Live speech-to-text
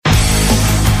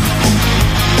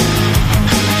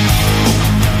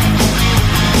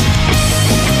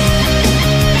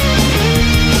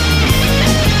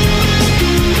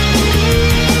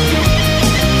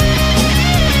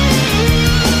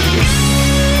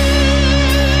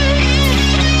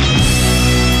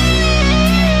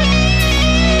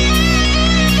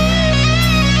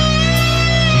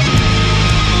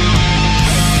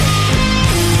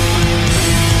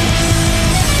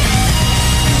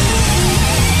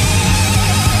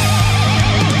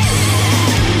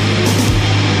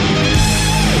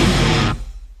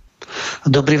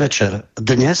Dobrý večer.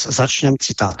 Dnes začnem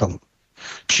citátom.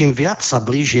 Čím viac sa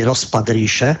blíži rozpad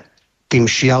ríše, tým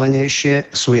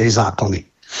šialenejšie sú jej zákony.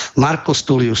 Marcus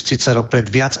Tullius Cicero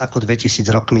pred viac ako 2000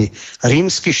 rokmi,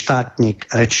 rímsky štátnik,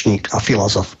 rečník a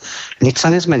filozof. Nič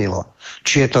sa nezmenilo.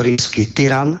 Či je to rímsky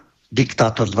tyran,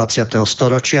 diktátor 20.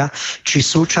 storočia, či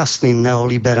súčasní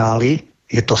neoliberáli,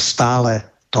 je to stále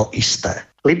to isté.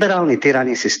 Liberálni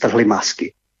tyrani si strhli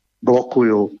masky.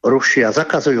 Blokujú, rušia,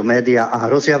 zakazujú médiá a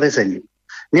hrozia väzením.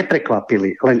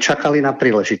 Neprekvapili, len čakali na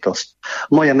príležitosť.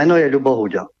 Moje meno je Ľubo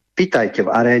Huďo. Vítajte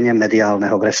v aréne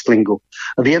mediálneho wrestlingu.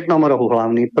 V jednom rohu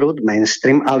hlavný prúd,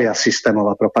 mainstream alias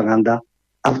systémová propaganda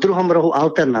a v druhom rohu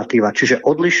alternatíva, čiže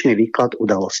odlišný výklad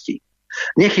udalostí.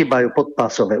 Nechýbajú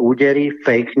podpásové údery,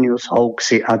 fake news,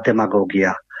 hoaxy a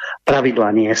demagógia.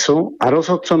 Pravidlá nie sú a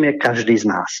rozhodcom je každý z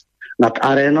nás. Nad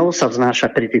arénou sa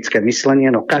vznáša kritické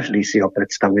myslenie, no každý si ho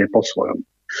predstavuje po svojom.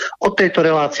 Od tejto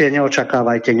relácie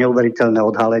neočakávajte neuveriteľné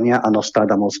odhalenia a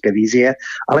nostradamovské vízie,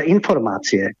 ale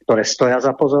informácie, ktoré stoja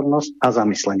za pozornosť a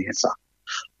zamyslenie sa.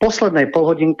 V poslednej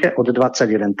polhodinke od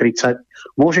 21:30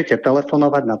 môžete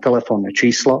telefonovať na telefónne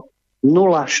číslo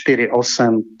 048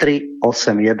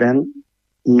 381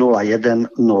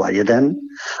 0101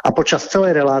 a počas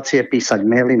celej relácie písať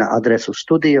maily na adresu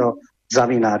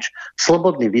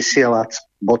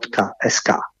studio@slobodnyvysielac.sk.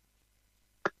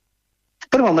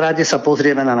 V prvom rade sa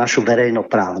pozrieme na našu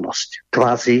verejnoprávnosť.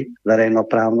 Kvázi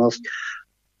verejnoprávnosť.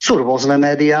 Sú rôzne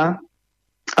médiá,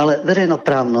 ale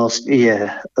verejnoprávnosť je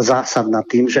zásadná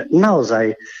tým, že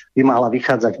naozaj by mala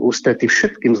vychádzať v ústrety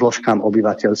všetkým zložkám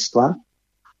obyvateľstva,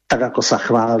 tak ako sa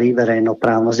chváli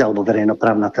verejnoprávnosť alebo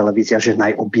verejnoprávna televízia, že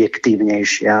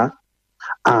najobjektívnejšia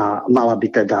a mala by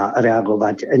teda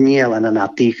reagovať nie len na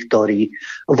tých, ktorí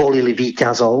volili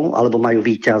víťazov alebo majú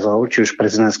víťazov, či už v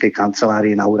prezidentskej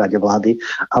kancelárii, na úrade vlády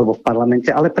alebo v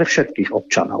parlamente, ale pre všetkých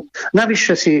občanov.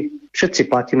 Navyše si všetci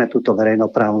platíme túto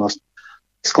verejnoprávnosť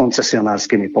s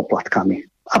koncesionárskymi poplatkami.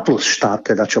 A plus štát,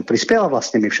 teda čo prispieva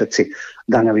vlastne my všetci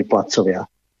daňoví platcovia.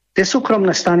 Tie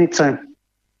súkromné stanice,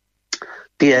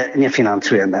 tie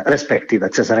nefinancujeme, respektíve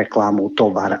cez reklamu,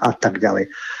 tovar a tak ďalej.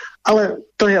 Ale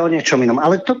to je o niečom inom.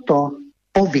 Ale toto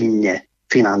povinne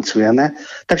financujeme,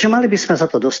 takže mali by sme za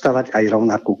to dostávať aj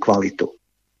rovnakú kvalitu.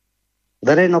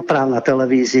 Verejnoprávna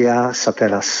televízia sa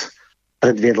teraz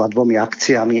predviedla 2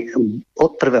 akciami.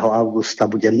 Od 1. augusta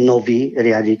bude nový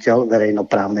riaditeľ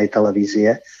verejnoprávnej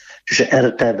televízie, čiže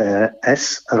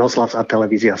RTVS, Rozhlas a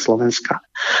televízia Slovenska.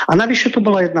 A navyše tu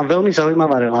bola jedna veľmi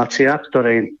zaujímavá relácia,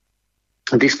 ktorej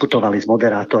diskutovali s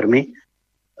moderátormi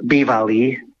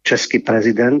bývalý český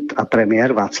prezident a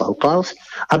premiér Václav Klaus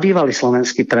a bývalý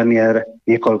slovenský premiér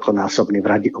niekoľkonásobný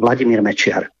Vladimír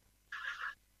Mečiar.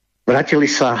 Vrátili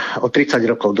sa o 30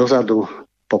 rokov dozadu,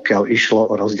 pokiaľ išlo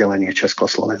o rozdelenie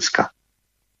Československa.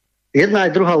 Jedna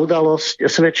aj druhá udalosť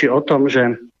svedčí o tom,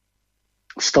 že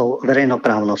s tou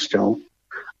verejnoprávnosťou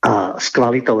a s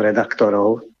kvalitou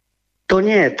redaktorov to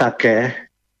nie je také,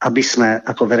 aby sme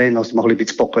ako verejnosť mohli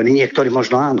byť spokojní. Niektorí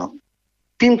možno áno.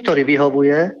 Tým, ktorý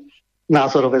vyhovuje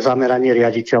názorové zameranie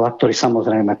riaditeľa, ktorý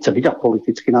samozrejme chce byť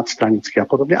politicky, nadstranický a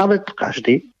podobne, ale to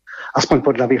každý, aspoň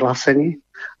podľa vyhlásení.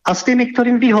 A s tými,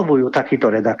 ktorým vyhovujú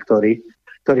takíto redaktori,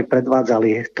 ktorí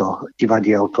predvádzali to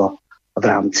divadielko v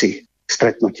rámci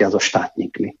stretnutia so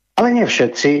štátnikmi. Ale nie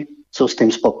všetci sú s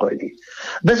tým spokojní.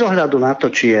 Bez ohľadu na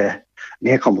to, či je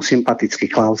niekomu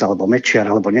sympatický Klaus alebo Mečiar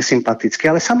alebo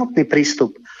nesympatický, ale samotný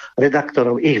prístup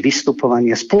redaktorov, ich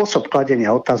vystupovanie, spôsob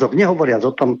kladenia otázok, nehovoriac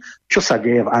o tom, čo sa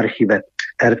deje v archíve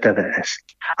RTVS.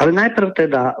 Ale najprv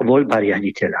teda voľba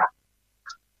riaditeľa.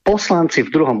 Poslanci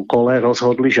v druhom kole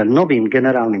rozhodli, že novým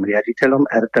generálnym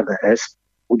riaditeľom RTVS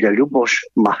bude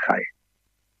Ľuboš Machaj.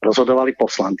 Rozhodovali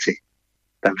poslanci.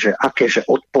 Takže akéže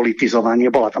odpolitizovanie,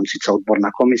 bola tam síce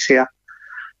odborná komisia,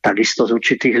 takisto z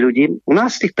určitých ľudí. U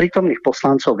nás tých prítomných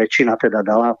poslancov väčšina teda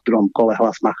dala v druhom kole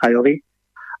hlas Machajovi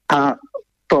a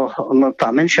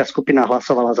tá menšia skupina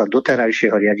hlasovala za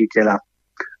doterajšieho riaditeľa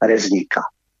Rezníka.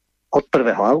 Od 1.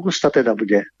 augusta teda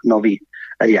bude nový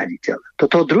riaditeľ.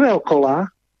 Do toho druhého kola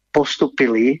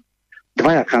postupili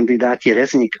 2 kandidáti,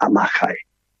 Rezník a Machaj.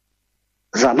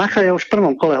 Za Machaja už v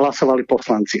prvom kole hlasovali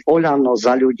poslanci Oľano,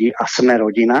 Za ľudí a Sme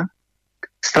rodina.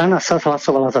 Strana SAS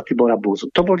hlasovala za Tibora Búzu.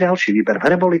 To bol ďalší výber.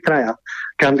 V hre boli 3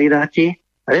 kandidáti,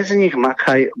 Rezník,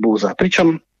 Machaj, Búza.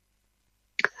 Pričom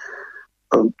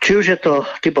či už je to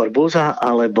Tibor Búza,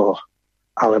 alebo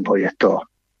je to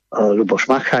Ľuboš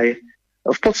Machaj,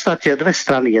 v podstate 2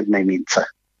 strany jednej mince.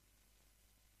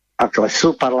 Akle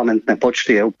sú parlamentné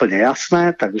počty, je úplne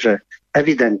jasné, takže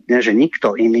evidentne, že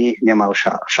nikto iný nemal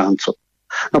šancu.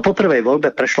 No po prvej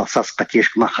voľbe prešla Saska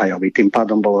tiež k Machajovi, tým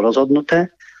pádom bolo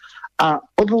rozhodnuté a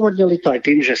odôvodnili to aj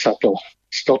tým, že sa to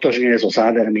stotožňuje so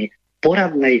závermi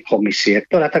poradnej komisie,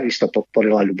 ktorá takisto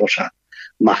podporila Ľuboša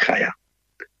Machaja.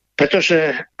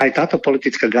 Pretože aj táto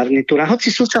politická garnitúra, hoci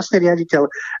súčasný riaditeľ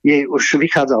jej už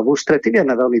vychádzal v ústrety,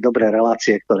 vieme veľmi dobré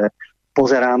relácie, ktoré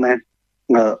pozeráme,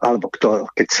 alebo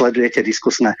keď sledujete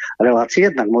diskusné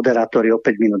relácie, jednak moderátori o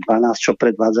 5 minút 12, čo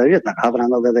predvádzajú, jednak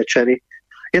Havranové večery,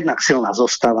 jednak silná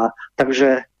zostava.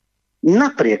 Takže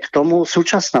napriek tomu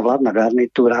súčasná vládna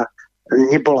garnitúra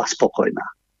nebola spokojná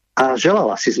a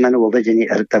želala si zmenu vo vedení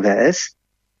RTVS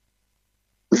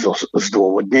so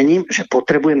zdôvodnením, že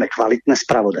potrebujeme kvalitné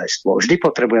spravodajstvo. Vždy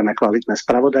potrebujeme kvalitné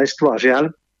spravodajstvo a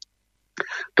žiaľ,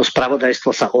 to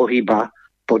spravodajstvo sa ohýba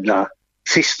podľa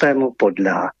systému,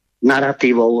 podľa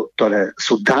naratívov, ktoré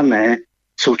sú dané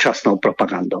súčasnou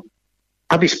propagandou,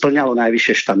 aby splňalo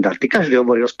najvyššie štandardy. Každý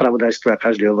hovorí o spravodajstve a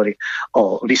každý hovorí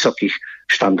o vysokých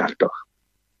štandardoch.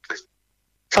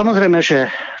 Samozrejme,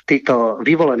 že títo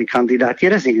vyvolení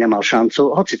kandidáti, Rezník nemal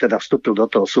šancu, hoci teda vstúpil do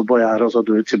toho súboja,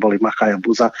 rozhodujúci boli Machaj a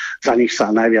Buza, za nich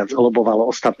sa najviac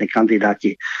lobovalo, ostatní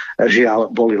kandidáti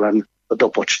žiaľ boli len do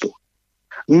počtu.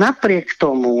 Napriek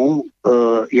tomu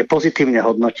je pozitívne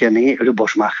hodnotený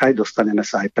Ľuboš Machaj, dostaneme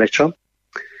sa aj prečo,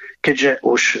 keďže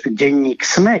už denník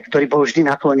SME, ktorý bol vždy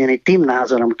naklonený tým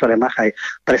názorom, ktoré Machaj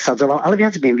presadzoval, ale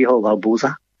viac by im vyhovoval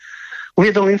Buza,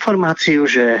 uviedol informáciu,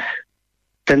 že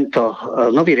tento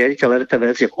nový riaditeľ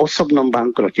RTVS je v osobnom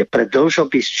bankrote pre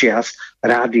dlžopis čias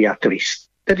Rádia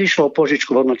Twist. Tedy išlo o požičku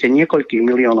v hodnote niekoľkých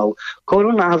miliónov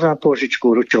korún a za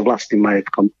požičku ručil vlastným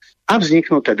majetkom. A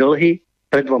vzniknuté dlhy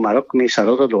pred 2 rokmi sa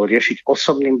rozhodol riešiť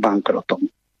osobným bankrotom.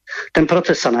 Ten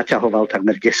proces sa naťahoval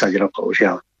takmer 10 rokov,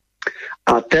 žiaľ.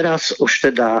 A teraz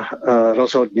už teda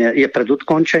rozhodne, je pred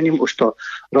ukončením, už to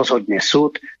rozhodne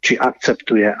súd, či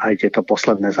akceptuje aj tieto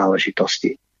posledné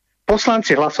záležitosti.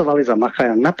 Poslanci hlasovali za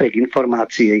Machaja napriek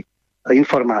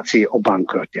informácií o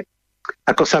bankrote.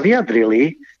 Ako sa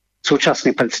vyjadrili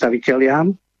súčasní predstavitelia,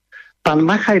 pán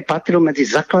Machaj patril medzi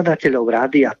zakladateľov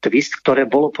Rádia Twist, ktoré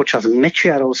bolo počas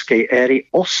mečiarovskej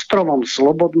éry ostrovom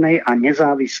slobodnej a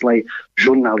nezávislej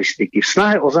žurnalistiky. V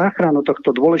snahe o záchranu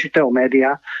tohto dôležitého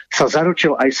média sa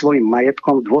zaručil aj svojim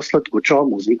majetkom, v dôsledku čoho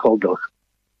mu vznikol dlh.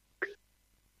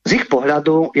 Z ich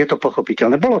pohľadu je to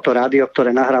pochopiteľné. Bolo to rádio,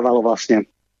 ktoré nahrávalo vlastne,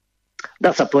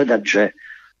 dá sa povedať, že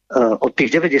od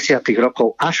tých 90.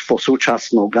 rokov až po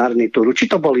súčasnú garnitúru, či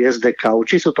to boli SDK,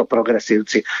 či sú to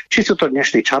progresívci, či sú to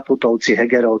dnešní Čaputovci,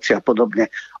 Hegerovci a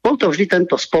podobne. Bol to vždy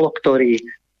tento spolok, ktorý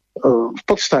v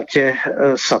podstate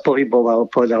sa pohyboval,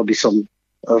 povedal by som,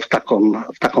 v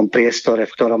takom priestore,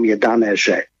 v ktorom je dané,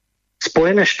 že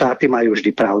Spojené štáty majú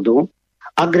vždy pravdu,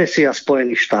 agresia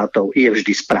Spojených štátov je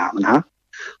vždy správna,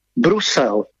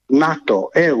 Brusel,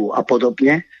 NATO, EÚ a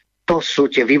podobne, to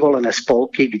sú tie vyvolené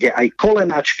spolky, kde aj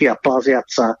kolenačky a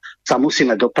plaziaca sa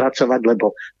musíme dopracovať,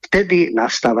 lebo vtedy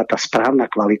nastáva tá správna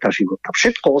kvalita života.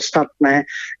 Všetko ostatné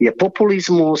je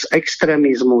populizmus,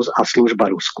 extrémizmus a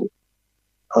služba Rusku.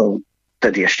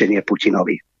 Tedy ešte nie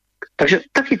Putinovi.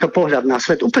 Takže takýto pohľad na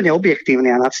svet, úplne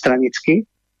objektívny a nadstranický,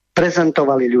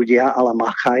 prezentovali ľudia a la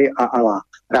Machaj a la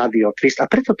Radio Twist a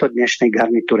preto to dnešnej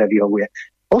garnitúre vyhovuje.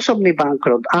 Osobný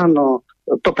bankrot, áno,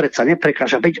 to predsa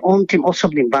neprekáža, veď on tým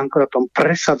osobným bankrotom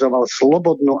presadzoval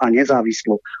slobodnú a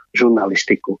nezávislú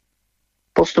žurnalistiku.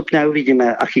 Postupne aj uvidíme,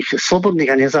 akých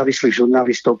slobodných a nezávislých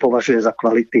žurnalistov považuje za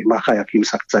kvalitných Machaj, akým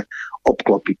sa chce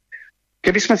obklopiť.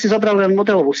 Keby sme si zobrali len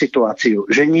modelovú situáciu,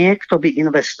 že niekto by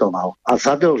investoval a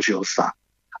zadlžil sa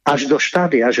až do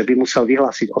štádia, že by musel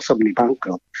vyhlásiť osobný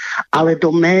bankrot, ale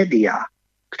do média,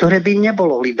 ktoré by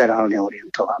nebolo liberálne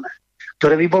orientované,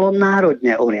 ktoré by bolo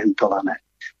národne orientované,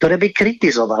 ktoré by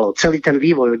kritizovalo celý ten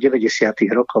vývoj od 90.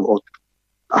 rokov od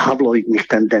havloidných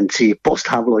tendencií,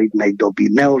 posthavloidnej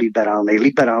doby, neoliberálnej,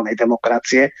 liberálnej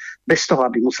demokracie, bez toho,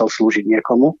 aby musel slúžiť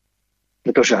niekomu,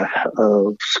 pretože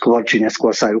skôr či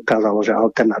neskôr sa aj ukázalo, že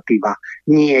alternatíva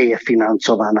nie je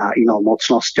financovaná inou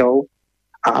mocnosťou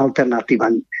a alternatíva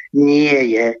nie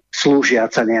je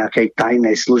slúžiaca nejakej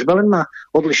tajnej službe, len má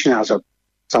odlišný názor.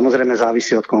 Samozrejme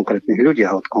závisí od konkrétnych ľudí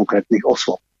a od konkrétnych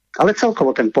osôb. Ale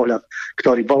celkovo ten pohľad,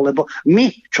 ktorý bol, lebo my,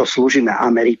 čo slúžime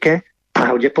Amerike,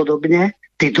 pravdepodobne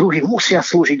tí druhí musia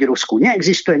slúžiť Rusku.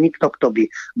 Neexistuje nikto, kto by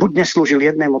buď neslúžil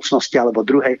jednej mocnosti alebo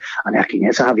druhej a nejaký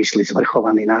nezávislý,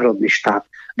 zvrchovaný národný štát.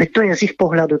 Veď to je z ich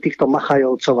pohľadu týchto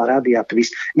Machajovcov a Rádia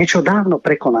Twist niečo dávno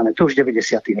prekonané. To už v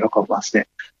 90. rokoch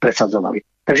vlastne presadzovali.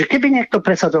 Takže keby niekto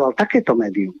presadzoval takéto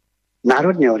médium,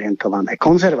 národne orientované,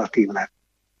 konzervatívne,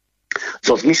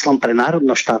 so zmyslom pre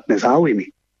národno-štátne záujmy,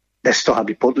 bez toho,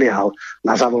 aby podliehal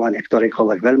na zavolanie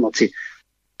ktorejkoľvek veľmoci,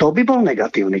 to by bol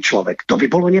negatívny človek. To by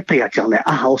bolo nepriateľné.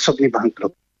 Aha, osobný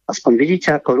bankrot. Aspoň vidíte,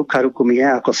 ako ruka ruku mije,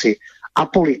 ako si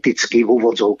apoliticky v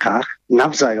úvodzovkách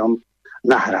navzájom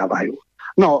nahrávajú.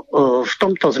 No, v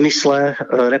tomto zmysle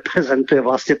reprezentuje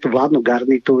vlastne tú vládnu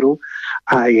garnitúru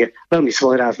aj veľmi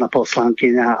svojrázna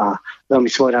poslankyňa a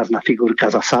veľmi svojrázna figurka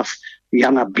za SAS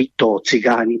Jana Byto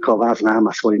Cigániková,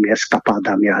 známa svojimi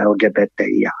eskapádami a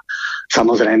LGBTI a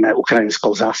samozrejme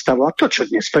ukrajinskou zástavou. A to, čo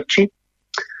dnes frčí,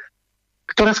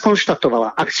 ktorá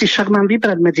skonštatovala, ak si však mám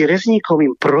vybrať medzi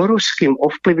rezníkovým proruským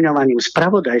ovplyvňovaním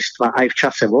spravodajstva aj v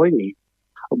čase vojny,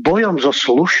 bojom so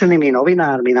slušnými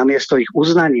novinármi namiesto ich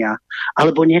uznania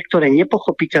alebo niektoré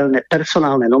nepochopiteľné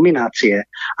personálne nominácie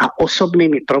a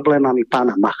osobnými problémami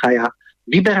pána Machaja,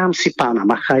 vyberám si pána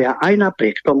Machaja aj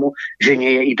napriek tomu, že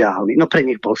nie je ideálny. No pre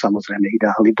nich bol samozrejme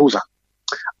ideálny Buza.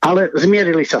 Ale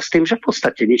zmierili sa s tým, že v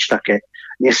podstate nič také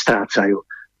nestrácajú.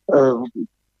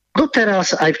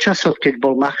 Doteraz aj v časoch, keď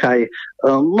bol Machaj,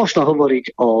 možno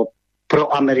hovoriť o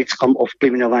proamerickom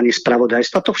ovplyvňovaní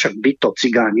spravodajstva. To však Byto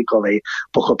Cigánikovej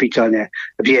pochopiteľne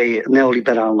v jej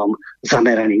neoliberálnom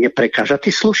zameraní neprekáža. Tí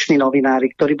slušní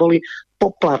novinári, ktorí boli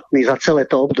poplatní za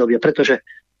celé to obdobie, pretože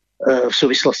v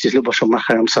súvislosti s Ľubošom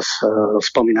Machajom sa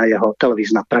spomína jeho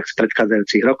televízna prax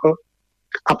predchádzajúcich rokov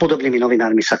a podobnými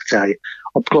novinármi sa chce aj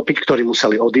obklopiť, ktorí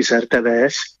museli odísť z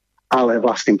RTVS, ale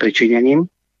vlastným pričinením.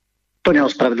 To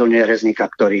neospravedlňuje Rezníka,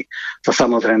 ktorý sa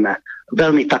samozrejme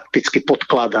veľmi takticky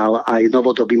podkladal aj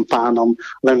novodobým pánom,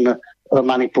 len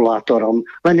manipulátorom,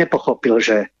 len nepochopil,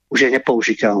 že už je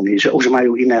nepoužiteľný, že už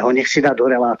majú iného. Nech si dá do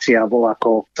relácie a volá,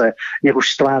 koho chce, nech už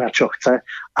stvára, čo chce,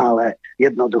 ale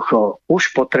jednoducho už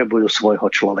potrebujú svojho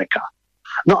človeka.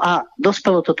 No a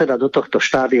dospelo to teda do tohto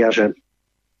štádia, že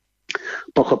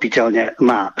pochopiteľne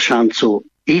má šancu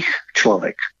ich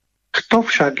človek. Kto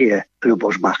však je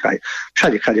Ľuboš Machaj?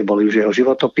 Všade boli už jeho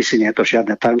životopisy, nie je to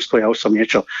žiadne tajomstvo, ja už som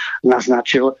niečo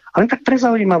naznačil. Ale tak pre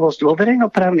zaujímavosť, vo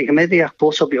verejnoprávnych médiách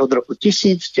pôsobí od roku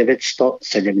 1978.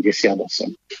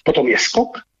 Potom je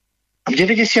skok a v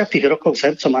 90. rokoch s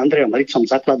hercom Andrejom Ricom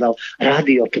zakladal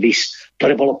Rádio Twist,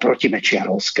 ktoré bolo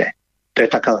protimečiarovské. To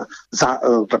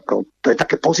je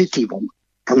také pozitívum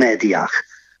v médiách.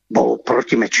 Bolo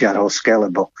protimečiarovské,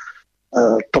 lebo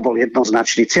to bol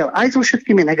jednoznačný cieľ. Aj so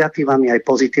všetkými negatívami, aj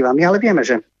pozitívami. Ale vieme,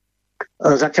 že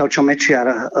zatiaľ, čo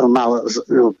Mečiar mal z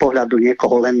pohľadu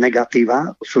niekoho len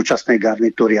negatíva v súčasnej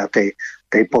garnitúry a tej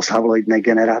posthavloidnej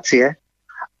generácie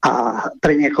a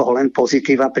pre niekoho len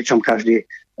pozitíva, pričom každý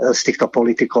z týchto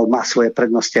politikov má svoje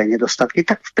prednosti a nedostatky,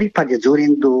 tak v prípade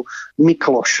Dzurindu,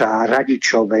 Mikloša,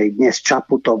 Radičovej, dnes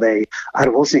Čaputovej a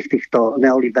rôznych týchto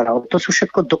neoliberálov, to sú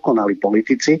všetko dokonalí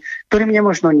politici, ktorým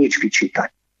nemožno nič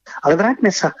vyčítať. Ale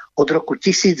vráťme sa od roku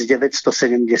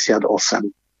 1978.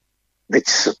 Veď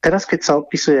teraz, keď sa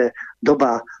opisuje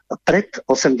doba pred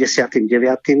 89.,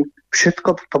 všetko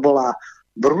to bola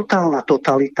brutálna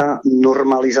totalita,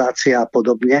 normalizácia a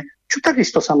podobne, čo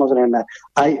takisto samozrejme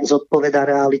aj zodpovedá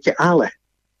realite, ale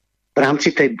v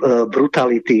rámci tej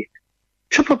brutality,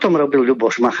 čo potom robil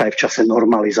Ľuboš Machaj v čase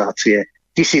normalizácie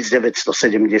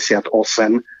 1978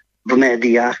 v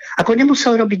médiách, ako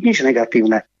nemusel robiť nič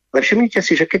negatívne. Ale všimnite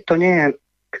si, že keď to nie je,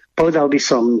 povedal by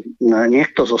som,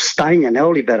 niekto zo stajne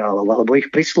neoliberálov, alebo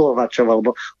ich prisluhovačov,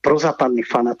 alebo prozápadných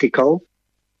fanatikov,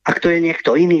 ak to je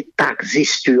niekto iný, tak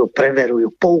zistujú,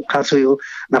 preverujú, poukazujú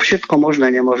na všetko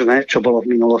možné, nemožné, čo bolo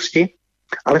v minulosti.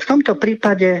 Ale v tomto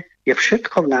prípade je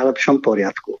všetko v najlepšom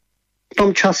poriadku. V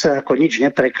tom čase, ako nič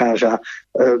neprekáža,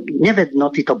 nevedno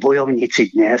títo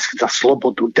bojovníci dnes za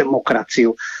slobodu,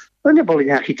 demokraciu, neboli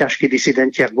nejakí ťažkí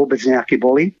disidenti, ak vôbec nejakí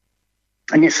boli,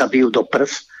 a dnes sa bijú do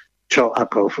prs, čo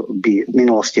ako by v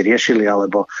minulosti riešili,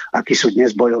 alebo akí sú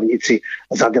dnes bojovníci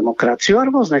za demokraciu. A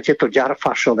rôzne tieto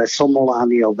Ďarfašové,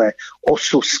 Somolániové,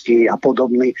 Osusky a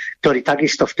podobní, ktorí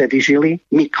takisto vtedy žili,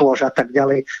 Mikloš a tak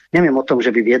ďalej. Neviem o tom,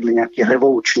 že by viedli nejaký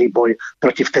revolučný boj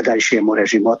proti vtedajšiemu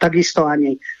režimu. A takisto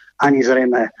ani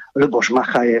zrejme Ľuboš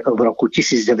Machaj v roku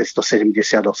 1978.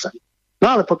 No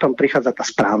ale potom prichádza tá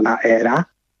správna éra,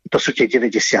 to sú tie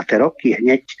 90. roky,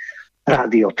 hneď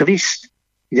Rádio Twist,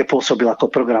 kde pôsobil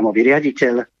ako programový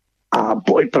riaditeľ a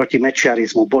boj proti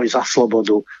mečiarizmu, boj za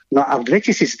slobodu. No a v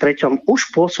 2003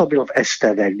 už pôsobil v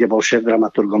STV, kde bol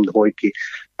šéf-dramaturgom Dvojky.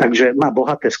 Takže má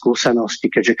bohaté skúsenosti,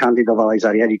 keďže kandidoval aj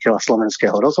za riaditeľa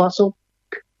Slovenského rozhlasu.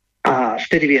 A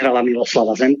vtedy vyhrala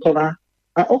Miloslava Zemková.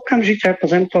 A okamžite,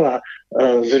 ako Zemková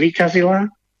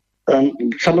zvíťazila,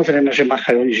 samozrejme, že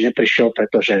Machaj o nič neprišiel,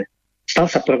 pretože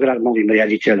stal sa programovým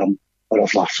riaditeľom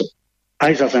rozhlasu.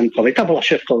 Aj za Zemkovej. Tá bola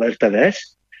šéfkou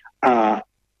RTVS a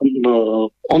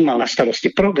on mal na starosti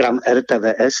program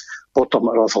RTVS, potom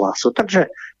rozhlasu. Takže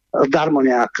darmo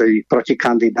nejaký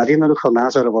protikandidát, jednoducho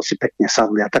názorovo si pekne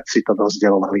sadli a tak si to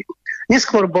rozdeľovali.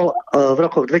 Neskôr bol v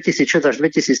rokoch 2006 až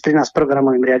 2013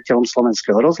 programovým riaditeľom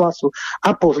Slovenského rozhlasu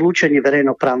a po zlúčení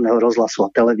verejnoprávneho rozhlasu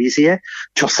a televízie,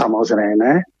 čo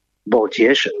samozrejme bol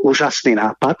tiež úžasný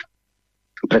nápad,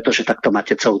 pretože takto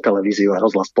máte celú televíziu a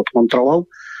rozhlas pod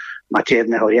kontrolou. Máte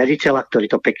jedného riaditeľa,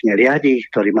 ktorý to pekne riadi,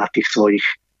 ktorý má tých svojich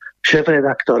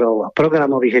šéfredaktorov a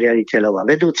programových riaditeľov a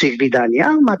vedúcich vydaní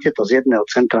a máte to z jedného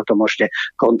centra, to môžete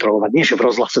kontrolovať. Nie, že v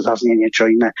rozhlase zaznie niečo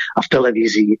iné a v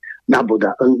televízii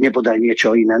nebodaj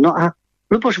niečo iné. No a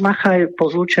Ľuboš Machaj po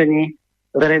zlúčení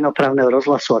verejnoprávneho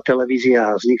rozhlasu a televízie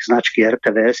a vznik značky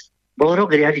RTVS bol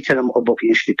rok riaditeľom oboch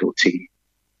inštitúcií.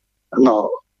 No,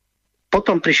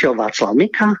 potom prišiel Václav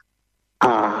Mika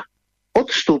a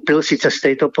odstúpil síce z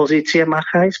tejto pozície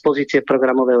Machaj, z pozície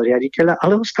programového riaditeľa,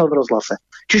 ale ostal v rozhlase.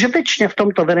 Čiže väčšine v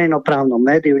tomto verejnoprávnom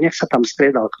médiu, nech sa tam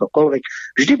striedal ktokoľvek,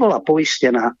 vždy bola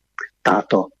poistená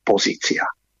táto pozícia.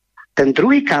 Ten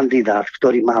druhý kandidát,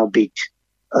 ktorý mal byť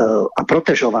a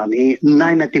protežovaný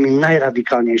najmä tými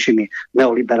najradikálnejšími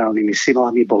neoliberálnymi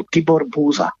silami, bol Tibor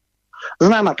Búza.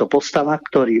 Známa to postava,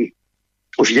 ktorý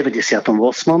už v 98.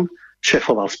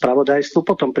 šefoval spravodajstvu,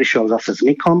 potom prišiel zase s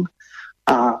Mikom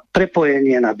a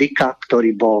prepojenie na Dika,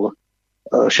 ktorý bol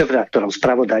šéfredaktorom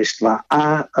spravodajstva a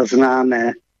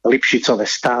známe Lipšicové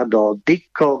stádo,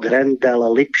 Diko,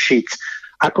 Grendel, Lipšic,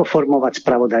 ako formovať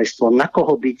spravodajstvo, na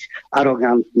koho byť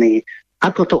arogantný,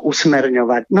 ako to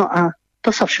usmerňovať. No a to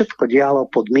sa všetko dialo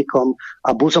pod Mikom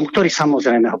a Búzom, ktorí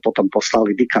samozrejme ho potom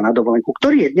poslali Dika na dovolenku,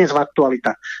 ktorý je dnes v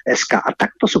Aktualita SK. A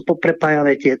takto sú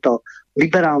poprepájané tieto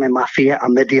liberálne mafie a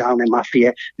mediálne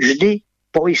mafie vždy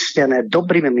poistené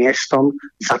dobrým miestom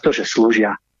za to, že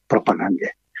slúžia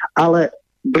propagande. Ale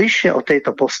bližšie o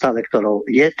tejto postave, ktorou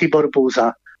je Tibor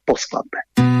Búza, po skladbe.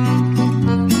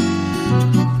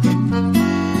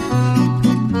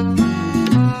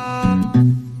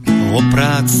 O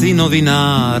práci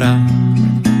novinára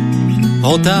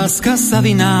otázka sa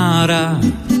vynára.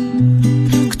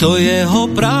 Kto jeho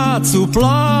prácu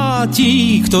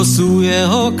platí, kto sú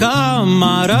jeho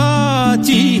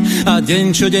kamaráti a deň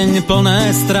čo deň plné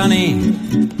strany,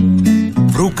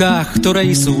 v rukách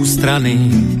ktorej sú strany,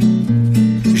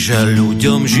 že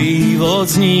ľuďom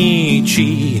život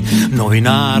zničí.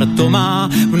 Novinár to má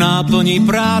v náplni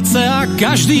práce a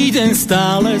každý deň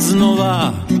stále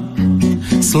znova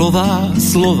slová,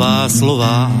 slová,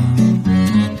 slová.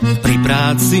 Pri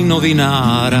práci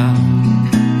novinára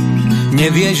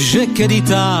nevieš, že kedy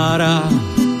tára,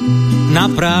 na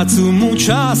prácu mu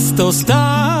často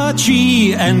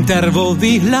stáčí, enter vo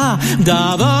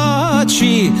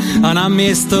vyhľadávači a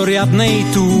namiesto riadnej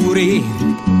túry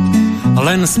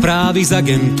len správy z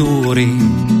agentúry,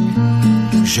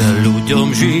 že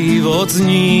ľuďom život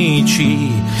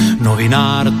zničí.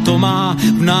 Novinár to má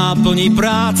v náplni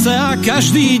práce a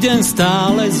každý deň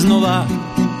stále znova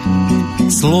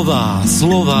slová,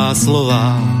 slová,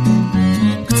 slová.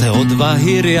 Chce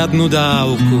odvahy riadnu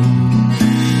dávku,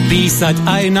 písať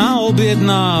aj na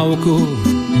objednávku.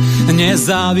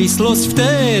 Nezávislosť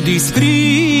vtedy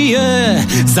skryje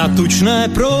za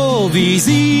tučné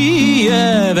provízie,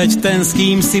 veď ten, s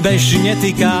kým si bežne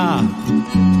tyká,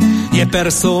 je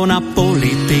persona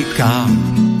politika.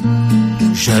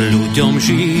 Že ľuďom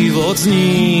život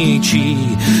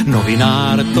zničí.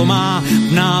 Novinár to má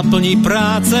v náplni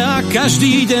práce a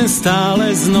každý deň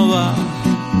stále znova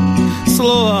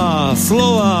slová,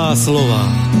 slová,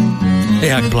 slová.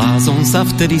 Jak blázon sa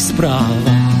vtedy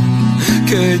správa,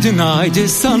 keď nájde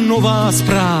sa nová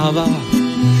správa.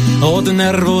 Od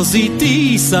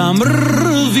nervozity sa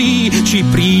mrví, či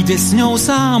príde s ňou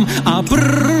sám a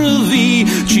prvý,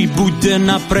 či bude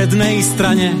na prednej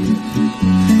strane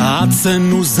a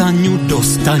cenu za ňu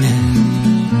dostane.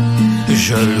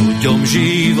 Že ľuďom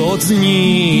život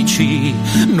zničí.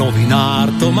 Novinár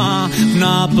to má v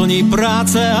náplni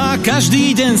práce a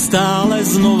každý deň stále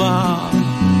znova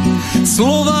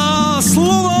slová,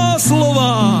 slová,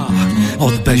 slová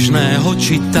od bežného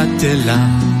čitateľa.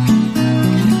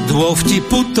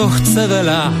 Dôvtipu to chce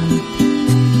veľa,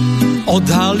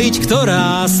 odhaliť,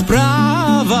 ktorá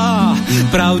správa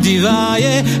pravdivá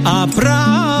je a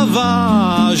práva,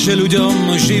 že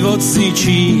ľuďom život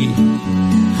zničí.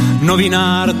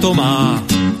 Novinár to má.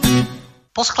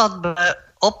 Po skladbe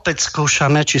opäť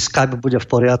skúšame, či Skype bude v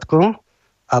poriadku,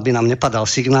 aby nám nepadal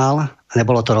signál,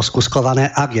 nebolo to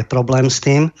rozkuskované. Ak je problém s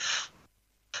tým,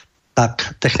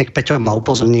 tak technik Peťo ma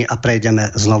upozorní a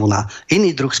prejdeme znovu na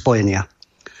iný druh spojenia.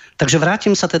 Takže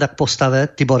vrátim sa teda k postave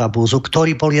Tibora Búzu,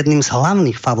 ktorý bol jedným z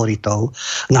hlavných favoritov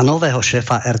na nového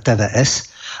šéfa RTVS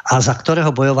a za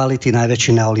ktorého bojovali tí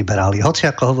najväčší neoliberáli. Hoci,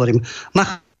 ako hovorím,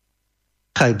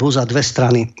 Machaj Búza, dve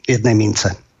strany jednej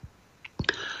mince.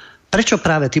 prečo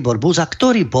práve Tibor Búza,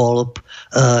 ktorý bol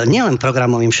nielen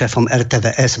programovým šéfom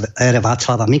RTVS ére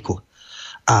Václava Miku,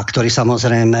 a ktorý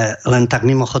samozrejme len tak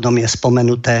mimochodom je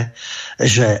spomenuté,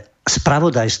 že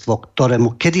spravodajstvo,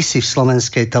 ktorému kedysi v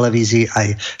slovenskej televízii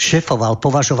aj šéfoval,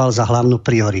 považoval za hlavnú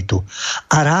prioritu.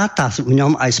 A ráta v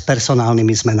ňom aj s personálnymi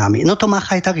zmenami. No to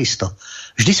Machaj takisto.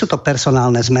 Vždy sú to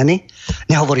personálne zmeny,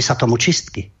 nehovorí sa tomu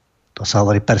čistky. To sa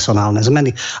hovorí personálne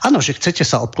zmeny. Áno, že chcete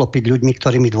sa obklopiť ľuďmi,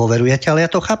 ktorými dôverujete, ale ja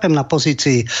to chápem na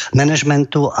pozícii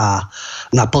manažmentu a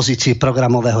na pozícii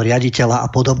programového riaditeľa a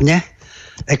podobne,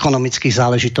 ekonomických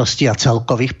záležitostí a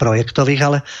celkových projektových,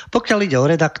 ale pokiaľ ide o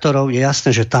redaktorov, je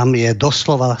jasné, že tam je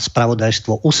doslova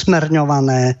spravodajstvo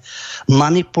usmerňované,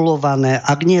 manipulované,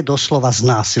 ak nie doslova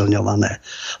znásilňované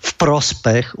v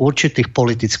prospech určitých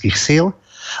politických síl,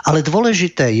 ale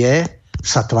dôležité je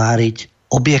sa tváriť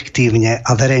objektívne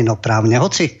a verejnoprávne,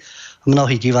 hoci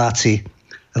mnohí diváci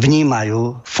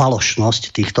vnímajú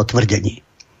falošnosť týchto tvrdení.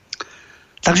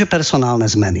 Takže personálne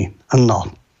zmeny.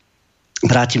 No,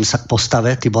 vrátim sa k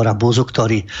postave Tibora Búzu,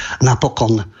 ktorý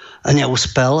napokon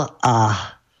neúspel a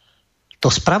to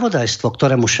spravodajstvo,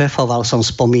 ktorému šéfoval, som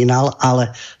spomínal,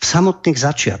 ale v samotných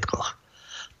začiatkoch.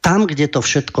 Tam, kde to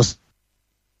všetko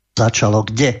začalo,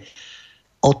 kde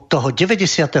od toho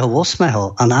 98.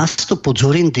 a nástupu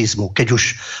dzurindizmu, keď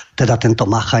už teda tento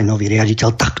Machaj, nový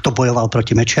riaditeľ, takto bojoval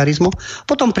proti mečiarizmu,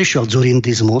 potom prišiel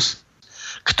dzurindizmus,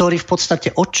 ktorý v podstate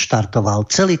odštartoval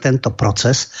celý tento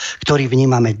proces, ktorý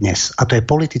vnímame dnes. A to je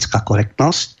politická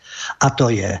korektnosť, a to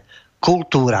je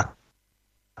kultúra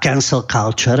cancel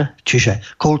culture, čiže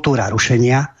kultúra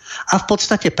rušenia a v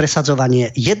podstate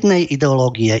presadzovanie jednej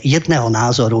ideológie, jedného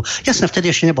názoru. Jasne, vtedy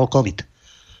ešte nebol COVID.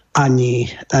 Ani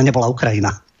nebola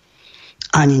Ukrajina.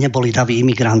 Ani neboli davy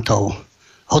imigrantov.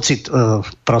 Hoci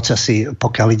procesy,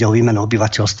 pokiaľ ide o výmenu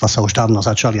obyvateľstva, sa už dávno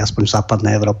začali, aspoň v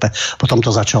západnej Európe, potom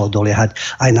to začalo doliehať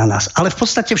aj na nás. Ale v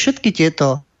podstate všetky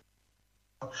tieto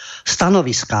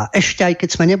stanoviská, ešte aj keď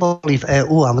sme neboli v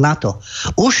EÚ a v NATO,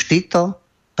 už títo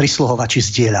prisluhovači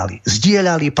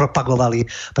zdieľali, propagovali,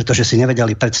 pretože si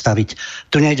nevedeli predstaviť,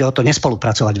 tu nejde o to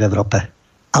nespolupracovať v Európe,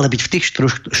 ale byť v tých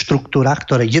štruktúrach,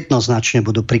 ktoré jednoznačne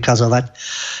budú prikazovať,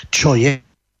 čo je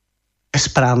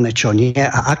správne, čo nie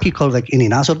a akýkoľvek iný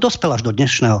názor dospel až do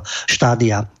dnešného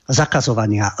štádia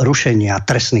zakazovania, rušenia,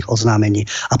 trestných oznámení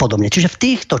a podobne. Čiže v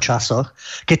týchto časoch,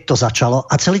 keď to začalo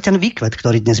a celý ten výkvet,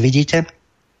 ktorý dnes vidíte,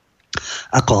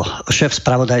 ako šéf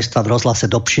spravodajstva v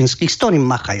rozhlase Dobšinských, s ktorým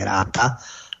Machaj ráta,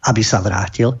 aby sa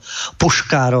vrátil,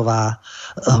 Puškárová,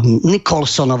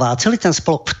 Nikolsonová, celý ten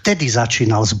spolok vtedy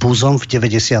začínal s Búzom v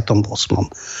 98.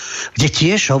 Kde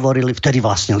tiež hovorili, vtedy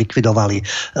vlastne likvidovali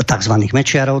tzv.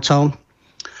 Mečiarovcov.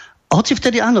 Hoci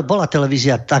vtedy áno, bola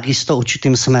televízia takisto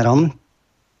určitým smerom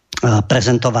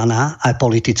prezentovaná aj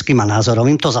politickým a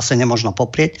názorovým, to zase nemožno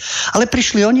poprieť, ale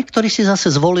prišli oni, ktorí si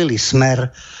zase zvolili smer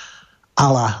a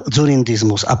la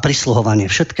dzurindizmus a prisluhovanie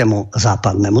všetkému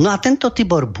západnému. No a tento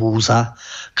Tibor Búza,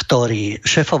 ktorý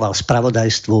šéfoval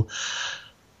spravodajstvu,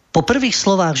 po prvých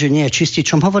slovách, že nie je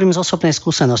čističom, hovorím z osobnej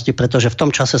skúsenosti, pretože v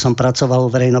tom čase som pracoval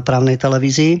v verejnoprávnej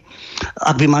televízii.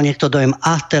 Ak by mal niekto dojem,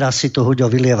 a teraz si tu Huďo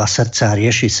vylieva srdce a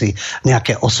rieši si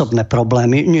nejaké osobné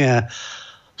problémy. Nie.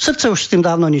 Srdce už s tým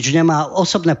dávno nič nemá,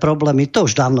 osobné problémy, to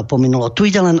už dávno pominulo. Tu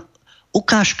ide len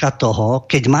ukážka toho,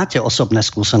 keď máte osobné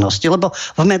skúsenosti, lebo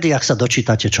v médiách sa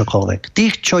dočítate čokoľvek.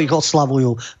 Tých, čo ich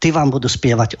oslavujú, tí vám budú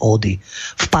spievať ódy.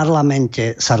 V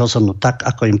parlamente sa rozhodnú tak,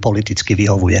 ako im politicky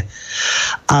vyhovuje.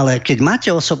 Ale keď máte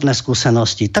osobné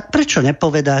skúsenosti, tak prečo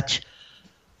nepovedať,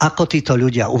 ako títo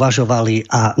ľudia uvažovali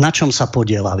a na čom sa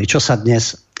podielali, čo sa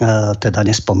dnes teda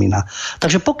nespomína.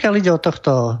 Takže pokiaľ ide o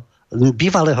tohto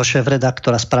bývalého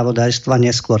šéfredaktora spravodajstva,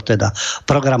 neskôr teda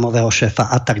programového šéfa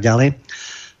a tak ďalej,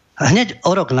 hneď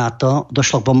o rok na to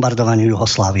došlo k bombardovaniu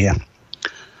Juhoslávie.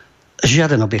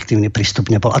 Žiaden objektívny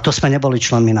prístup nebol. A to sme neboli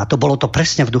členmi NATO. Bolo to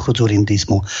presne v duchu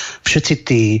dzurindizmu. Všetci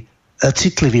tí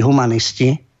citliví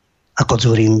humanisti, ako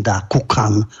Dzurinda,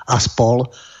 Kukan a spol,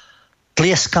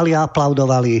 tlieskali a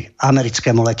aplaudovali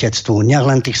americkému letectvu. Nech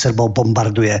len tých Srbov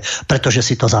bombarduje, pretože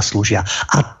si to zaslúžia.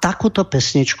 A takúto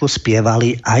pesničku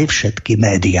spievali aj všetky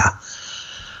médiá.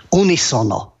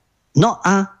 Unisono. No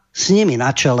a s nimi na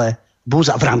čele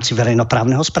Búza v rámci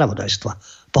verejnoprávneho spravodajstva.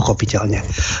 Pochopiteľne.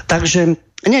 Takže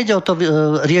nejde o to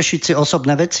riešiť si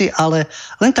osobné veci, ale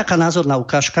len taká názorná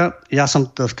ukážka. Ja som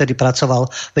vtedy pracoval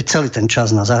celý ten čas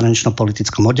na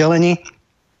zahranično-politickom oddelení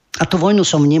a tú vojnu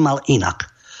som vnímal inak.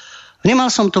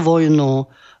 Vnímal som tú vojnu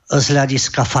z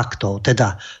hľadiska faktov,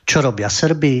 teda čo robia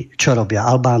Srbi, čo robia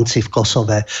Albánci v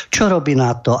Kosove, čo robí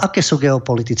NATO, aké sú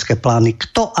geopolitické plány,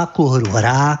 kto akú hru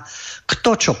hrá,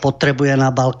 kto čo potrebuje na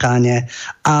Balkáne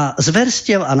a z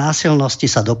verstiev a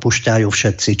násilnosti sa dopúšťajú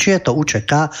všetci. Či je to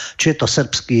UČK, či je to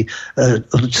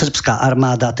srbská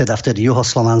armáda, teda vtedy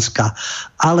juhoslovanská,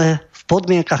 ale v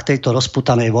podmienkach tejto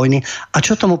rozputanej vojny. A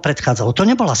čo tomu predchádzalo? To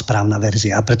nebola správna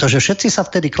verzia, pretože všetci sa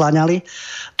vtedy kláňali.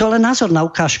 To je len názorná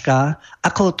ukážka,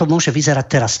 ako to môže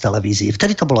vyzerať teraz v televízii.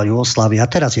 Vtedy to bola Jugoslávia,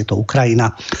 teraz je to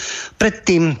Ukrajina.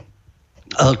 Predtým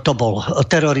to bol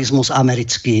terorizmus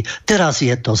americký, teraz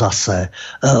je to zase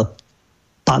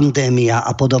pandémia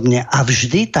a podobne. A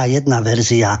vždy tá jedna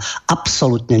verzia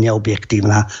absolútne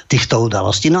neobjektívna týchto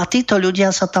udalostí. No a títo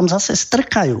ľudia sa tam zase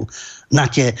strkajú na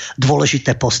tie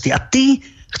dôležité posty. A tí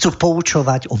chcú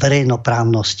poučovať o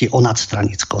verejnoprávnosti, o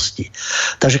nadstranickosti.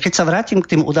 Takže keď sa vrátim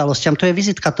k tým udalostiam, to je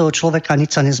vizitka toho človeka,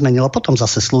 nič sa nezmenilo. Potom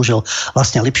zase slúžil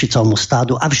vlastne Lipšicovmu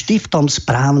stádu a vždy v tom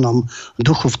správnom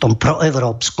duchu, v tom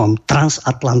proevropskom,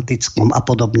 transatlantickom a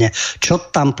podobne, čo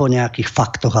tam po nejakých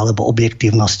faktoch alebo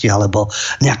objektívnosti alebo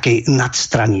nejakej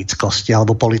nadstranickosti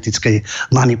alebo politickej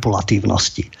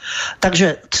manipulatívnosti.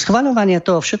 Takže schvaľovanie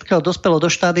toho všetkého dospelo do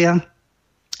štádia,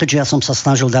 keďže ja som sa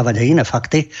snažil dávať aj iné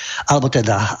fakty, alebo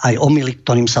teda aj omyly,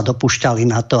 ktorým sa dopúšťali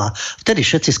na to. A vtedy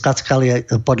všetci skackali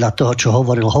podľa toho, čo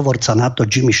hovoril hovorca NATO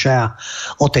Jimmy Shea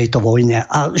o tejto vojne.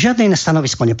 A žiadne iné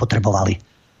stanovisko nepotrebovali.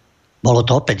 Bolo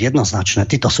to opäť jednoznačné.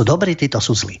 Títo sú dobrí, títo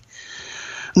sú zlí.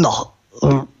 No,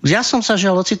 ja som sa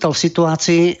žiaľ ocitol v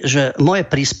situácii, že moje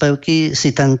príspevky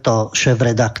si tento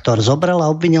šéf-redaktor zobral a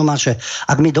obvinil ma, že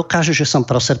ak mi dokáže, že som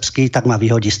prosrbský, tak ma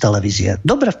vyhodí z televízie.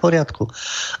 Dobre, v poriadku.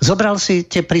 Zobral si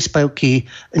tie príspevky,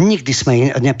 nikdy sme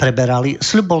ich nepreberali.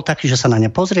 Sľub bol taký, že sa na ne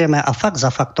pozrieme a fakt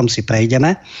za faktom si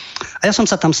prejdeme. A ja som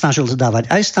sa tam snažil zdávať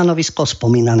aj stanovisko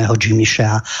spomínaného Jimmy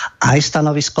Shea, aj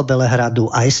stanovisko Belehradu,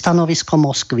 aj stanovisko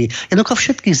Moskvy. Jednoducho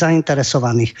všetkých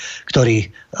zainteresovaných, ktorí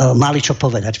mali čo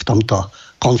povedať v tomto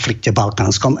konflikte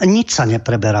balkánskom. Nič sa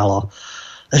nepreberalo.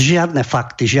 Žiadne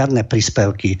fakty, žiadne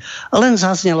príspevky. Len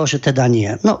zaznelo, že teda nie.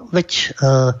 No, veď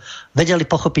vedeli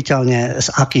pochopiteľne z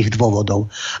akých dôvodov.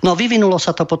 No, vyvinulo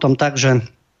sa to potom tak, že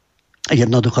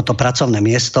jednoducho to pracovné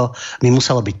miesto mi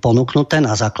muselo byť ponúknuté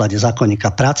na základe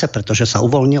zákonníka práce, pretože sa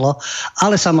uvoľnilo,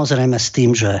 ale samozrejme s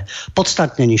tým, že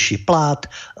podstatne nižší plát,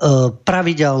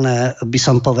 pravidelné, by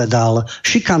som povedal,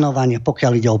 šikanovanie,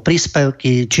 pokiaľ ide o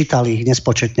príspevky, čítali ich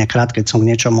nespočetne krát, keď som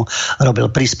k niečomu robil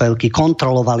príspevky,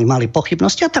 kontrolovali, mali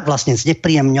pochybnosti a tak vlastne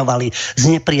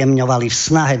znepríjemňovali v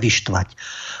snahe vyštvať.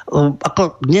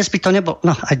 Ako dnes by to nebol,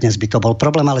 no aj dnes by to bol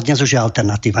problém, ale dnes už je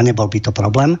alternatíva, nebol by to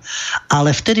problém.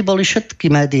 Ale vtedy boli všetky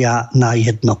médiá na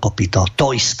jedno kopyto,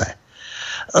 to isté.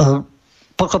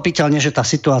 Pochopiteľne, že tá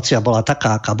situácia bola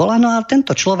taká, aká bola, no a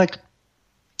tento človek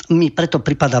mi preto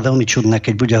pripadá veľmi čudné,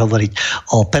 keď bude hovoriť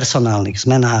o personálnych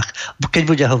zmenách, keď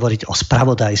bude hovoriť o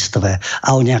spravodajstve a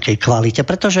o nejakej kvalite,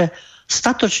 pretože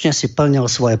statočne si plnil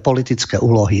svoje politické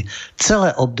úlohy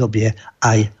celé obdobie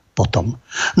aj potom.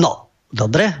 No,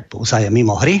 dobre, Búza je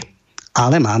mimo hry,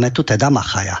 ale máme tu teda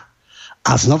Machaja.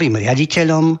 A s novým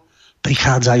riaditeľom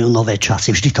prichádzajú nové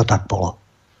časy. Vždy to tak bolo.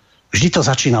 Vždy to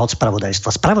začína od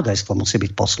spravodajstva. Spravodajstvo musí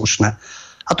byť poslušné.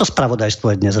 A to spravodajstvo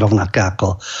je dnes rovnaké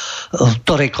ako v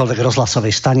ktorejkoľvek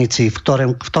rozhlasovej stanici, v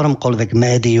ktoromkoľvek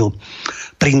médiu,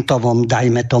 printovom,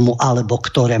 dajme tomu, alebo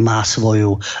ktoré má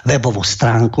svoju webovú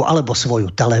stránku, alebo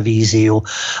svoju televíziu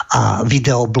a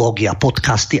videoblogy a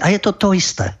podcasty. A je to to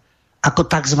isté ako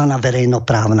tzv.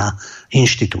 Verejnoprávna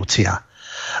inštitúcia.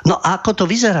 No a ako to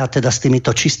vyzerá teda s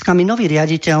týmito čistkami? Nový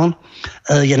riaditeľ,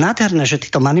 je nádherné, že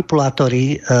títo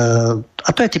manipulátori, a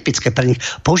to je typické pre nich,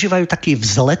 používajú taký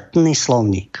vzletný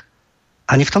slovník.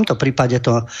 Ani v tomto prípade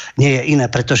to nie je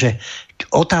iné, pretože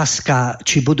otázka,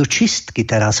 či budú čistky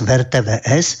teraz v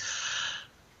RTVS,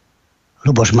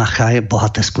 Ľuboš Machaj,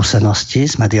 bohaté skúsenosti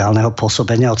z mediálneho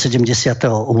pôsobenia od 78.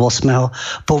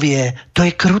 povie, to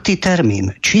je krutý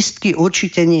termín. Čistky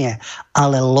určite nie,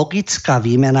 ale logická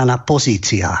výmena na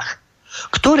pozíciách,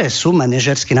 ktoré sú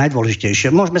manažersky najdôležitejšie.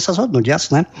 Môžeme sa zhodnúť,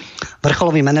 jasné.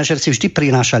 Vrcholový manažer si vždy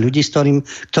prináša ľudí,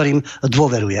 ktorým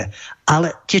dôveruje.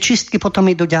 Ale tie čistky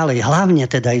potom idú ďalej. Hlavne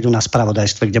teda idú na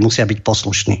spravodajstve, kde musia byť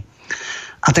poslušní.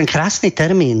 A ten krásny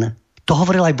termín, to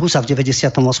hovoril aj Búza v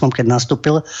 98., keď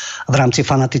nastúpil v rámci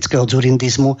fanatického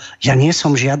dzurindizmu. Ja nie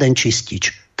som žiaden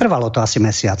čistič. Trvalo to asi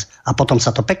mesiac a potom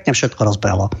sa to pekne všetko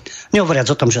rozbehlo. Nehovoriac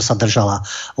o tom, že sa držala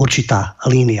určitá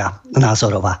línia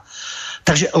názorová.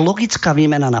 Takže logická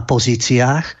výmena na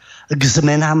pozíciách k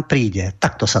zmenám príde.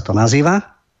 Takto sa to nazýva.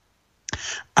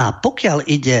 A pokiaľ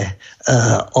ide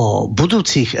o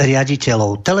budúcich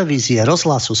riaditeľov televízie,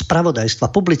 rozhlasu,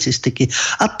 spravodajstva, publicistiky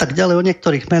a tak ďalej, o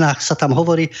niektorých menách sa tam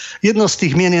hovorí. Jedno z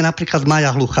tých mien je napríklad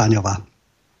Maja Hlucháňová.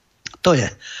 To je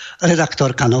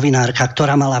redaktorka, novinárka,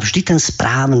 ktorá mala vždy ten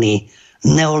správny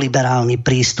neoliberálny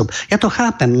prístup. Ja to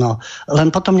chápem, no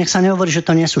len potom nech sa nehovorí, že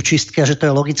to nie sú čistky a že to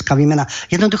je logická výmena.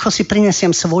 Jednoducho si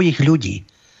prinesiem svojich ľudí.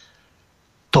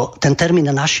 Ten termín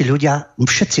naši ľudia,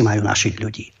 všetci majú našich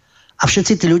ľudí. A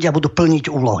všetci tí ľudia budú plniť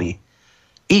úlohy.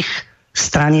 Ich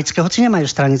stranické, hoci nemajú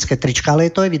stranické trička, ale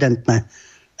je to evidentné.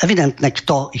 Evidentné,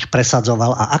 kto ich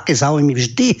presadzoval a aké záujmy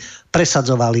vždy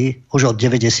presadzovali už od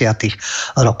 90.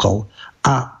 rokov.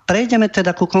 A prejdeme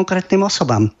teda ku konkrétnym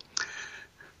osobám.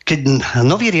 Keď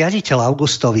nový riaditeľ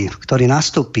Augustovi, ktorý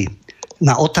nastúpi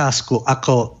na otázku,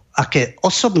 aké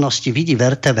osobnosti vidí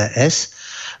v RTVS,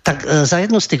 tak za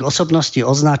jednu z tých osobností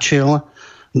označil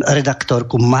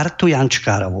redaktorku Martu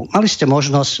Jančkárovú. Mali ste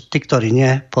možnosť, tí, ktorí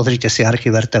nie, pozrite si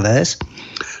archív RTVS,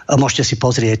 môžete si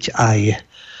pozrieť aj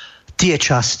tie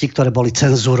časti, ktoré boli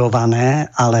cenzurované,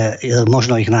 ale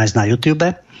možno ich nájsť na YouTube.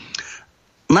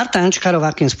 Marta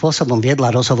Jančkárová akým spôsobom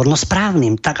viedla rozhovor, no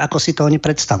správnym, tak ako si to oni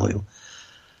predstavujú.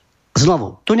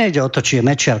 Znovu, tu nejde o to, či je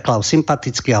Mečiar Klaus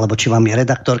sympatický, alebo či vám je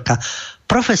redaktorka.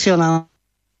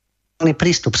 Profesionálny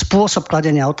prístup, spôsob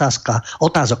kladenia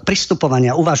otázok,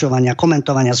 pristupovania, uvažovania,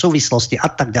 komentovania, súvislosti a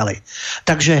tak ďalej.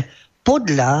 Takže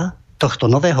podľa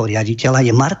tohto nového riaditeľa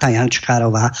je Marta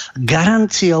Jančkárová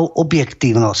garanciou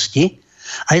objektívnosti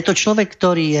a je to človek,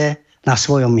 ktorý je na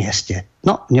svojom mieste.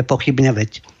 No, nepochybne,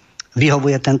 veď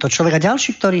vyhovuje tento človek. A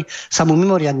ďalší, ktorý sa mu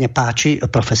mimoriadne páči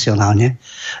profesionálne,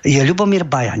 je Ľubomír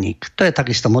Bajaník. To je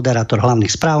takisto moderátor hlavných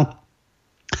správ,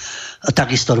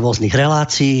 takisto rôznych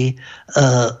relácií.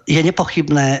 Je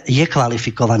nepochybné, je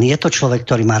kvalifikovaný. Je to človek,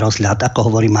 ktorý má rozhľad, ako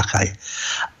hovorí Machaj.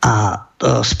 A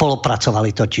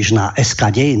spolupracovali totiž na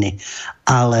SK Dejiny.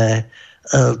 Ale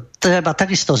treba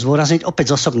takisto zdôrazniť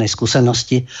opäť z osobnej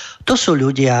skúsenosti. To sú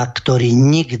ľudia, ktorí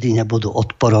nikdy nebudú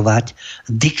odporovať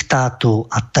diktátu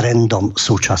a trendom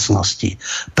súčasnosti.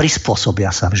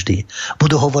 Prispôsobia sa vždy.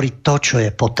 Budú hovoriť to, čo je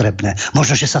potrebné.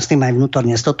 Možno, že sa s tým aj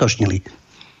vnútorne stotožnili.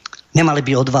 Nemali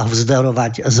by odvahu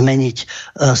vzdorovať, zmeniť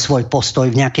svoj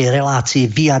postoj v nejakej relácii,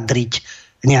 vyjadriť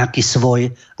nejaký svoj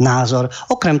názor.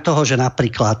 Okrem toho, že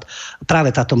napríklad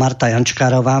práve táto Marta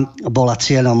Jančkárová bola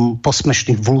cieľom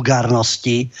posmešných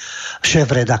vulgárností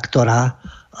šéfredaktora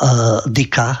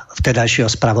Dika, vtedajšieho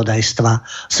spravodajstva,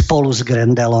 spolu s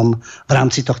Grendelom v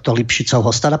rámci tohto Lipšicovho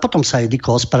stada. Potom sa aj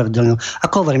Diko ospravedlnil.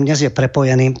 Ako hovorím, dnes je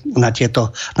prepojený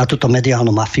na túto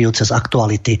mediálnu mafiu cez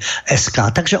Aktuality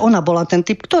SK. Takže ona bola ten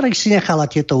typ, ktorý si nechala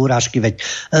tieto urážky. Veď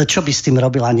čo by s tým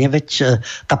robila? Nie, veď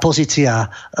tá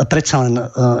pozícia predsa len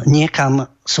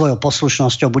niekam svojou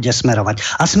poslušnosťou bude smerovať.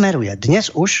 A smeruje. Dnes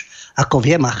už, ako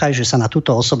vie Machaj, že sa na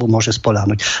túto osobu môže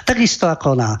spoľahnúť. Takisto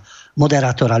ako na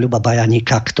moderátora Ľuba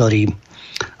Bajaníka, ktorý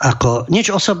ako nič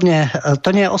osobne,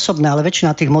 to nie je osobné, ale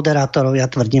väčšina tých moderátorov,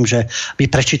 ja tvrdím, že by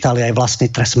prečítali aj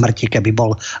vlastný trest smrti, keby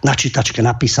bol na čítačke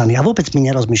napísaný a vôbec by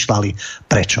nerozmýšľali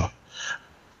prečo.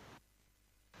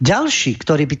 Ďalší,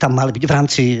 ktorí by tam mali byť v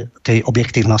rámci tej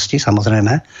objektívnosti,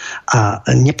 samozrejme, a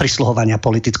neprisluhovania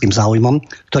politickým záujmom,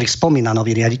 ktorých spomína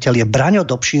nový riaditeľ, je Braňo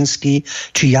Dobšinský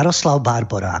či Jaroslav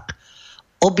Barborák.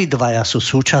 Obidvaja sú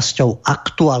súčasťou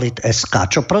Aktualit SK.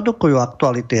 Čo produkujú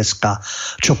Aktuality SK?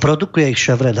 Čo produkuje ich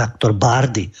šéfredaktor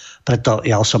Bardy? Preto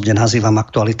ja osobne nazývam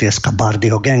Aktuality SK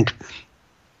Bardyho gang.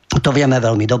 To vieme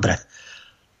veľmi dobre.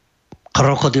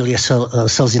 Krokodil je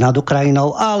slzy nad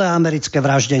Ukrajinou, ale americké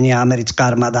vraždenie,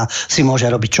 americká armáda si môže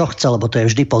robiť, čo chce, lebo to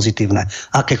je vždy pozitívne.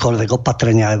 Akékoľvek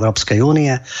opatrenia Európskej únie,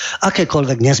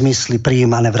 akékoľvek nezmysly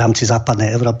prijímané v rámci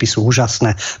západnej Európy sú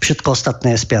úžasné. Všetko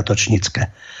ostatné je spiatočnícke.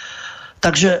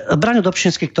 Takže Braňo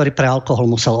Dobšinský, ktorý pre alkohol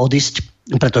musel odísť,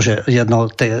 pretože v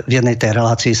jednej tej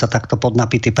relácii sa takto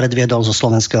podnapitý predviedol zo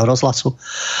slovenského rozhlasu.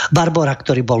 Barbora,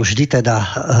 ktorý bol vždy teda,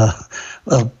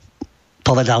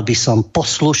 povedal by som,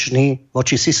 poslušný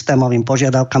voči systémovým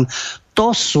požiadavkám.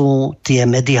 To sú tie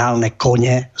mediálne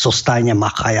kone zo stajne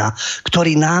Machaja,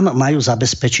 ktorí nám majú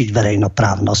zabezpečiť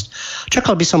verejnoprávnosť.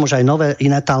 Čakal by som už aj nové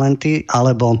iné talenty,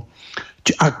 alebo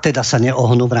ak teda sa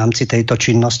neohnú v rámci tejto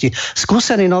činnosti.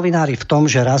 Skúsení novinári v tom,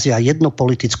 že razia jednu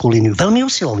politickú líniu. Veľmi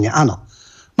usilovne, áno.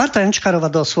 Marta Jančkárová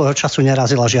do svojho času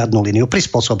nerazila žiadnu líniu,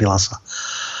 prispôsobila sa.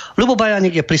 Ľubo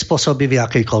Bajaník je prispôsobivý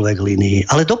akejkoľvek línii,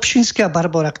 ale Dobšinský a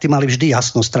Barborák tí mali vždy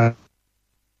jasnú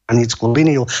stranickú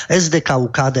líniu, SDK,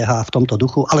 KDH v tomto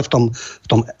duchu, ale v tom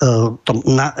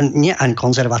nie ani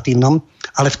konzervatívnom,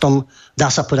 ale v tom, dá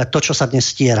sa povedať, to, čo sa dnes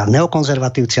stiera,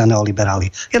 neokonzervatívci a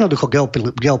neoliberáli. Jednoducho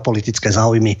geopolitické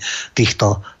záujmy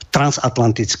týchto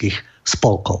transatlantických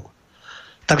spolkov.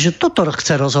 Takže toto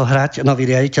chce rozohrať nový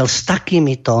riaditeľ s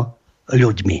takýmito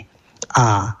ľuďmi.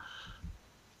 A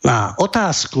na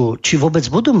otázku, či vôbec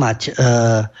budú mať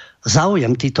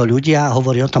záujem títo ľudia,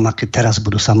 hovorí o tom, aké teraz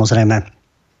budú samozrejme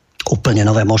úplne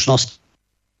nové možnosti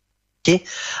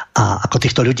a ako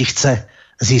týchto ľudí chce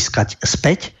získať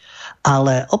späť.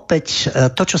 Ale opäť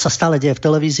to, čo sa stále deje v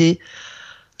televízii,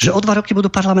 že o 2 roky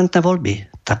budú parlamentné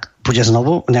voľby, tak bude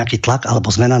znovu nejaký tlak alebo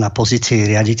zmena na pozícii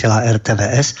riaditeľa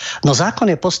RTVS. No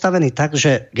zákon je postavený tak,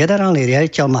 že generálny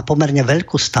riaditeľ má pomerne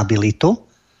veľkú stabilitu,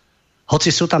 hoci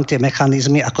sú tam tie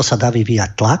mechanizmy, ako sa dá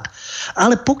vyvíjať tlak,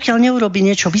 ale pokiaľ neurobí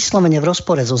niečo vyslovene v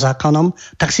rozpore so zákonom,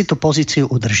 tak si tú pozíciu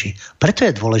udrží. Preto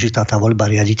je dôležitá tá voľba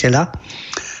riaditeľa,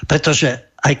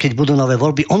 pretože aj keď budú nové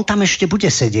voľby, on tam ešte bude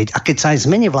sedieť. A keď sa aj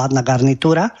zmení vládna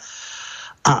garnitúra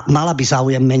a mala by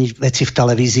záujem meniť veci v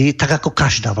televízii, tak ako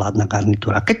každá vládna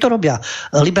garnitúra. Keď to robia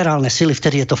liberálne sily,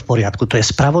 vtedy je to v poriadku. To je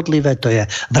spravodlivé, to je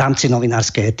v rámci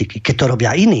novinárskej etiky. Keď to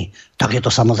robia iní, tak je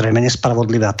to samozrejme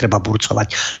nespravodlivé a treba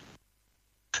burcovať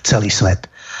celý svet.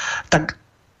 Tak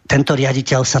tento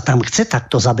riaditeľ sa tam chce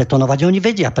takto zabetonovať. Oni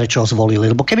vedia, prečo ho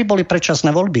zvolili. Lebo keby boli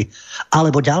predčasné voľby,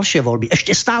 alebo ďalšie voľby,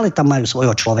 ešte stále tam majú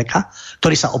svojho človeka,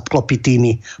 ktorý sa obklopí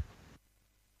tými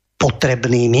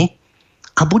potrebnými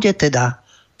a bude teda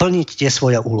plniť tie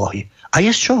svoje úlohy. A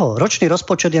je z čoho? Ročný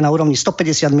rozpočet je na úrovni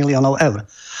 150 miliónov eur.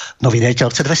 Nový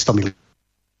riaditeľ chce 200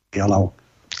 miliónov.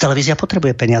 Televízia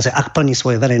potrebuje peniaze, ak plní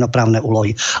svoje verejnoprávne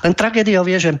úlohy. Len tragédiou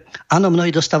je, že áno,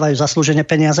 mnohí dostávajú zaslúžené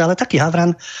peniaze, ale taký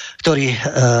havran, ktorý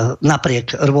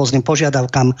napriek rôznym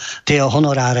požiadavkám tie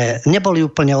honoráre neboli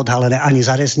úplne odhalené ani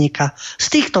za rezníka. Z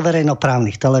týchto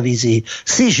verejnoprávnych televízií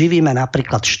si živíme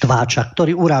napríklad Štváča,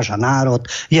 ktorý uráža národ,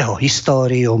 jeho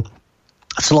históriu,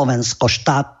 Slovensko,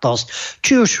 štátnosť,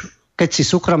 či už keď si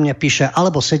súkromne píše,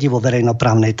 alebo sedí vo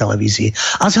verejnoprávnej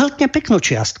televízii. A zhltne peknú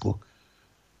čiastku.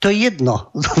 To je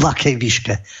jedno, v akej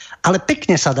výške. Ale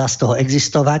pekne sa dá z toho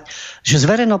existovať, že z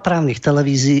verejnoprávnych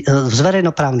televízií, z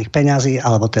verejnoprávnych peňazí,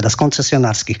 alebo teda z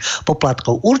koncesionárskych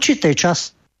poplatkov určitej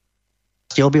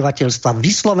časti obyvateľstva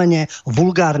vyslovene,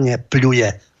 vulgárne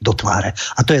pľuje do tváre.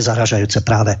 A to je zaražajúce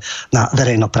práve na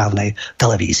verejnoprávnej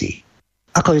televízii.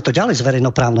 Ako je to ďalej s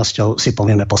verejnoprávnosťou, si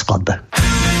povieme po skladbe.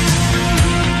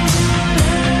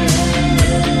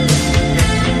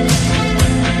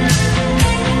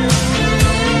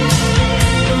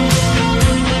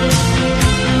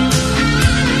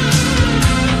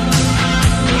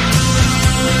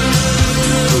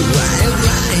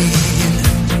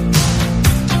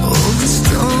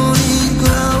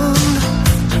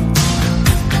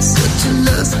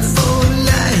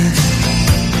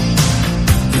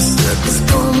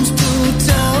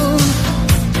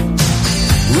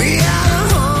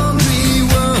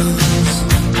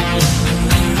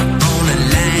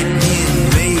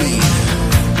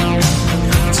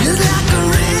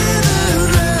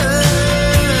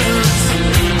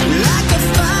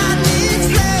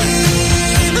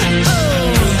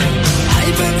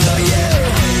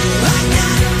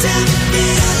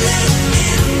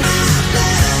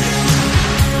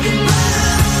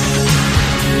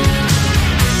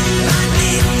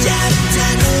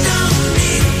 Tonight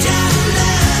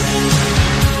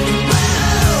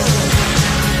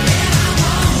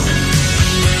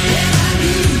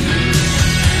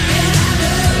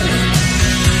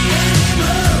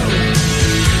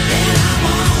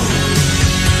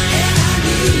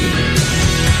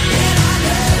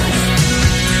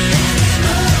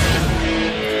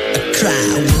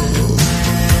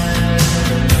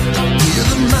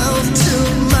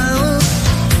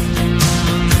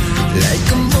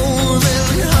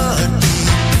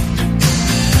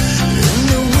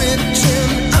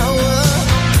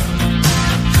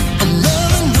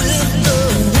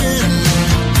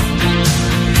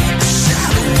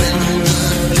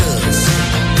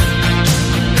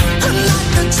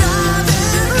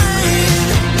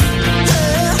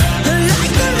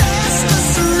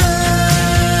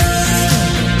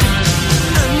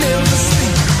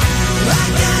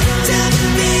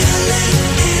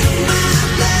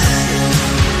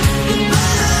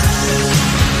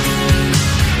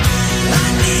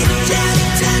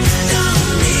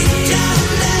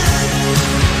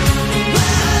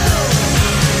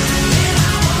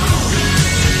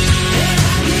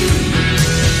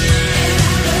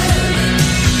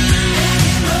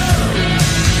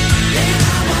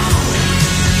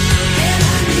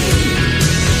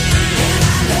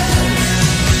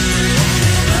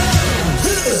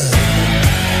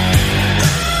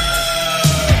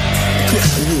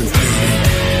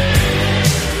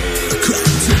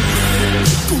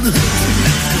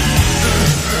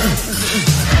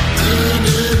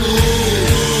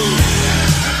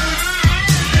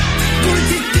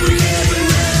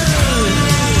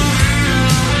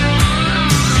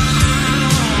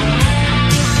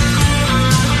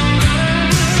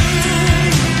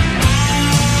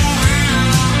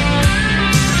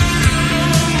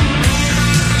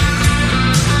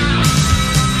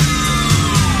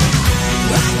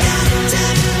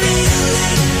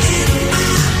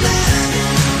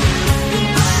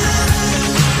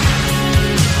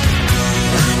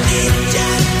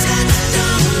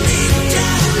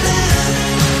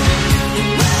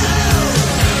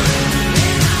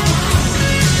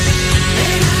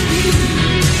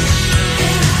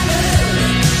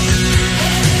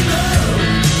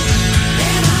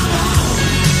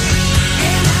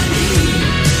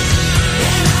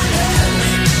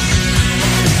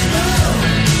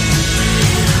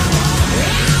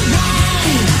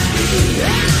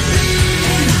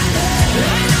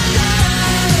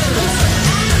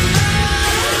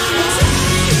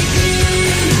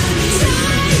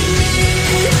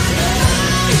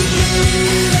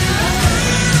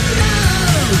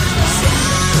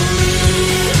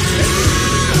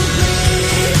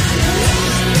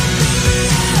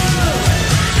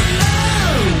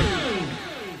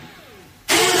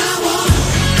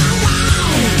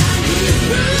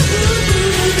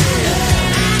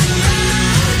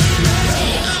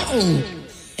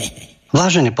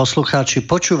Vážení poslucháči,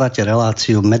 počúvate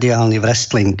reláciu Mediálny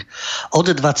Wrestling. Od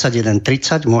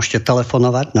 21:30 môžete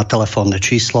telefonovať na telefónne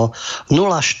číslo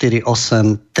 048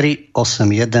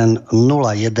 381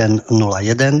 0101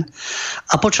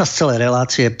 a počas celej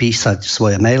relácie písať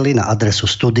svoje maily na adresu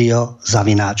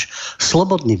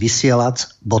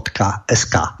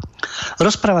studio@slobodnyvysielac.sk.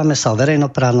 Rozprávame sa o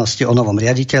verejnoprávnosti, o novom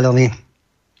riaditeľovi.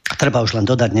 Treba už len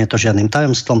dodať, nie je to žiadnym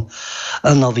tajomstvom.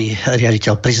 Nový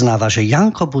riaditeľ priznáva, že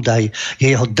Janko Budaj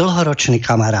je jeho dlhoročný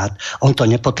kamarát. On to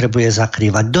nepotrebuje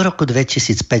zakrývať. Do roku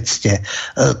 2005 ste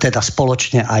teda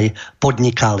spoločne aj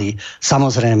podnikali.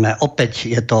 Samozrejme, opäť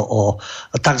je to o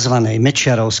tzv.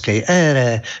 Mečiarovskej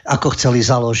ére, ako chceli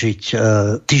založiť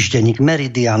týždenník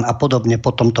Meridian a podobne.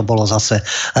 Potom to bolo zase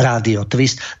Rádio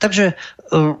Twist. Takže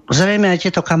zrejme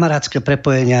aj tieto kamarátske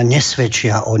prepojenia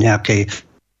nesvedčia o nejakej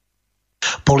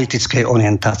politickej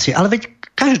orientácii. Ale veď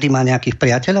každý má nejakých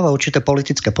priateľov a určité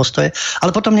politické postoje,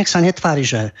 ale potom nech sa netvári,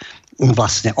 že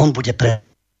vlastne on bude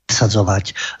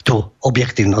presadzovať tú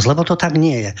objektívnosť, lebo to tak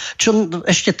nie je. Čo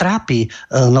ešte trápi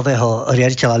nového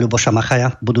riaditeľa Ľuboša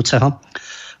Machaja, budúceho,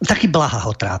 taký Blaha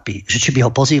ho trápi, že či by ho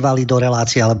pozývali do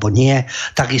relácie alebo nie,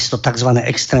 takisto tzv.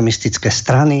 Extrémistické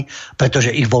strany,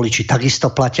 pretože ich voliči takisto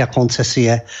platia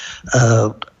koncesie.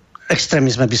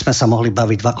 Extrémizme by sme sa mohli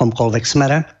baviť v akomkoľvek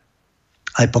smere,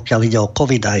 aj pokiaľ ide o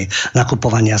COVID, aj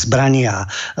nakupovania zbraní a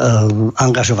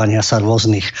angažovania sa v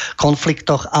rôznych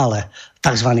konfliktoch, ale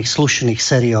tzv. Slušných,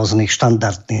 serióznych,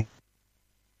 štandardných,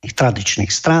 tradičných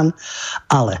strán.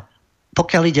 Ale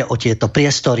pokiaľ ide o tieto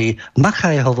priestory,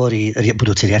 Machaj hovorí,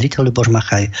 budúci riaditeľ Ľuboš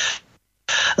Machaj,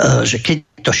 že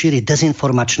keď to šíri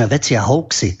dezinformačné veci a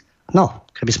hoaxy, no,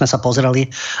 keby sme sa pozreli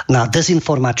na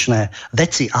dezinformačné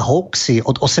veci a hoaxy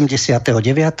od 89.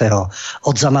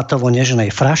 od Zamatovo-Nežnej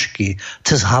frašky,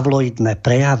 cez havloidné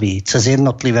prejavy, cez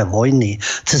jednotlivé vojny,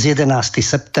 cez 11.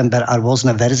 september a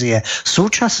rôzne verzie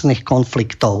súčasných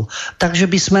konfliktov, takže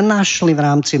by sme našli v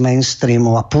rámci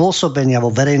mainstreamu a pôsobenia vo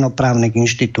verejnoprávnych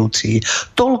inštitúcií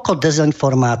toľko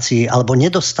dezinformácií alebo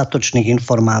nedostatočných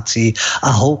informácií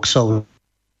a hoaxov,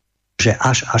 že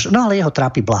až. No ale jeho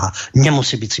trápi Blaha.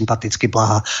 Nemusí byť sympatický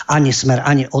Blaha. Ani Smer,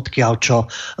 ani odkiaľ čo,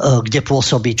 kde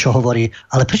pôsobí, čo hovorí.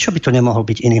 Ale prečo by to nemohol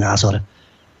byť iný názor?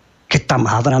 Keď tam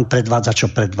Havran predvádza, čo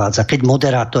predvádza. Keď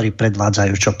moderátori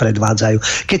predvádzajú, čo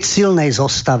predvádzajú. Keď v silnej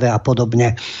zostave a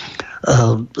podobne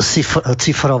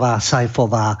Cifrová,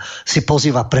 Sajfová si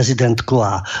pozýva prezidentku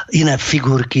a iné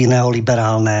figurky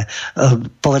neoliberálne,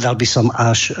 povedal by som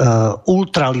až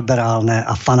ultraliberálne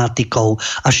a fanatikov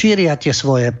a šíria tie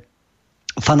svoje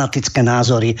fanatické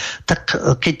názory, tak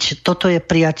keď toto je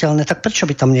priateľné, tak prečo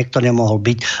by tam niekto nemohol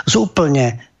byť s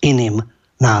úplne iným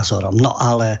názorom? No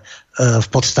ale v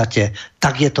podstate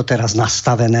tak je to teraz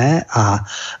nastavené a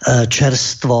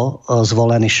čerstvo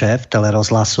zvolený šéf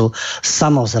telerozhlasu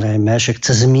samozrejme, že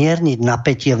chce zmierniť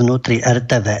napätie vnútri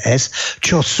RTVS,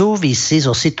 čo súvisí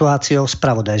so situáciou v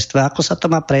spravodajstve. Ako sa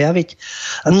to má prejaviť?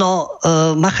 No,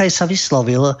 Machaj sa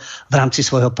vyslovil v rámci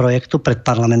svojho projektu pred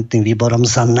parlamentným výborom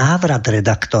za návrat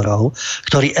redaktorov,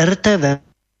 ktorí RTVS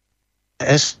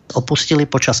opustili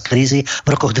počas krízy v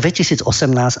rokoch 2018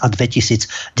 a 2019.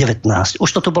 Už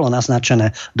to tu bolo naznačené,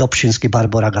 Dobšinský,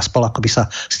 Barborák a spol, ako by sa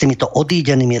s týmito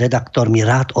odídenými redaktormi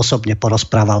rád osobne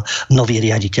porozprával nový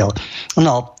riaditeľ.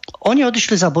 No, oni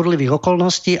odišli za burlivých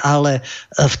okolností, ale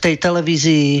v tej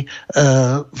televízii,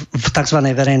 v tzv.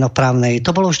 Verejnoprávnej,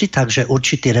 to bolo vždy tak, že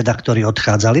určití redaktori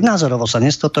odchádzali. Názorovo sa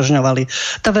nestotožňovali.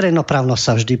 Tá verejnoprávnosť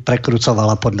sa vždy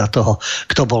prekrucovala podľa toho,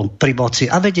 kto bol pri moci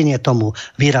a vedenie tomu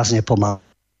výrazne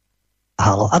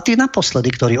pomáhalo. A tí naposledy,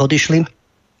 ktorí odišli,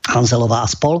 Hanzelová a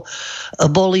spol,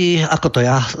 boli, ako to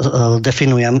ja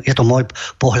definujem, je to môj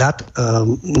pohľad,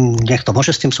 niekto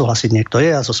môže s tým súhlasiť, niekto je,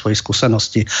 a zo svojich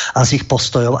skúseností a z ich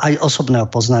postojov, aj osobného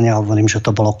poznania hovorím, že to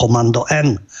bolo komando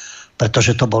N,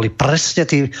 pretože to boli presne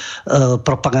tí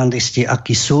propagandisti,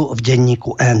 akí sú v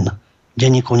denníku N,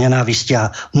 denníku nenávisti a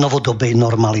novodobej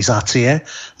normalizácie.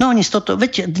 No oni toto,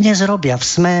 veď dnes robia v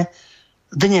SME,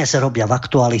 dnes robia v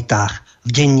Aktualitách,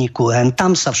 v denníku N,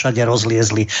 tam sa všade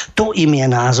rozliezli. To im je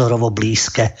názorovo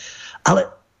blízke. Ale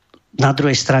na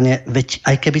druhej strane, veď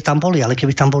aj keby tam boli, ale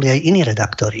keby tam boli aj iní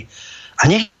redaktori. A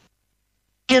nech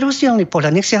je rozdielny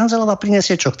pohľad. Nech si Hanzelová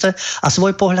prinesie, čo chce a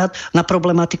svoj pohľad na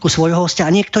problematiku svojho hostia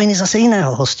a niekto iný zase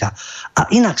iného hostia. A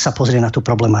inak sa pozrie na tú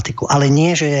problematiku. Ale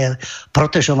nie, že je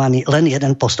protežovaný len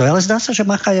jeden postoj. Ale zdá sa, že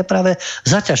Macha je práve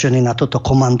zaťažený na toto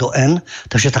komando N,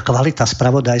 takže tá kvalita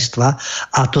spravodajstva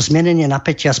a to zmienenie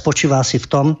napätia spočíva asi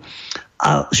v tom,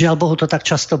 a žiaľ Bohu to tak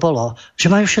často bolo, že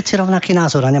majú všetci rovnaký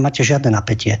názor a nemáte žiadne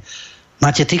napätie.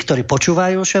 Máte tých, ktorí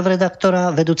počúvajú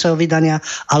šéf-redaktora vedúceho vydania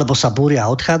alebo sa búria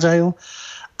a odchádzajú.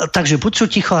 Takže buď sú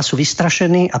ticho a sú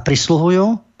vystrašení a prisluhujú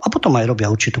a potom aj robia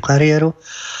určitú kariéru,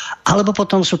 alebo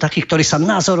potom sú takí, ktorí sa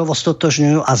názorovo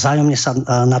stotožňujú a vzájomne sa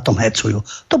na tom hecujú.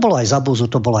 To bolo aj za Buzu,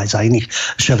 to bolo aj za iných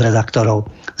šéfredaktorov,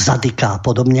 za Dika a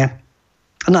podobne.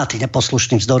 No a tí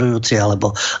neposlušní, vzdorujúci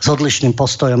alebo s odlišným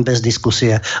postojom bez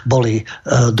diskusie boli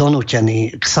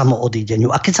donútení k samoodídeniu.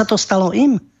 A keď sa to stalo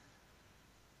im,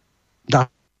 dá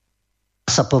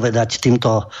sa povedať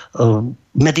týmto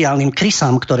mediálnym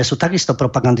krysám, ktoré sú takisto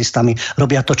propagandistami,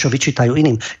 robia to, čo vyčítajú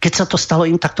iným. Keď sa to stalo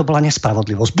im, tak to bola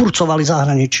nespravodlivosť. Burcovali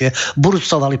zahraničie,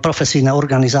 burcovali profesijné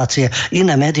organizácie,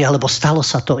 iné médiá, lebo stalo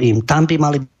sa to im. Tam by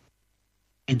mali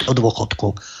byť do dôchodku.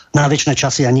 Na večné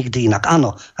časy a nikdy inak.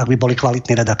 Áno, ak by boli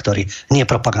kvalitní redaktori, nie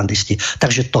propagandisti.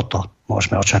 Takže toto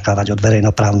môžeme očakávať od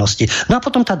verejnoprávnosti. No a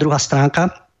potom tá druhá stránka.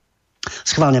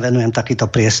 Schválne venujem takýto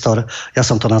priestor. Ja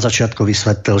som to na začiatku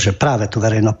vysvetlil, že práve tú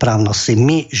verejnoprávnosť si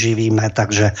my živíme,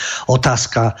 takže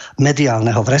otázka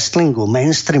mediálneho wrestlingu,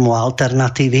 mainstreamu a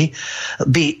alternatívy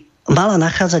by mala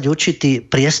nachádzať určitý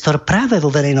priestor práve vo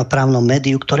verejnoprávnom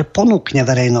médiu, ktoré ponúkne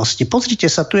verejnosti. Pozrite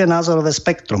sa, tu je názorové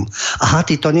spektrum. Aha,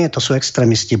 títo nie, to sú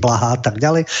extrémisti, Blaha a tak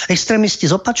ďalej. Extrémisti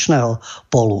z opačného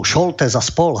polu, Šoltes a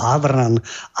spol, Havran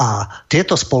a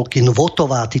tieto spolky,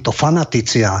 Nvotová, títo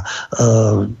fanatici a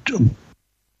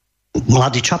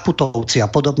mladí Čaputovci a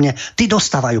podobne, tí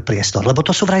dostávajú priestor, lebo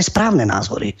to sú vraj správne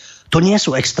názory. To nie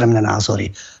sú extrémne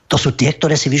názory. To sú tie,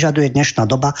 ktoré si vyžaduje dnešná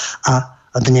doba a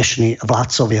dnešní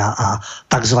vládcovia a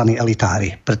tzv.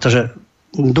 Elitári. Pretože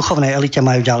v duchovnej elite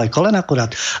majú ďalej kolen,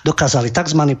 akurát dokázali tak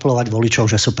zmanipulovať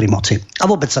voličov, že sú pri moci. A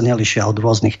vôbec sa nelišia od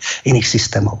rôznych iných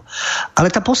systémov.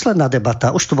 Ale tá posledná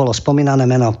debata, už tu bolo spomínané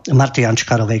meno Marty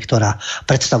Jančkárovej, ktorá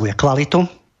predstavuje kvalitu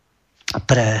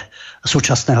pre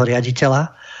súčasného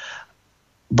riaditeľa.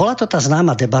 Bola to tá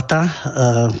známa debata,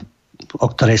 o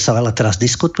ktorej sa veľa teraz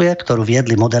diskutuje, ktorú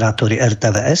viedli moderátori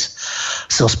RTVS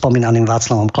so spomínaným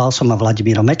Václavom Klausom a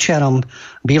Vladimírom Mečiarom,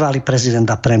 bývalý prezident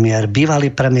a premiér, bývalý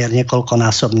premiér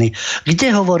niekoľkonásobný, kde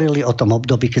hovorili o tom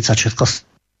období, keď sa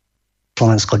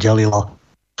Československo delilo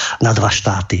na dva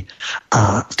štáty.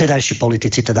 A vtedajší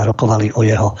politici teda rokovali o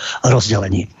jeho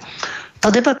rozdelení. Tá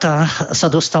debata sa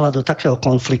dostala do takého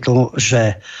konfliktu,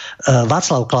 že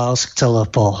Václav Klaus chcel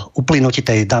po uplynutí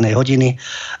tej danej hodiny,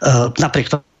 napriek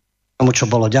tomu, čo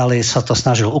bolo ďalej, sa to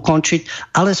snažil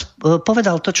ukončiť, ale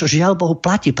povedal to, čo žiaľ Bohu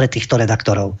platí pre týchto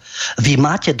redaktorov. Vy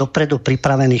máte dopredu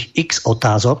pripravených x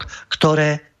otázok,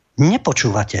 ktoré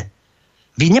nepočúvate.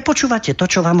 Vy nepočúvate to,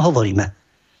 čo vám hovoríme.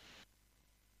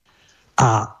 A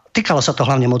týkalo sa to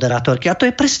hlavne moderátorky. A to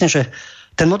je presne, že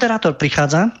ten moderátor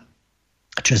prichádza,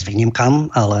 čo s výnimkám,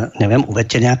 ale neviem,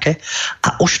 uvedte nejaké,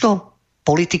 a už to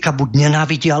politika buď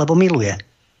nenávidí, alebo miluje.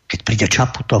 Keď príde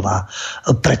Čaputová,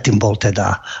 predtým bol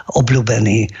teda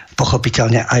obľúbený,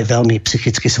 pochopiteľne aj veľmi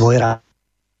psychicky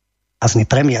svojrázny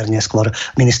premiér, neskôr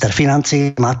minister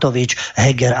financií, Matovič,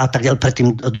 Heger a tak ďalej, predtým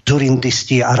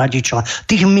Dzurindisti a Radičová.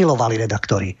 Tých milovali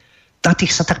redaktori. Na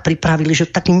tých sa tak pripravili, že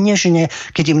tak nežne,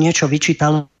 keď im niečo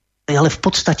vyčítali, ale v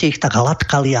podstate ich tak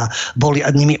hladkali a boli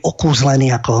nimi okúzlení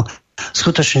ako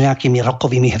skutočne nejakými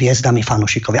rokovými hviezdami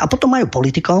fanúšikovia. A potom majú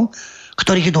politikov,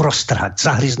 ktorých idú roztrhať,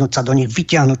 zahryznúť sa do nich,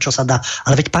 vytiahnuť, čo sa dá.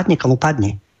 Ale veď padne, komu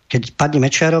padne. Keď padne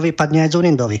Mečiarovi, padne aj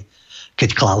Dzurindovi. Keď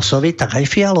Klausovi, tak aj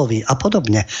Fialovi a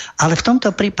podobne. Ale v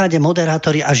tomto prípade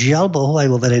moderátori a žiaľ Bohu aj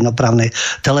vo verejnoprávnej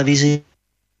televízii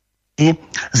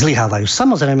zlyhávajú.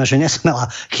 Samozrejme, že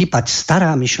nesmela chýbať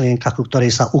stará myšlienka, ku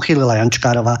ktorej sa uchýlila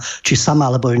Jančkárová, či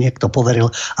sama, alebo ju niekto poveril.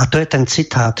 A to je ten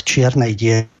citát čiernej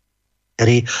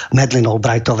diery Madeleine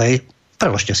Albrightovej.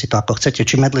 Preložte si to, ako chcete.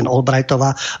 Či Madeleine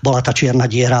Albrightová bola tá čierna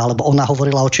diera, alebo ona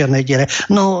hovorila o čiernej diere.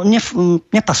 No,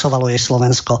 nepasovalo jej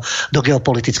Slovensko do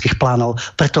geopolitických plánov,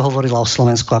 preto hovorila o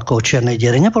Slovensku ako o čiernej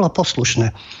diere. Nebolo poslušné.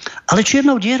 Ale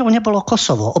čiernou dierou nebolo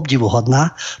Kosovo.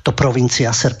 Obdivuhodná, to provincia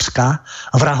srbská,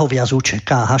 vrahovia z UČK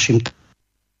a Hašim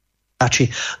Tači.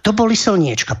 To boli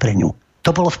silniečka pre ňu. To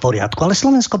bolo v poriadku. Ale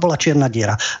Slovensko bola čierna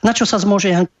diera. Na čo sa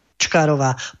zmôže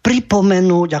Jančkárová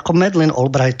pripomenúť, ako Madeleine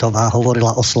Albrightová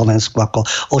hovorila o Slovensku ako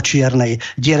o čiernej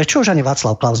diere, čo už ani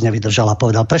Václav Klaus nevydržal a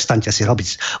povedal, prestaňte si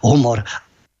robiť humor.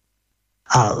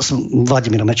 A s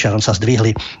Vladimírom Mečiarom sa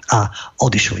zdvihli a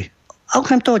odišli. A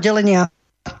okrem toho delenia,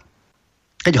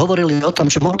 keď hovorili o tom,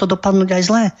 že mohlo to dopadnúť aj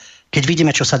zlé, keď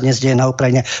vidíme, čo sa dnes deje na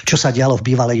Ukrajine, čo sa dialo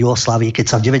v bývalej Juhoslávii, keď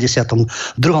sa v 92.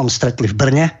 stretli v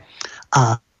Brne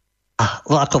a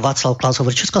ako Václav Klaus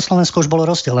hovorí, Československo už bolo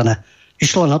rozdelené.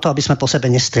 Išlo len o to, aby sme po sebe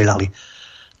nestrieľali.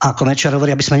 A ako Mečiar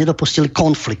hovorí, aby sme nedopustili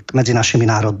konflikt medzi našimi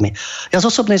národmi. Ja z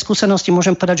osobnej skúsenosti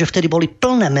môžem povedať, že vtedy boli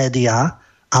plné médiá,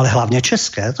 ale hlavne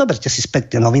české. Zoberte si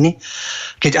späť tie noviny.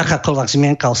 Keď akákoľvek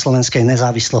zmienka o slovenskej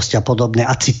nezávislosti a podobne,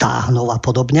 a Citáhnov a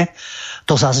podobne,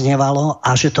 to zaznievalo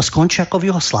a že to skončí ako v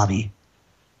Juhoslávii.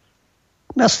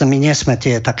 Jasne, my nie sme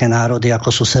tie také národy,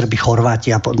 ako sú Serbi,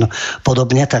 Chorváti a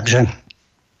podobne, takže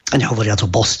nehovoriac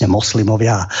o Bosne,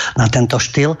 moslimovia na tento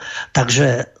štýl.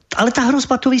 Takže ale tá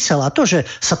hrozba tu visela. To, že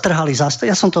sa trhali zástavy,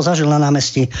 ja som to zažil na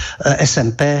námestí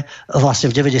SMP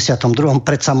vlastne v 92.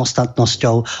 pred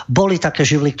samostatnosťou. Boli také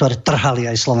živly, ktoré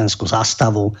trhali aj slovenskú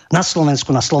zástavu. Na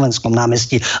Slovensku, na slovenskom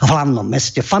námestí, v hlavnom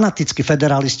meste. Fanatickí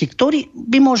federalisti, ktorí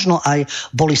by možno aj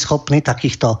boli schopní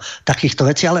takýchto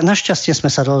vecí, ale našťastie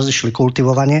sme sa rozišli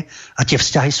kultivovane a tie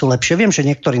vzťahy sú lepšie. Viem, že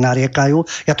niektorí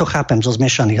nariekajú, ja to chápem zo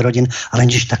zmiešaných rodín, ale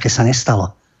nič také sa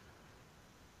nestalo.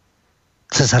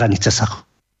 Cez hranice sa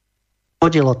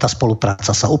chodilo, tá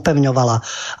spolupráca sa upevňovala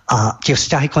a tie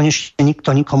vzťahy konečne nikto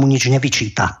nikomu nič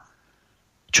nevyčíta.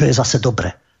 Čo je zase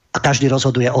dobre. A každý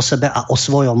rozhoduje o sebe a o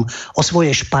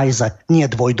svojej špajze, nie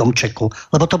dvojdomčeku.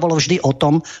 Lebo to bolo vždy o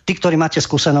tom, tí, ktorí máte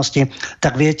skúsenosti,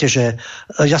 tak viete, že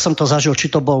ja som to zažil,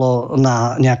 či to bolo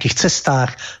na nejakých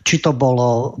cestách, či to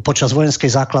bolo počas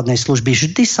vojenskej základnej služby.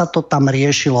 Vždy sa to tam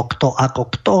riešilo, kto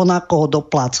na koho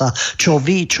dopláca, čo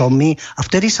vy, čo my. A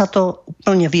vtedy sa to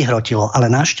úplne vyhrotilo.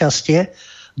 Ale našťastie,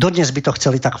 dodnes by to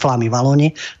chceli tak Flámy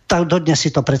Valoni, tak dodnes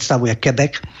si to predstavuje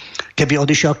Quebec. Keby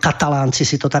odišiel Katalánci,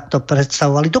 si to takto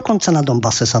predstavovali. Dokonca na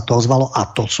Donbase sa to ozvalo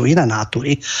a to sú iné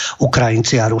nátury,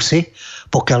 Ukrajinci a Rusi,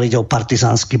 pokiaľ ide o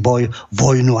partizánsky boj,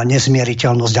 vojnu a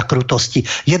nezmieriteľnosť a krutosti.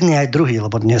 Jedni aj druhí,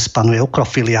 lebo dnes panuje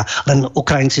ukrofilia. Len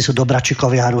Ukrajinci sú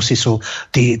dobračikovia a Rusi sú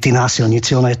tí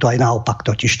násilníci. Ono je to aj naopak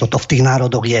totiž. Toto v tých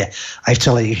národoch je aj v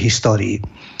celej ich histórii.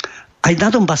 Aj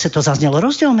na Donbase to zaznelo.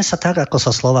 Rozdielme sa tak, ako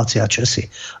sa Slováci a Česi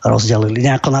rozdelili.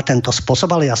 Nejako na tento spôsob,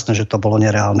 ale jasné, že to bolo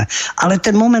nereálne. Ale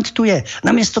ten moment tu je.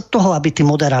 Namiesto toho, aby tí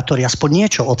moderátori aspoň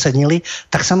niečo ocenili,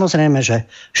 tak samozrejme, že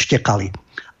štekali.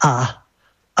 A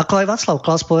ako aj Václav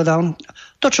Klaus povedal,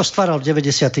 to, čo stváral v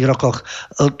 90. rokoch,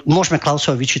 môžeme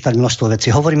Klausovi vyčítať množstvo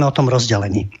vecí. Hovoríme o tom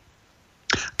rozdelení.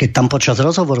 Keď tam počas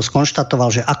rozhovoru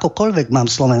skonštatoval, že akokoľvek mám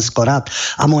Slovensko rád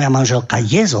a moja manželka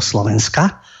je zo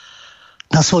Slovenska,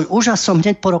 na svoj úžas som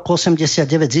hneď po roku 89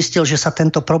 zistil, že sa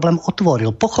tento problém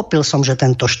otvoril. Pochopil som, že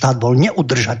tento štát bol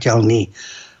neudržateľný.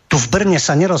 Tu v Brne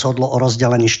sa nerozhodlo o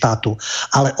rozdelení štátu,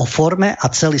 ale o forme a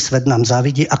celý svet nám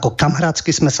závidí, ako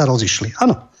kamarátsky sme sa rozišli.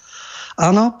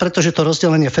 Áno, pretože to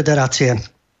rozdelenie federácie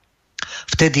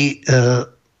vtedy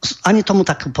ani tomu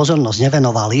tak pozornosť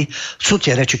nevenovali. Sú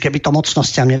tie reči, keby to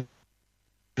mocnostiam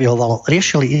nevyhovalo,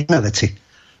 riešili iné veci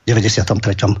v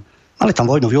 93. Mali tam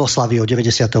vojnu v Juhoslávii od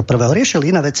 91.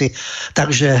 Riešili iné veci,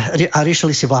 a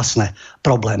riešili si vlastné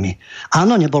problémy.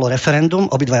 Áno, nebolo referendum,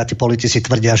 obidvaja tí politici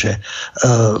tvrdia, že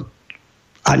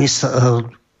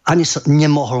ani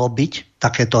nemohlo byť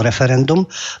takéto referendum.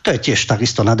 To je tiež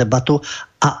takisto na debatu.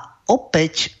 A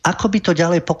opäť, ako by to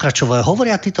ďalej pokračovalo.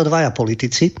 Hovoria títo dvaja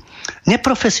politici,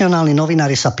 neprofesionálni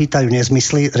novinári sa pýtajú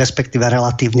nezmysly, respektíve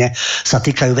relatívne sa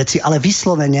týkajú veci, ale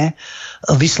vyslovene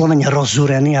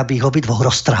rozúrení, aby ich obidvoch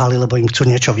roztrhali, lebo im chcú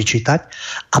niečo vyčítať.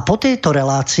 A po tejto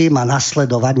relácii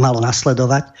malo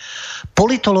nasledovať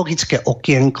politologické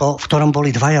okienko, v ktorom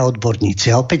boli dvaja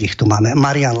odborníci. A opäť ich tu máme.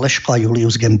 Marian Leško a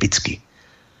Julius Gembický.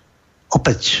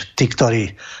 Opäť tí,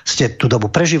 ktorí ste tú dobu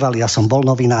prežívali, ja som bol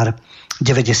novinár,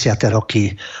 90.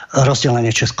 roky, rozdelenie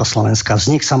Československa,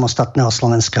 vznik samostatného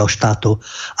slovenského štátu,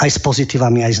 aj s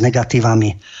pozitívami, aj s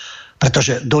negatívami.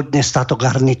 Pretože dodnes táto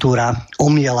garnitúra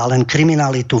omiela len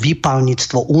kriminalitu,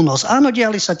 výpalníctvo, únos. Áno,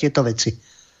 diali sa tieto veci.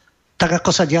 Tak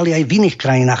ako sa diali aj v iných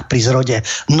krajinách pri zrode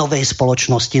novej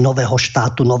spoločnosti, nového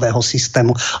štátu, nového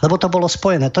systému. Lebo to bolo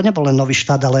spojené. To nebol len nový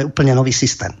štát, ale úplne nový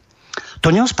systém. To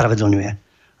neospravedlňuje.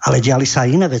 Ale diali sa aj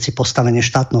iné veci, postavenie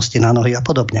štátnosti na nohy a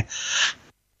podobne.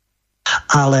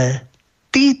 Ale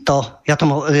títo, ja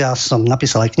som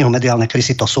napísal aj knihu Mediálne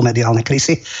krysy, to sú mediálne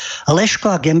krysy.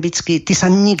 Leško a Gembický, tí sa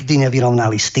nikdy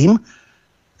nevyrovnali s tým,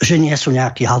 že nie sú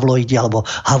nejakí havloidi alebo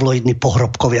havloidní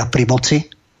pohrobkovia pri moci,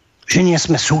 že nie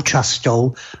sme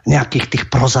súčasťou nejakých tých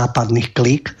prozápadných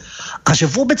klík a že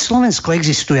vôbec Slovensko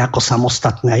existuje ako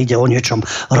samostatné a ide o niečom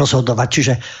rozhodovať.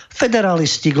 Čiže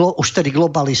federalisti, už tedy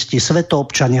globalisti,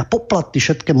 svetoobčania, poplatní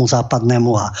všetkému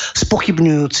západnému a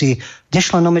spochybňujúci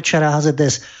nešlenom Mečera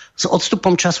HZDS. S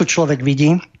odstupom času človek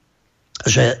vidí,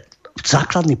 že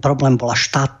základný problém bola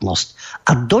štátnosť.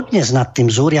 A dodnes nad tým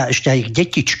zúria ešte aj ich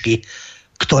detičky,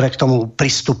 ktoré k tomu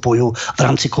pristupujú v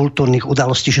rámci kultúrnych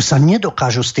udalostí, že sa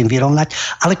nedokážu s tým vyrovnať,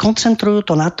 ale koncentrujú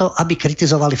to na to, aby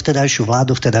kritizovali vtedajšiu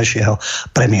vládu, vtedajšieho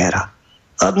premiéra.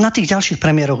 Na tých ďalších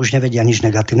premiéroch už nevedia nič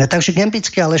negatívne. Takže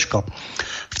Gembický a Leško.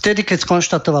 Vtedy, keď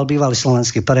skonštatoval bývalý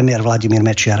slovenský premiér Vladimír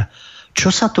Mečiar, čo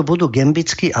sa tu budú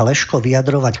Gembický a Leško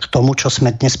vyjadrovať k tomu, čo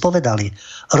sme dnes povedali?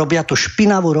 Robia tu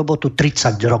špinavú robotu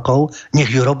 30 rokov,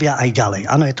 nech ju robia aj ďalej.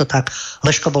 Áno, je to tak.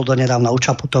 Leško bol donedávna u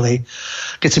Čaputovej.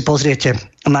 Keď si pozriete,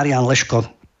 Marián Leško,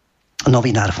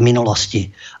 novinár v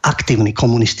minulosti, aktívny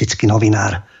komunistický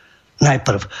novinár,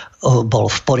 najprv bol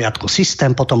v poriadku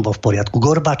systém, potom bol v poriadku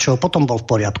Gorbačov, potom bol v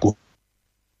poriadku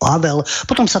Havel,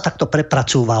 potom sa takto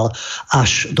prepracúval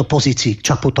až do pozícií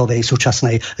Čaputovej,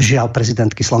 súčasnej žiaľ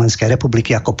prezidentky Slovenskej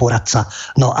republiky ako poradca.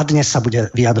 No a dnes sa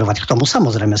bude vyjadrovať k tomu,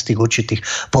 samozrejme z tých určitých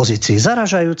pozícií.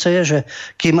 Zaražajúce je, že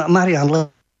kým Marián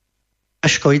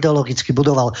Leško ideologicky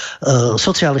budoval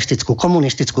socialistickú,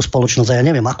 komunistickú spoločnosť, a ja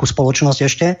neviem, akú spoločnosť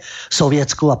ešte,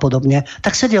 sovietsku a podobne,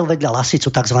 tak sedel vedľa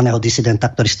Lasicu, takzvaného disidenta,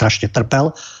 ktorý strašne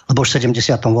trpel, lebo už v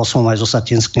 78. aj so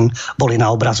Satinským boli na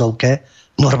obrazovke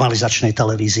normalizačnej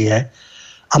televízie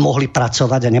a mohli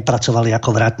pracovať a nepracovali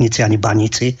ako vrátnici ani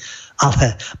baníci,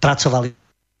 ale pracovali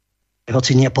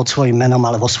hoci nie pod svojím menom,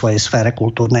 ale vo svojej sfére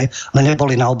kultúrnej, len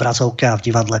neboli na obrazovke a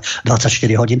v divadle 24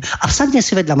 hodín. A vsadne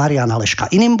si vedľa Mariána Leška.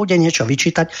 Iným bude niečo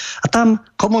vyčítať a tam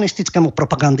komunistickému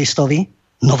propagandistovi,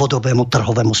 novodobému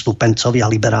trhovému stúpencovi a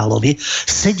liberálovi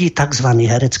sedí tzv.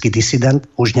 Herecký disident,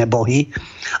 už nebohý,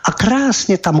 a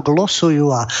krásne tam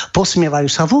glosujú a posmievajú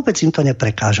sa. Vôbec im to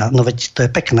neprekáža. No veď to je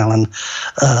pekné, len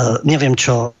neviem,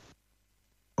 čo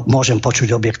môžem počuť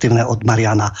objektívne od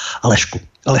Mariána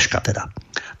Leška teda.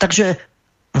 Takže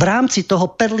v rámci toho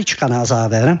perlička na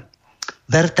záver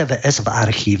v RTVS v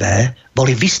archíve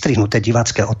boli vystrihnuté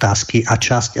divácké otázky a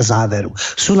časť záveru.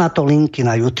 Sú na to linky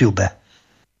na YouTube.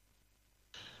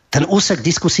 Ten úsek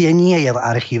diskusie nie je v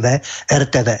archíve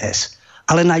RTVS,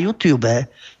 ale na YouTube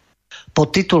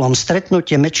pod titulom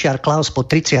Stretnutie Mečiar-Klaus po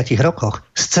 30 rokoch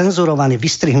scenzurovaný,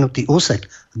 vystrihnutý úsek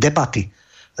debaty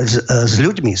s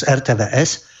ľuďmi z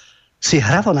RTVS si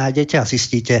hravo nájdete a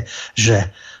zistíte, že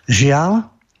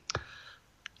žiaľ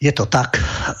je to tak,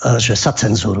 že sa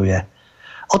cenzuruje.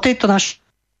 O tejto našej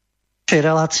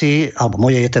relácii, alebo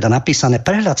moje je teda napísané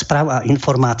prehľad správ a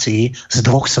informácií z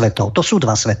dvoch svetov. To sú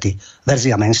dva svety.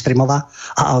 Verzia mainstreamová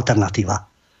a alternatíva.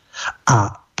 A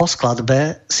po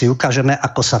skladbe si ukážeme,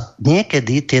 ako sa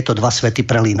niekedy tieto dva svety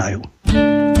prelínajú.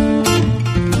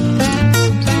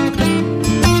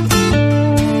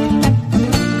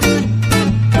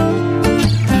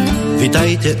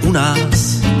 Vitajte u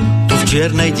nás, tu v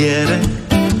čiernej diere,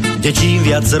 kde čím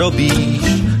viac robíš,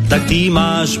 tak ty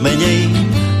máš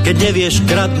menej. Keď nevieš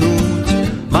kradnúť,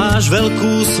 máš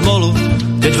veľkú smolu.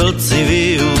 Keď vlci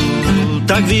vyjú,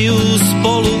 tak vyjú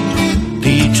spolu.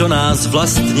 Tí, čo nás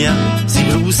vlastnia, si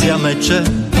brúsia meče.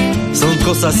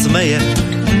 Slnko sa smeje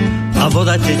a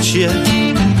voda tečie.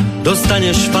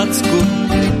 Dostaneš facku,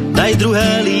 daj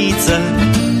druhé líce.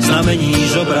 Znamení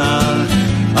žobrák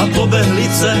a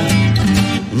pobehlice.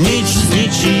 Nič s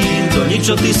ničím, to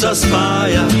ničo ty sa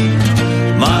spája.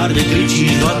 Márne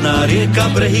kričí hladná rieka,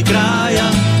 brehy krája.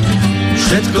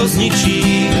 Všetko zničí,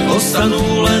 ostanú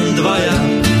len dvaja.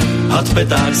 Had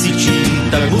peták sičí,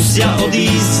 tak musia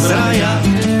odísť z raja.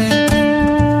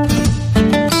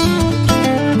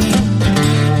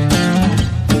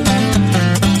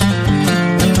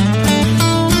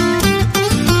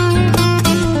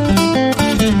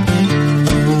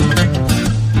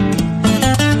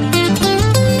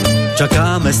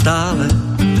 Čakáme stále,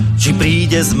 či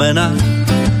príde zmena.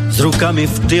 S rukami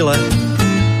v tyle,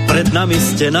 pred nami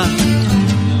stena.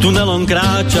 Tunelom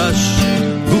kráčaš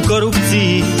ku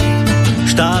korupcii.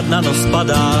 Štát na nos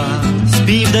padá,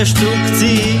 spí v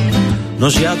deštrukcii. No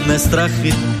žiadne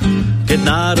strachy, keď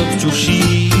národ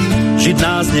čuší. Žiť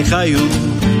nás nechajú,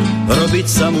 robiť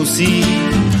sa musí.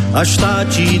 Až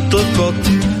štáčí tlkot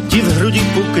ti v hrudi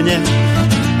pukne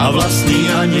a vlastný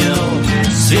aniel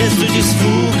sviezdu ti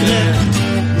spúkne.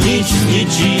 Nič s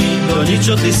ničím, to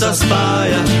ničo ty sa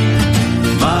spája.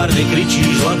 Márne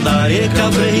kričíš, hladná rieka,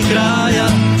 brehy krája.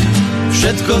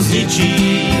 Všetko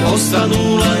zničí,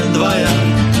 ostanú len dvaja.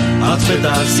 A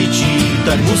petách sičí,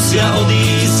 tak musia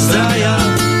odísť z raja.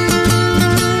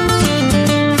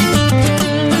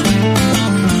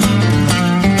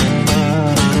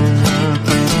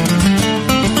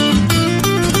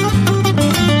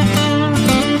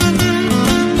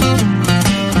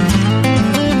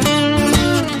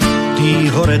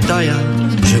 Tí hore taja,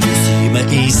 že musíme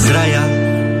ísť z raja.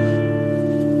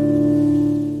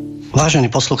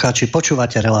 Vážení poslucháči,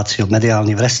 počúvate reláciu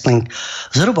Mediálny Wrestling.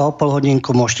 Zhruba o pol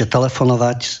hodinku môžete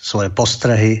telefonovať svoje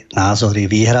postrehy, názory,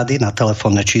 výhrady na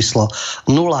telefónne číslo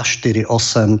 048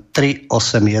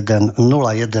 381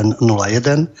 0101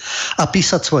 a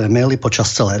písať svoje maily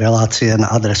počas celej relácie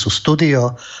na adresu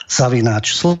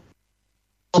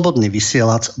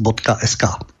studio@slobodnyvysielac.sk.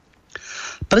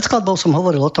 Pred skladbou som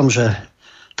hovoril o tom, že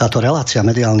táto relácia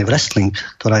Mediálny Wrestling,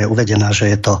 ktorá je uvedená,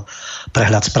 že je to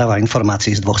prehľad správ a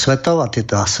informácií z dvoch svetov a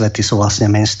tieto svety sú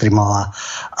vlastne mainstreamová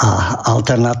a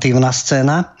alternatívna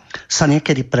scéna, sa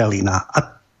niekedy prelína.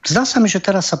 A zdá sa mi, že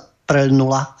teraz sa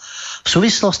preľnula v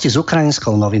súvislosti s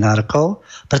ukrajinskou novinárkou,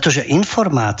 pretože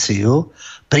informáciu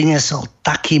priniesol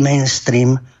taký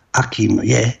mainstream, akým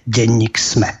je denník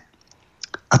SME.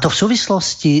 A to v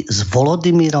súvislosti s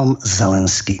Volodymyrom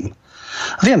Zelenským.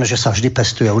 Vieme, že sa vždy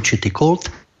pestuje určitý kult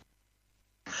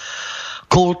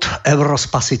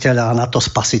eurospasiteľa a NATO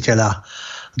spasiteľa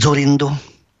Dzurindu,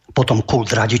 potom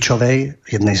kult Radičovej,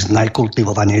 jednej z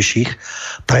najkultivovanejších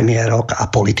premiérok a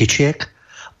političiek,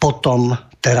 potom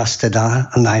teraz teda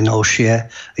najnovšie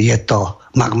je to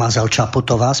Magmazel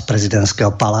Čaputová z prezidentského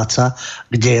paláca,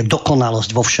 kde je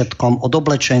dokonalosť vo všetkom, od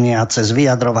oblečenia cez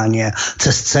vyjadrovanie,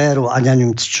 cez dcéru a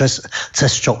neviem,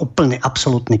 cez čo úplne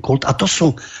absolútny kult. A to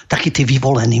sú takí tí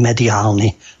vyvolení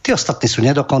mediálni. Tí ostatní sú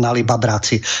nedokonalí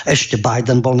babráci. Ešte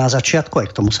Biden bol na začiatku,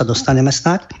 aj k tomu sa dostaneme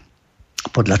snáď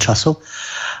podľa času.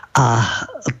 A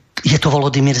je to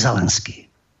Volodymyr Zelenský.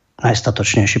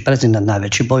 Najstatočnejší prezident,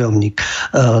 najväčší bojovník,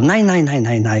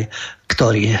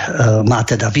 ktorý má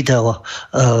teda video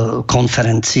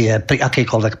konferencie pri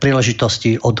akejkoľvek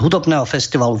príležitosti od hudobného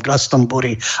festivalu v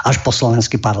Glastonbury až po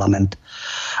slovenský parlament.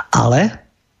 Ale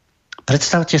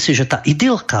predstavte si, že tá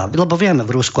idylka, lebo vieme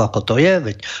v Rusku, ako to je,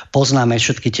 veď poznáme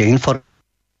všetky tie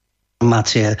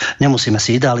informácie, nemusíme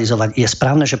si idealizovať. Je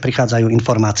správne, že prichádzajú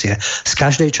informácie. Z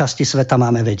každej časti sveta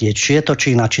máme vedieť, či je to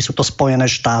Čína, či sú to Spojené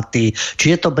štáty,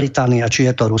 či je to Británia, či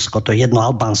je to Rusko, to je jedno,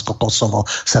 Albánsko, Kosovo,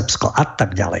 Srbsko a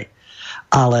tak ďalej.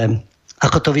 Ale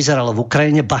ako to vyzeralo v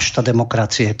Ukrajine, bašta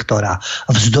demokracie, ktorá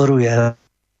vzdoruje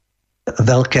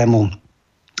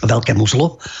veľkému zlu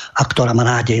a ktorá má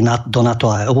nádej do NATO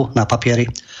a EU na papieri.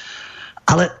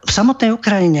 Ale v samotnej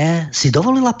Ukrajine si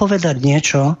dovolila povedať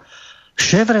niečo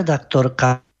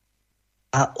šéfredaktorka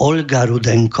Olga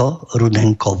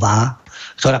Rudenková,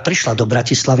 ktorá prišla do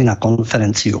Bratislavy na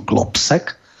konferenciu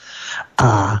Globsec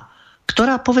a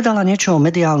ktorá povedala niečo o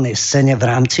mediálnej scéne v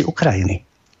rámci Ukrajiny.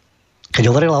 Keď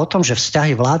hovorila o tom, že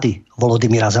vzťahy vlády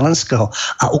Volodymyra Zelenského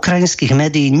a ukrajinských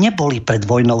médií neboli pred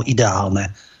vojnou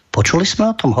ideálne. Počuli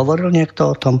sme o tom? Hovoril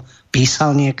niekto o tom?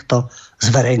 Písal niekto z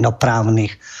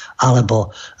verejnoprávnych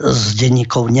alebo z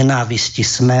denníkov nenávisti,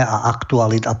 SME a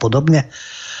Aktualit a podobne?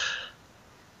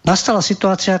 Nastala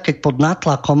situácia, keď pod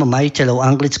nátlakom majiteľov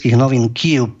anglických novín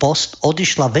Kyiv Post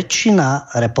odišla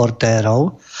väčšina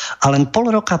reportérov a len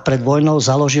pol roka pred vojnou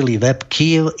založili web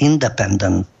Kyiv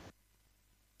Independent.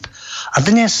 A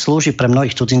dnes slúži pre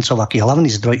mnohých cudzincov aký hlavný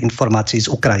zdroj informácií z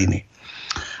Ukrajiny.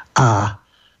 A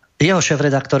jeho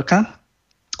šéfredaktorka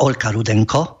Olga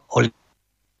Rudenková,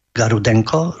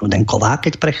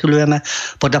 keď prechýľujeme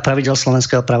podľa pravidel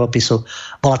slovenského pravopisu,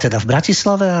 bola teda v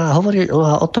Bratislave a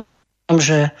hovorila o tom,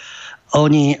 že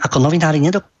oni ako novinári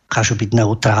nedokážu byť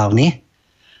neutrálni,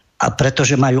 a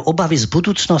pretože majú obavy z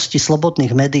budúcnosti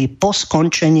slobodných médií po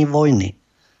skončení vojny.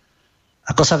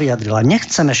 Ako sa vyjadrila,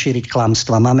 nechceme šíriť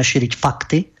klamstvá, máme šíriť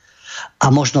fakty a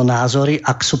možno názory,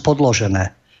 ak sú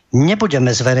podložené.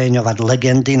 Nebudeme zverejňovať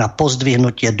legendy na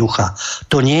pozdvihnutie ducha.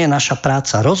 To nie je naša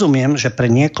práca. Rozumiem, že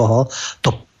pre niekoho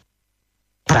to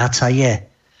práca je.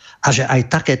 A že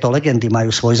aj takéto legendy majú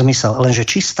svoj zmysel. Lenže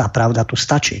čistá pravda tu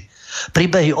stačí.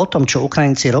 Príbehy o tom, čo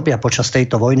Ukrajinci robia počas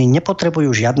tejto vojny,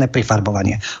 nepotrebujú žiadne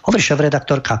prifarbovanie. Hovorí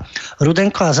šéfredaktorka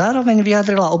Rudenko a zároveň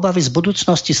vyjadrila obavy z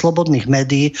budúcnosti slobodných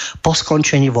médií po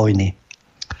skončení vojny.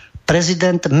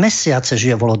 Prezident mesiace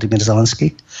žije Volodymyr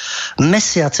Zelenský,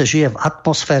 mesiace žije v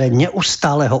atmosfére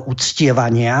neustáleho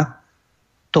uctievania.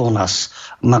 To u nás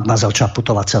Magmazel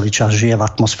Čaputová celý čas žije v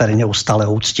atmosfére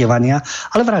neustáleho uctievania.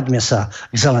 Ale vráťme sa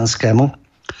k Zelenskému.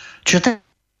 Čiže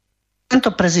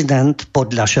tento prezident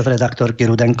podľa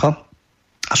šéfredaktorky Rudenko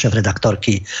a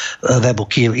šéfredaktorky webu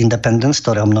Kyiv Independent, z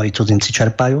ktorého mnohí cudzinci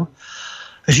čerpajú,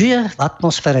 žije v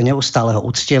atmosfére neustáleho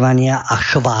uctievania a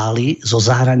chvály zo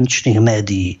zahraničných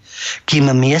médií,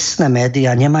 kým miestne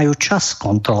médiá nemajú čas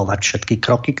kontrolovať všetky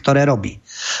kroky, ktoré robí.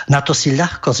 Na to si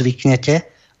ľahko zvyknete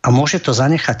a môže to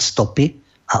zanechať stopy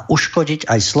a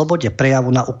uškodiť aj slobode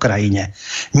prejavu na Ukrajine.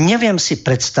 Neviem si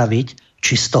predstaviť,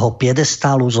 či z toho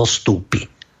piedestálu zostúpi.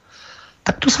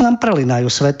 Tak tu sa nám prelínajú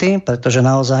svety, pretože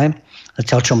naozaj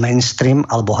zatiaľ čo mainstream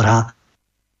alebo hra,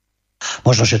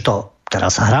 možno, že to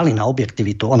teraz hrali na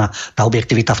objektivitu. Tá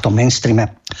objektivita v tom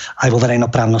mainstreame aj vo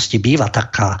verejnoprávnosti býva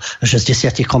taká, že z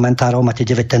 10 komentárov máte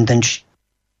 9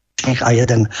 tendenčných a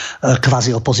jeden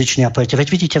kvázi opozičný a poviete, veď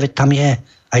vidíte, veď tam je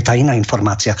aj tá iná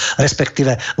informácia.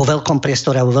 Respektíve vo veľkom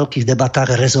priestore a vo veľkých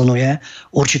debatách rezonuje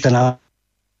určité názory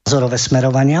názorové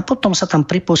smerovanie a potom sa tam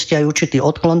pripustí aj určitý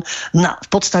odklon na v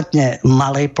podstatne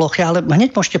malej ploche, ale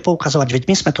hneď môžete poukazovať, veď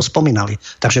my sme to spomínali,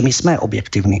 takže my sme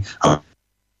objektívni. Ale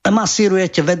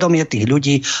masírujete vedomie tých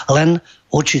ľudí len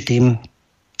určitým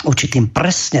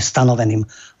presne stanoveným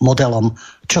modelom,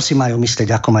 čo si majú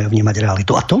myslieť, ako majú vnímať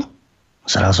realitu. A tu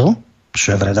zrazu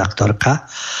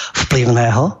šéf-redaktorka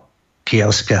vplyvného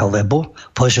kievského webu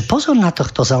povie, že pozor na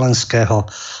tohto Zelenského,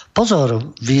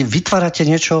 pozor, vy vytvárate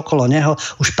niečo okolo neho,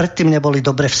 už predtým neboli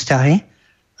dobré vzťahy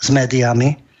s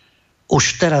médiami,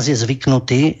 už teraz je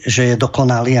zvyknutý, že je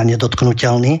dokonalý a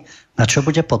nedotknutelný, na čo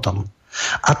bude potom?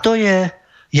 A to je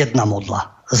jedna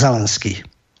modla, Zelenský.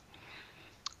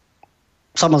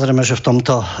 Samozrejme, že v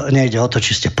tomto nejde o to,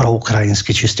 či ste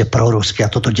proukrajinskí, či ste proruskí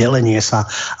a toto delenie sa,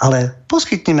 ale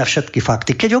poskytnime všetky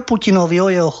fakty. Keď o Putinovi,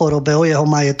 o jeho chorobe, o jeho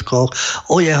majetkoch,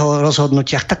 o jeho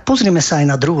rozhodnutiach, tak pozrime sa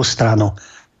aj na druhú stranu.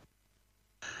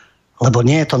 Lebo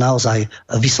nie je to naozaj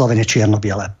vyslovene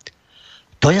čierno-biele.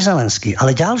 To je Zelenský,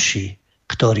 ale ďalší,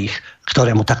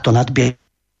 ktorému takto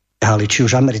nadbiehali, či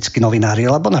už americkí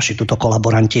novinári, alebo naši tuto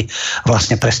kolaboranti,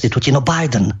 vlastne prestitúti, no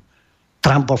Biden.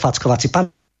 Trump bol fackovací pán,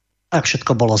 tak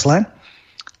všetko bolo zle,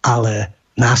 ale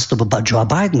nástup Joea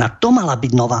Bidena, to mala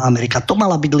byť nová Amerika, to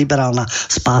mala byť liberálna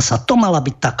spása, to mala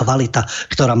byť tá kvalita,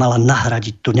 ktorá mala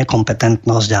nahradiť tú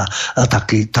nekompetentnosť a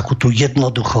takú tú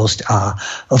jednoduchosť a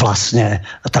vlastne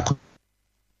takú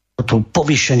tú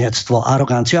povýšenectvo,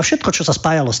 aroganciu a všetko, čo sa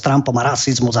spájalo s Trumpom a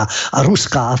rasizmus a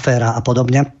ruská aféra a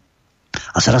podobne.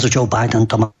 A zrazu Joe Biden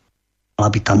to mala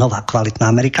byť tá nová kvalitná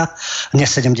Amerika. Dnes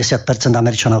 70%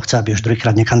 Američanov chce, aby už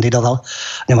druhýkrát nekandidoval.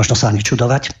 Nemožno sa ani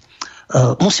čudovať.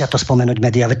 Musia to spomenúť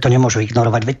médiá, veď to nemôžu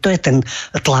ignorovať. Veď to je ten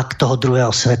tlak toho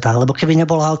druhého sveta. Lebo keby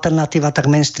nebola alternatíva, tak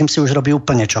mainstream si už robí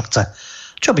úplne, čo chce.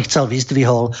 Čo by chcel,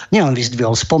 vyzdvihol. Nielen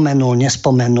vyzdvihol, spomenul,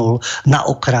 nespomenul, na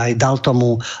okraj, dal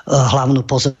tomu hlavnú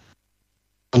pozornosť.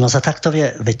 No za takto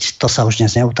vie, veď to sa už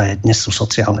dnes neutaje. Dnes sú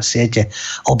sociálne siete,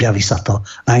 objaví sa to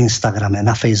na Instagrame,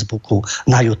 na Facebooku,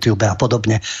 na YouTube a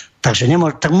podobne. Takže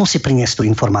tak musí priniesť tú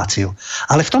informáciu.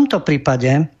 Ale v tomto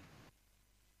prípade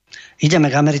ideme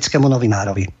k americkému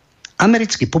novinárovi.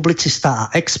 Americký publicista a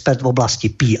expert v oblasti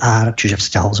PR, čiže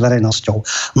vzťahov s verejnosťou,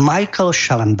 Michael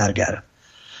Schellenberger,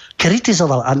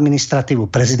 kritizoval administratívu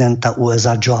prezidenta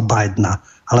USA Joea Bidena,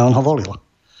 ale on ho volil.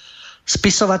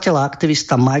 Spisovateľ a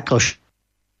aktivista Michael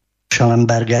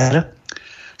Schellenberger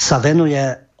sa venuje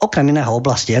okrem iného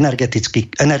oblasti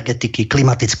energetiky,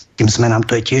 klimatickým zmenám,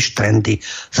 to je tiež trendy,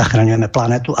 zachraňujeme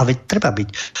planetu a veď treba byť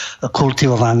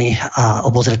kultivovaný a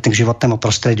obozretný k životnému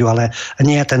prostrediu, ale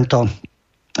nie je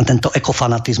tento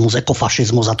ekofanatizmus,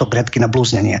 ekofašizmus a to grécky na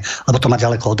blúznenie, lebo to má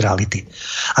ďaleko od reality.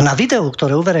 A na videu,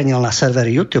 ktoré uverejnil na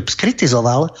serveri YouTube,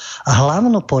 skritizoval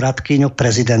hlavnú poradkyňu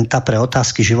prezidenta pre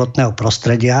otázky životného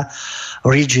prostredia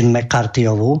Regine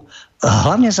McCarthyovú,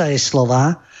 hlavne za jej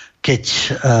slova,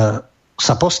 keď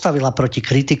sa postavila proti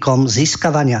kritikom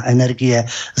získavania energie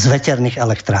z veterných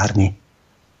elektrární.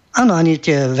 Áno, ani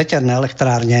tie veterné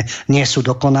elektrárne nie sú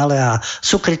dokonalé a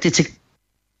sú kritici,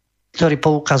 ktorí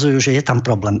poukazujú, že je tam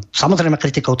problém. Samozrejme,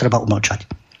 kritikov treba umlčať.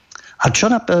 A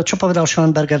čo povedal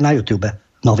Schellenberger na YouTube?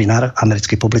 Novinár,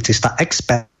 americký publicista,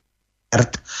 expert,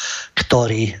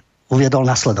 ktorý uviedol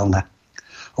nasledovné.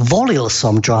 Volil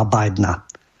som Joea Bidena,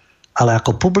 ale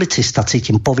ako publicista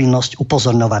cítim povinnosť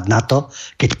upozorňovať na to,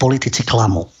 keď politici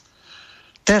klamú.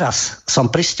 Teraz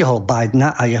som pristihol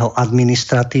Bidena a jeho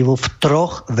administratívu v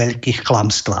 3 veľkých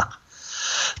klamstvách.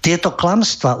 Tieto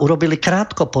klamstvá urobili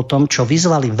krátko po tom, čo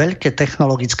vyzvali veľké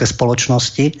technologické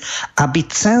spoločnosti, aby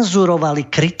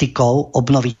cenzurovali kritikov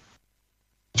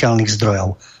obnoviteľných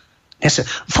zdrojov.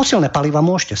 Fosílne paliva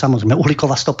môžete, samozrejme,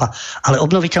 uhlíková stopa, ale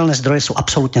obnoviteľné zdroje sú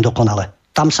absolútne dokonalé.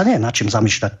 Tam sa nie je nad čím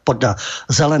zamýšľať. Podľa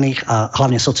zelených a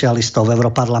hlavne socialistov v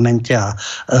Europarlamente a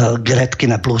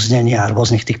Gretkine blúznenie a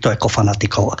rôznych týchto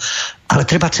ekofanatikov. Ale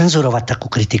treba cenzurovať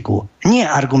takú kritiku. Nie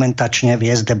argumentačne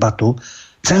viesť debatu,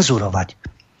 cenzurovať.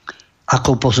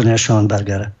 Ako upozorňuje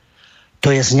Schellenberger.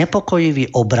 To je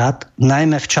znepokojivý obrad,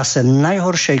 najmä v čase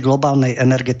najhoršej globálnej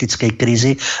energetickej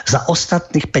krízy za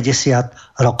ostatných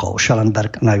 50 rokov.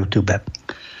 Schellenberg na YouTube.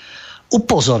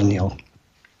 Upozornil,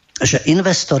 že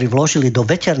investori vložili do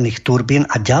veterných turbín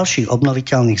a ďalších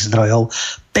obnoviteľných zdrojov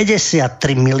 53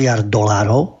 miliard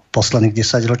dolárov v posledných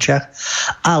 10 ročiach,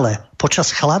 ale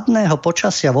počas chladného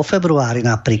počasia vo februári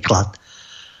napríklad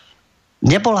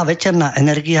nebola veterná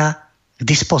energia k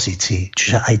dispozícii.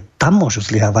 Čiže aj tam môžu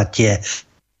zlyhávať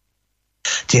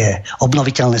tie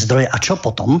obnoviteľné zdroje. A čo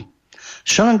potom?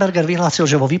 Schellenberger vyhlásil,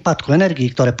 že vo výpadku energií,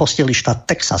 ktoré postihli štát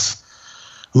Texas,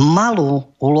 malú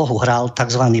úlohu hral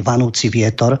tzv. Vanúci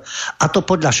vietor a to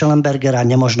podľa Schellenbergera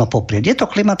nemožno poprieť. Je to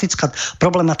klimatická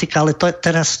problematika, ale to je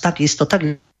teraz takisto,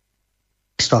 tak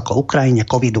ako Ukrajine,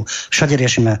 covidu, všade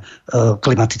riešime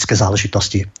klimatické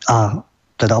záležitosti a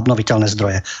teda obnoviteľné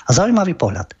zdroje. A zaujímavý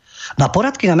pohľad. Na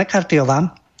poradkyňa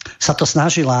McCarthyová sa to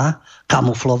snažila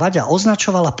kamuflovať a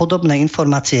označovala podobné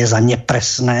informácie za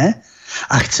nepresné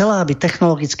a chcela, aby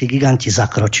technologickí giganti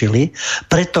zakročili,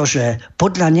 pretože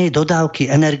podľa nej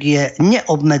dodávky energie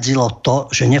neobmedzilo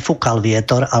to, že nefúkal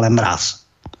vietor, ale mraz.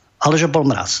 Ale že bol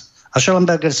mraz. A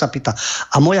Schellenberger sa pýta,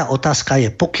 a moja otázka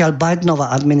je, pokiaľ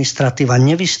Bidenová administratíva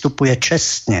nevystupuje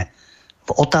čestne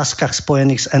v otázkach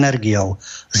spojených s energiou,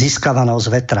 získavanou z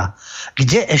vetra,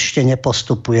 kde ešte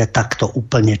nepostupuje takto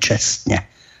úplne čestne?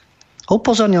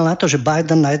 Upozornil na to, že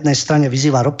Biden na jednej strane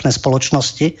vyzýva ropné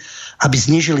spoločnosti, aby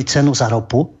znížili cenu za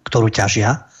ropu, ktorú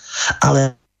ťažia,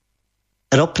 ale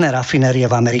ropné rafinérie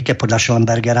v Amerike podľa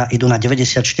Schellenbergera idú na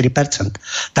 94%.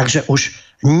 Takže už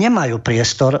nemajú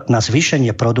priestor na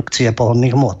zvýšenie produkcie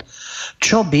pohonných hmôt,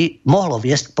 čo by mohlo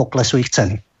viesť k poklesu ich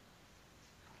ceny.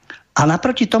 A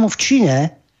naproti tomu v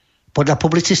Číne podľa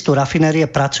publicistu rafinérie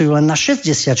pracujú len na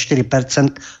 64%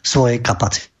 svojej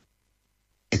kapacity.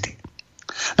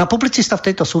 No publicista v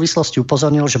tejto súvislosti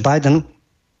upozornil, že Biden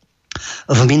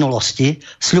v minulosti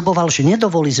sľuboval, že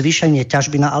nedovolí zvýšenie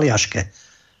ťažby na Aliaške.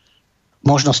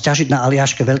 Možnosť ťažiť na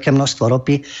Aliaške veľké množstvo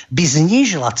ropy by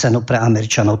znížila cenu pre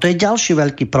Američanov. To je ďalší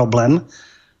veľký problém,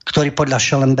 ktorý podľa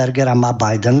Schellenbergera má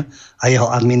Biden a jeho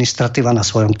administratíva na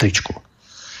svojom tričku.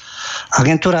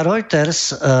 Agentúra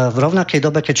Reuters v rovnakej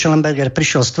dobe, keď Schellenberger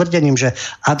prišiel s tvrdením, že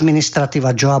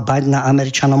administratíva Joea Bidena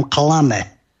Američanom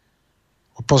klame,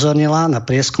 upozornila na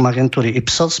prieskum agentúry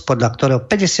Ipsos, podľa ktorého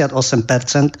 58%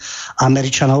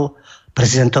 Američanov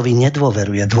prezidentovi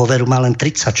nedôveruje. Dôveru má len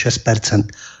 36%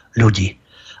 ľudí.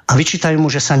 A vyčítajú mu,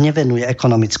 že sa nevenuje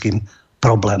ekonomickým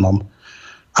problémom.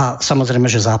 A samozrejme,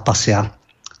 že zápasia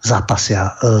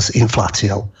s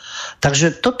infláciou.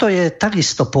 Takže toto je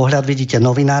takisto pohľad, vidíte,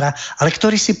 novinára, ale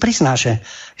ktorý si prizná, že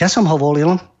ja som ho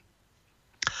volil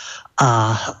a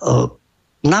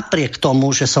napriek tomu,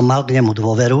 že som mal k nemu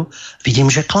dôveru, vidím,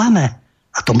 že klame.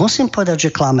 A to musím povedať,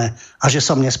 že klame a že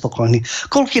som nespokojný.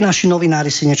 Koľkí naši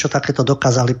novinári si niečo takéto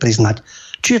dokázali priznať?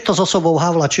 Či je to s osobou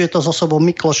Havla, či je to s osobou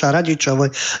Mikloša, Radičovej,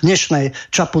 dnešnej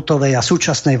Čaputovej a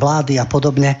súčasnej vlády a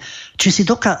podobne. Či si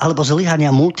alebo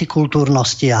zlyhania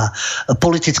multikultúrnosti a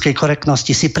politickej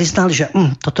korektnosti si priznali, že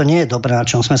toto nie je dobré, na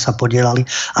čom sme sa podielali.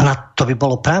 A na to by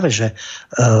bolo práve, že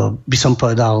by som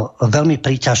povedal, veľmi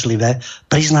príťažlivé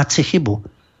priznať si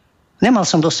chybu. Nemal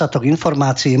som dostatok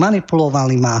informácií,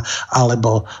 manipulovali ma,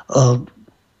 alebo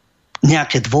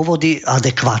nejaké dôvody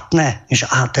adekvátne, že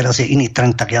teraz je iný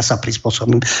trend, tak ja sa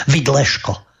prispôsobím.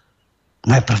 Vidleško.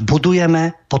 Najprv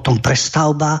budujeme, potom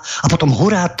prestavba a potom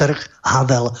hurá trh,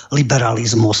 Havel,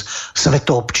 liberalizmus,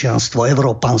 svetoobčianstvo,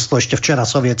 európanstvo, ešte včera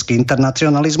sovietský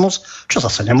internacionalizmus, čo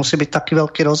zase nemusí byť taký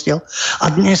veľký rozdiel. A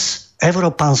dnes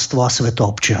európanstvo a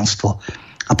svetoobčianstvo.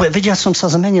 A vedia som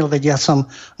sa zmenil,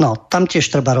 tam tiež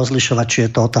treba rozlišovať, či je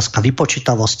to otázka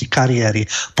vypočítavosti, kariéry,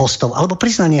 postov, alebo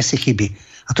priznanie si chyby.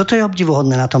 A toto je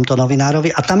obdivuhodné na tomto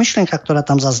novinárovi. A tá myšlienka, ktorá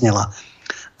tam zaznela.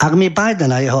 Ak mi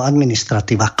Biden a jeho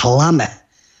administratíva klame,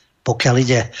 pokiaľ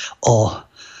ide o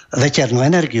veternú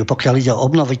energiu, pokiaľ ide o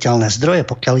obnoviteľné zdroje,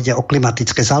 pokiaľ ide o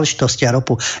klimatické záležitosti a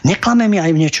ropu, neklame mi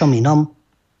aj v niečom inom?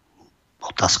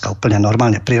 Otázka úplne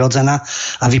normálne prirodzená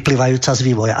a vyplývajúca z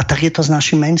vývoja. A tak je to s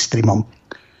našim mainstreamom.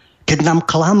 Keď nám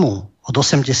klamú od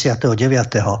 89.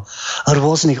 v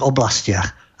rôznych oblastiach,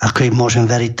 ako im môžem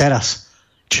veriť teraz,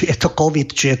 či je to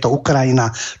COVID, či je to Ukrajina,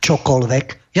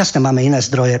 čokoľvek, jasne máme iné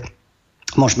zdroje,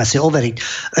 môžeme si overiť,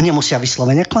 nemusia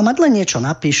vyslovene klamať, len niečo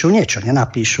napíšu, niečo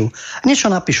nenapíšu, niečo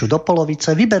napíšu do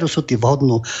polovice, vyberú sú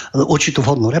určitú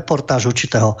vhodnú reportáž,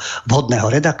 určitého vhodného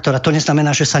redaktora. To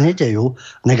neznamená, že sa nedejú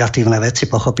negatívne veci,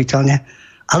 pochopiteľne,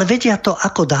 ale vedia to,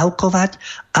 ako dávkovať,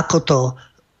 ako to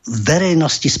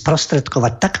verejnosti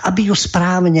sprostredkovať tak, aby ju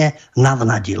správne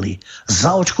navnadili.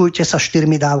 Zaočkujte sa 4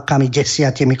 dávkami,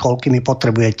 10, koľkými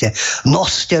potrebujete.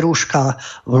 Noste rúška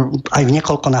aj v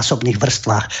niekoľkonásobných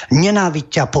vrstvách.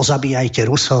 Nenávidte a pozabíjajte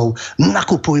Rusov.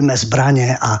 Nakupujme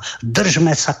zbrane a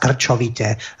držme sa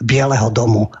krčovite Bieleho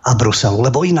domu a Bruselu,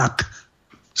 lebo inak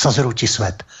sa zrúti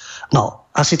svet.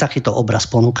 No, asi takýto obraz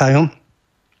ponúkajú,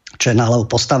 čo je na hlavu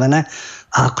postavené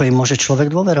a ako im môže človek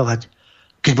dôverovať.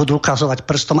 Keď budú ukazovať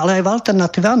prstom, ale aj v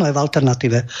alternatíve, áno, aj v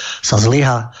alternatíve sa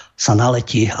zlyha, sa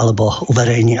naletí alebo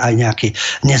uverejní aj nejaký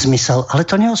nezmysel, ale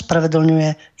to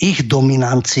neospravedlňuje ich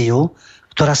dominanciu,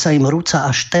 ktorá sa im rúca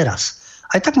až teraz.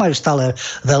 Aj tak majú stále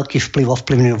veľký vplyv,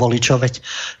 ovplyvňujú voličov, veď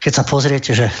keď sa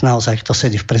pozriete, že naozaj kto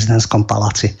sedí v prezidentskom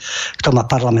paláci, kto má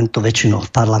parlamentnú väčšinu v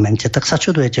parlamente, tak sa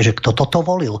čudujete, že kto toto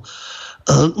volil.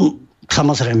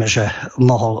 Samozrejme, že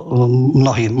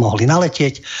mnohí mohli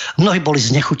naletieť, mnohí boli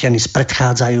znechutení z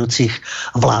predchádzajúcich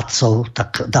vládcov,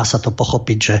 tak dá sa to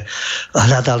pochopiť, že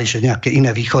hľadali, že nejaké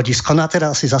iné východisko. No a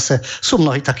teda asi zase sú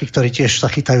mnohí takí, ktorí tiež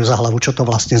sa chytajú za hlavu, čo to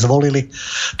vlastne zvolili.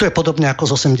 To je podobne ako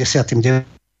s 89.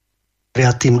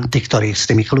 Tí, ktorí s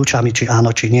tými kľúčami, či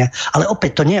áno, či nie. Ale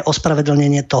opäť to nie je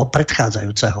ospravedlnenie toho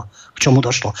predchádzajúceho, k čomu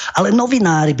došlo. Ale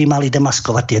novinári by mali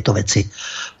demaskovať tieto veci.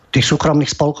 V tých súkromných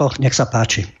spolkoch, nech sa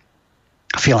páči.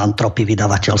 Filantropy,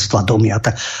 vydavateľstva, domy a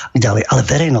tak ďalej. Ale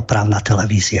verejnoprávna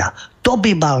televízia, to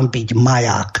by mal byť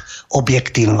maják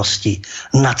objektívnosti,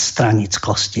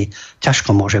 nadstranickosti.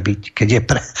 Ťažko môže byť,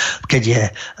 keď je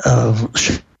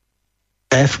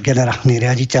generálny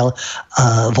riaditeľ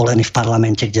volený v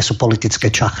parlamente, kde sú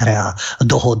politické čachre a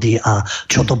dohody a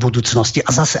čo do budúcnosti.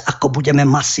 A zase ako budeme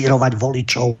masírovať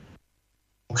voličov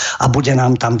a bude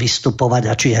nám tam vystupovať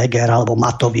a či Heger, alebo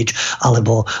Matovič,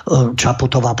 alebo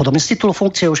Čaputová a podobne. Z titulu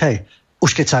funkcie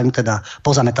už keď sa im teda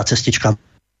pozametá cestička,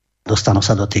 dostanú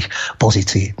sa do tých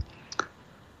pozícií.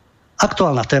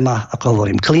 Aktuálna téma, ako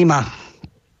hovorím, klíma,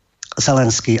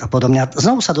 Zelenský a podobne.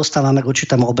 Znovu sa dostávame k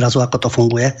určitému obrazu, ako to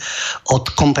funguje od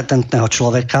kompetentného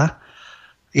človeka.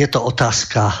 Je to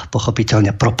otázka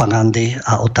pochopiteľne propagandy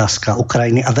a otázka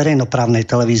Ukrajiny a verejnoprávnej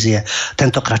televízie,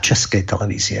 tentokrát Českej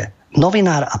televízie.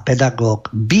 Novinár a pedagóg,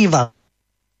 bývalý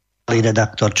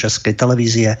redaktor Českej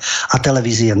televízie a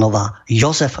televízie Nová,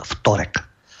 Jozef Vtorek.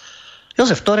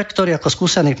 Jozef Vtorek, ktorý ako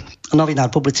skúsený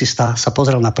novinár, publicista sa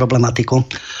pozrel na problematiku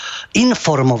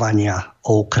informovania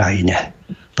o Ukrajine.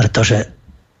 Pretože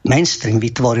mainstream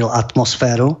vytvoril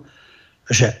atmosféru,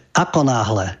 že ako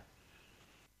náhle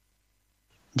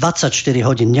 24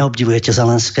 hodín neobdivujete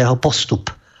Zelenského, postup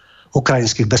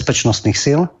ukrajinských bezpečnostných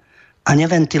síl a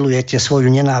neventilujete svoju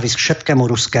nenávisť k všetkému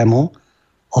ruskému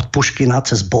od Puškina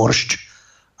cez Boršč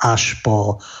až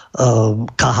po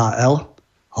KHL,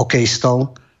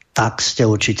 hokejistov, tak ste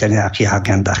určite nejaký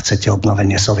agenda, chcete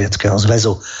obnovenie Sovietskeho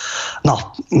zväzu.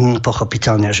 No,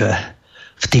 pochopiteľne, že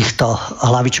v týchto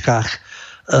hlavičkách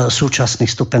súčasných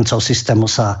stupencov systému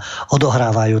sa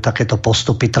odohrávajú takéto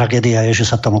postupy. Tragédia je, že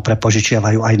sa tomu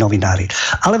prepožičiavajú aj novinári.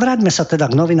 Ale vráťme sa teda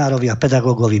k novinárovi a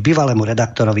pedagógovi, bývalému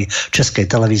redaktorovi Českej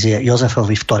televízie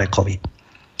Jozefovi Vtorekovi.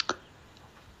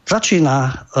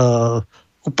 Začína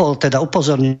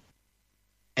upozornenie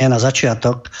na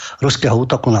začiatok ruského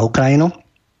útoku na Ukrajinu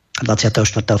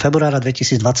 24. februára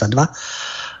 2022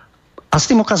 a s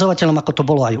tým ukazovateľom, ako to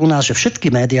bolo aj u nás, že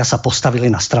všetky médiá sa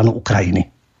postavili na stranu Ukrajiny.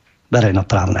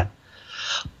 Verejnoprávne.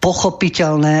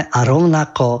 Pochopiteľné a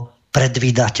rovnako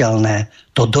predvídateľné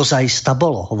to dozaista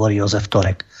bolo, hovorí Jozef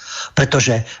Vtorek.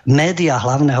 Pretože médiá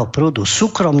hlavného prúdu,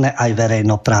 súkromné aj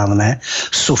verejnoprávne,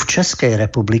 sú v Českej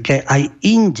republike aj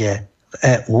inde v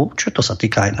EÚ, čo to sa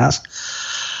týka aj nás,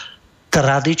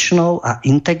 tradičnou a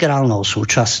integrálnou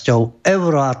súčasťou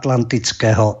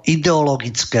euroatlantického,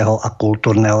 ideologického a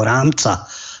kultúrneho rámca,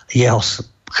 jeho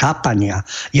chápania,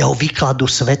 jeho výkladu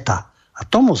sveta. A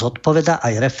tomu zodpovedá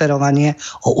aj referovanie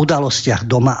o udalostiach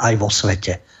doma aj vo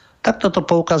svete. Takto to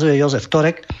poukazuje Jozef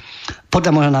Vtorek.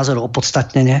 Podľa môjho názoru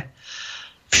opodstatnene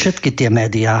všetky tie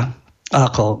médiá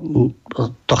ako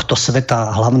tohto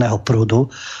sveta hlavného prúdu,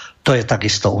 to je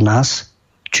takisto u nás.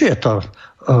 Či je to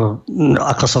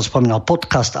ako som spomínal,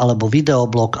 podcast alebo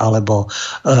videoblog alebo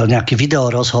nejaký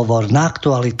videorozhovor na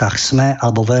aktualitách SME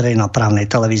alebo verejnoprávnej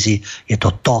televízii, je to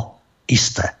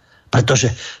isté. Pretože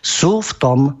sú v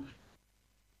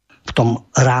tom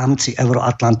rámci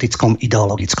euroatlantickom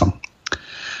ideologickom.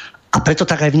 A preto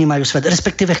tak aj vnímajú svet.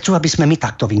 Respektíve chcú, aby sme my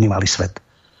takto vnímali svet.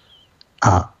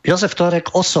 A Jozef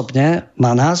Vtorek osobne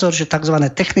má názor, že tzv.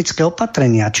 Technické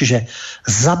opatrenia, čiže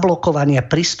zablokovanie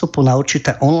prístupu na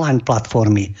určité online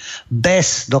platformy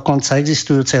bez dokonca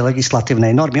existujúcej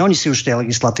legislatívnej normy, oni si už tie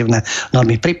legislatívne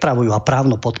normy pripravujú a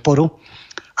právnu podporu,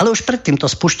 ale už predtým to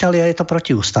spúšťali a je to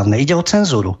protiústavné. Ide o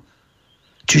cenzúru.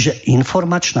 Čiže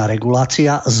informačná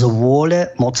regulácia z vôle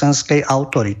mocenskej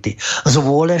autority, z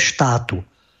vôle štátu.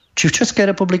 Či v Českej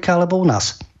republike alebo u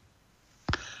nás.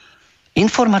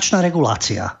 Informačná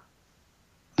regulácia.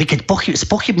 Vy keď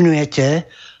spochybňujete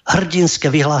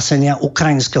hrdinské vyhlásenia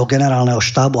ukrajinského generálneho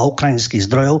štábu a ukrajinských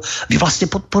zdrojov, vy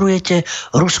vlastne podporujete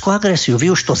ruskú agresiu.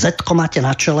 Vy už to Z-ko máte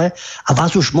na čele a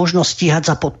vás už možno stíhať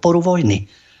za podporu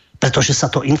vojny. Pretože sa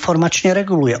to informačne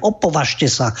reguluje. Opovažte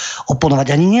sa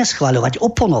oponovať, ani nie schváľovať,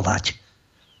 oponovať.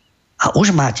 A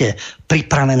už máte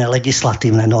pripravené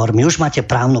legislatívne normy, už máte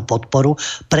právnu podporu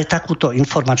pre takúto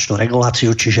informačnú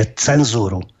reguláciu, čiže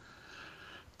cenzúru.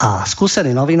 A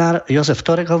skúsený novinár Jozef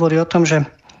Vtorek hovorí o tom, že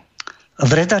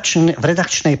v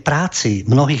redakčnej práci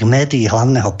mnohých médií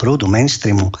hlavného prúdu,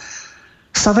 mainstreamu,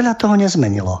 sa veľa toho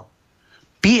nezmenilo.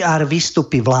 PR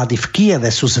výstupy vlády v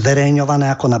Kieve sú zverejňované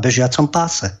ako na bežiacom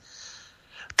páse.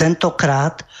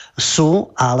 Tentokrát sú,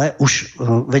 ale už,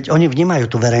 veď oni vnímajú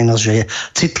tú verejnosť, že je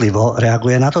citlivo,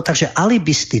 reaguje na to, takže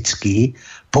alibisticky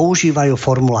používajú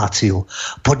formuláciu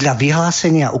podľa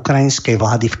vyhlásenia ukrajinskej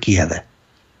vlády v Kieve.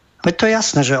 Veď to je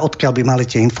jasné, že odkiaľ by mali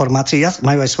tie informácie,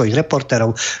 majú aj svojich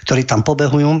reportérov, ktorí tam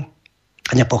pobehujú,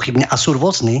 nepochybne, a sú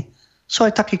rôzni, sú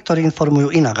aj takí, ktorí informujú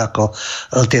inak ako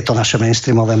tieto naše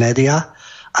mainstreamové médiá.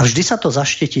 A vždy sa to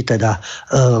zaštití teda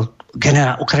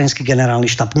ukrajinský generálny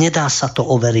štáb. Nedá sa to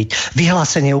overiť.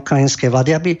 Vyhlásenie ukrajinskej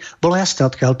vlády, aby bolo jasné,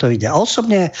 odkiaľ to ide. A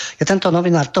osobne je tento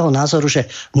novinár toho názoru,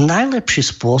 že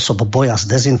najlepší spôsob boja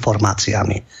s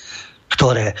dezinformáciami,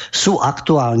 ktoré sú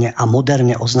aktuálne a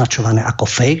moderne označované ako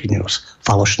fake news,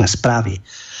 falošné správy,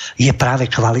 je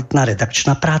práve kvalitná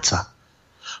redakčná práca.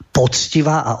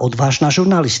 Poctivá a odvážna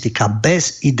žurnalistika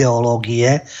bez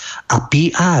ideológie a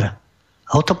PR.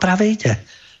 A o to práve ide.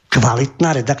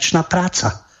 Kvalitná redakčná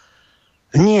práca.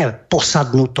 Nie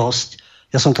posadnutosť,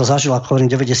 ja som to zažil, ako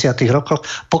hovorím, v 90. rokoch,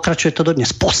 pokračuje to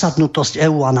dodnes, posadnutosť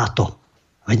EÚ a NATO.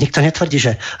 Veď nikto netvrdí,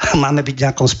 že máme byť v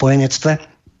nejakom spojenectve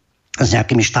s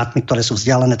nejakými štátmi, ktoré sú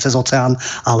vzdialené cez oceán,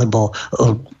 alebo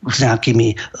s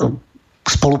nejakými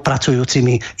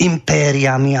spolupracujúcimi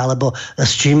impériami, alebo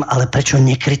s čím, ale prečo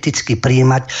nekriticky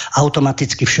prijímať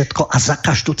automaticky všetko a za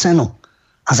každú cenu?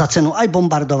 A za cenu aj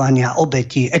bombardovania,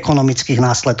 obetí, ekonomických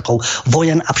následkov,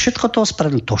 vojen a všetko to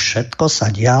ospravedlňuje. To všetko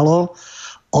sa dialo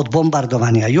od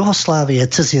bombardovania Juhoslávie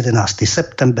cez 11.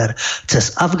 september,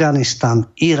 cez Afganistan,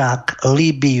 Irak,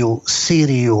 Líbiu,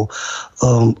 Sýriu,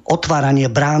 otváranie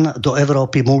brán do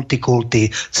Európy,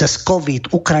 multikulty, cez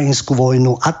COVID, ukrajinskú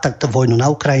vojnu a tak vojnu na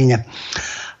Ukrajine.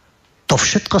 To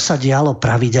všetko sa dialo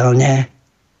pravidelne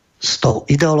s tou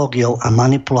ideológiou a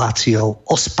manipuláciou,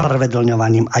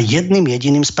 ospravedlňovaním a jedným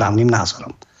jediným správnym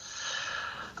názorom.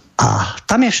 A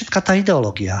tam je všetka tá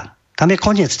ideológia. Tam je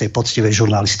koniec tej poctivej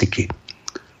žurnalistiky.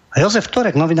 A Jozef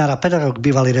Torek, novinár a pedagóg,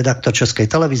 bývalý redaktor Českej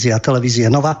televízie a televízie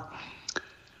Nova,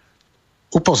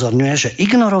 upozorňuje, že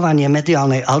ignorovanie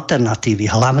mediálnej alternatívy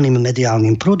hlavným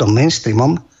mediálnym prúdom,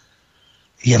 mainstreamom,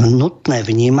 je nutné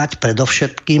vnímať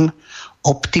predovšetkým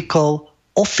optikou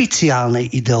oficiálnej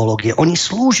ideológie. Oni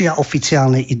slúžia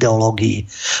oficiálnej ideológii.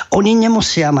 Oni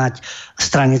nemusia mať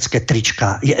stranické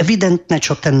trička. Je evidentné,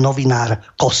 čo ten novinár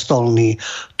Kostolný,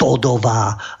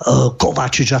 Todová,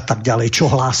 Kovačič a tak ďalej, čo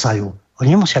hlásajú. Oni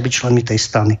nemusia byť členmi tej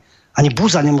strany. Ani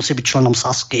Buza nemusí byť členom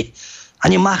Sasky.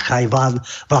 Ani Machaj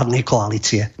vládnej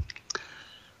koalície.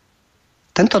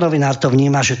 Tento novinár to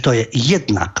vníma, že to je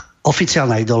jednak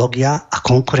oficiálna ideológia a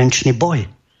konkurenčný boj.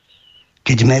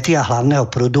 Keď médiá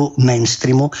hlavného prúdu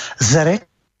mainstreamu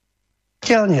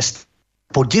zreteľne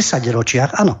po 10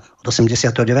 ročiach, áno, od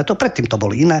 89. predtým to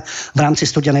boli iné v rámci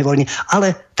studenej vojny,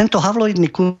 ale tento havloidný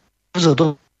kurz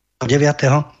do 9.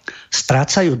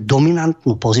 strácajú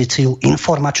dominantnú pozíciu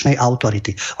informačnej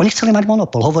autority. Oni chceli mať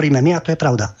monopol, hovoríme my, a to je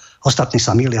pravda. Ostatní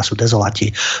sa mýlia, sú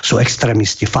dezolati, sú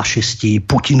extrémisti, fašisti,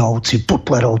 putinovci,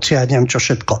 putlerovci a neviem čo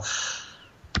všetko.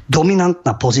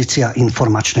 Dominantná pozícia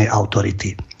informačnej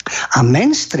autority. A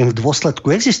mainstream v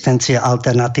dôsledku existencie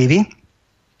alternatívy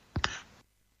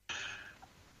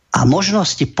a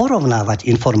možnosti porovnávať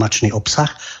informačný obsah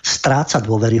stráca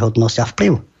dôveryhodnosť a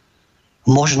vplyv.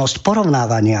 Možnosť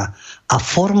porovnávania a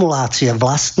formulácie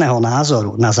vlastného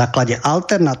názoru na základe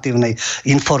alternatívnej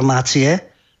informácie,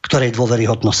 ktorej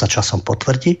dôveryhodnosť sa časom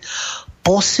potvrdí,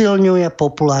 posilňuje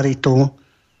popularitu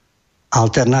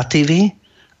alternatívy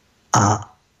a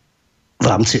v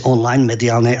rámci online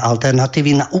mediálnej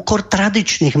alternatívy na úkor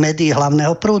tradičných médií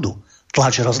hlavného prúdu.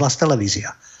 Tlač, rozhlas,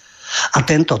 televízia. A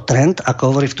tento trend, ako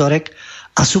hovorí Vtorek,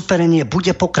 a superenie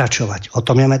bude pokračovať. O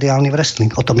tom je Mediálny Wrestling,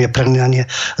 o tom je prehľadanie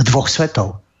dvoch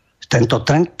svetov. Tento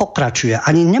trend pokračuje.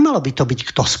 Ani nemalo by to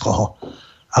byť kto z koho,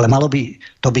 ale malo by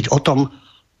to byť o tom,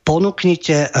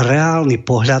 ponúknite reálny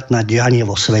pohľad na dianie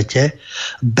vo svete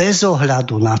bez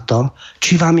ohľadu na to,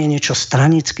 či vám je niečo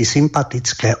stranicky,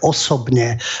 sympatické,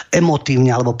 osobne, emotívne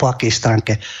alebo po akej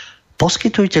stránke.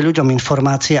 Poskytujte ľuďom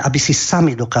informácie, aby si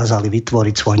sami dokázali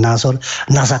vytvoriť svoj názor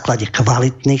na základe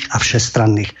kvalitných a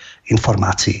všestranných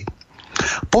informácií.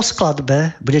 Po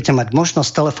skladbe budete mať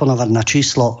možnosť telefonovať na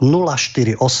číslo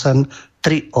 048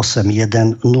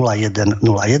 381 0101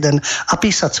 a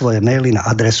písať svoje maily na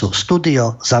adresu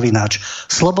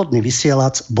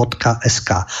studio@slobodnyvysielac.sk.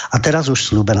 A teraz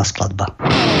už sľúbená skladba.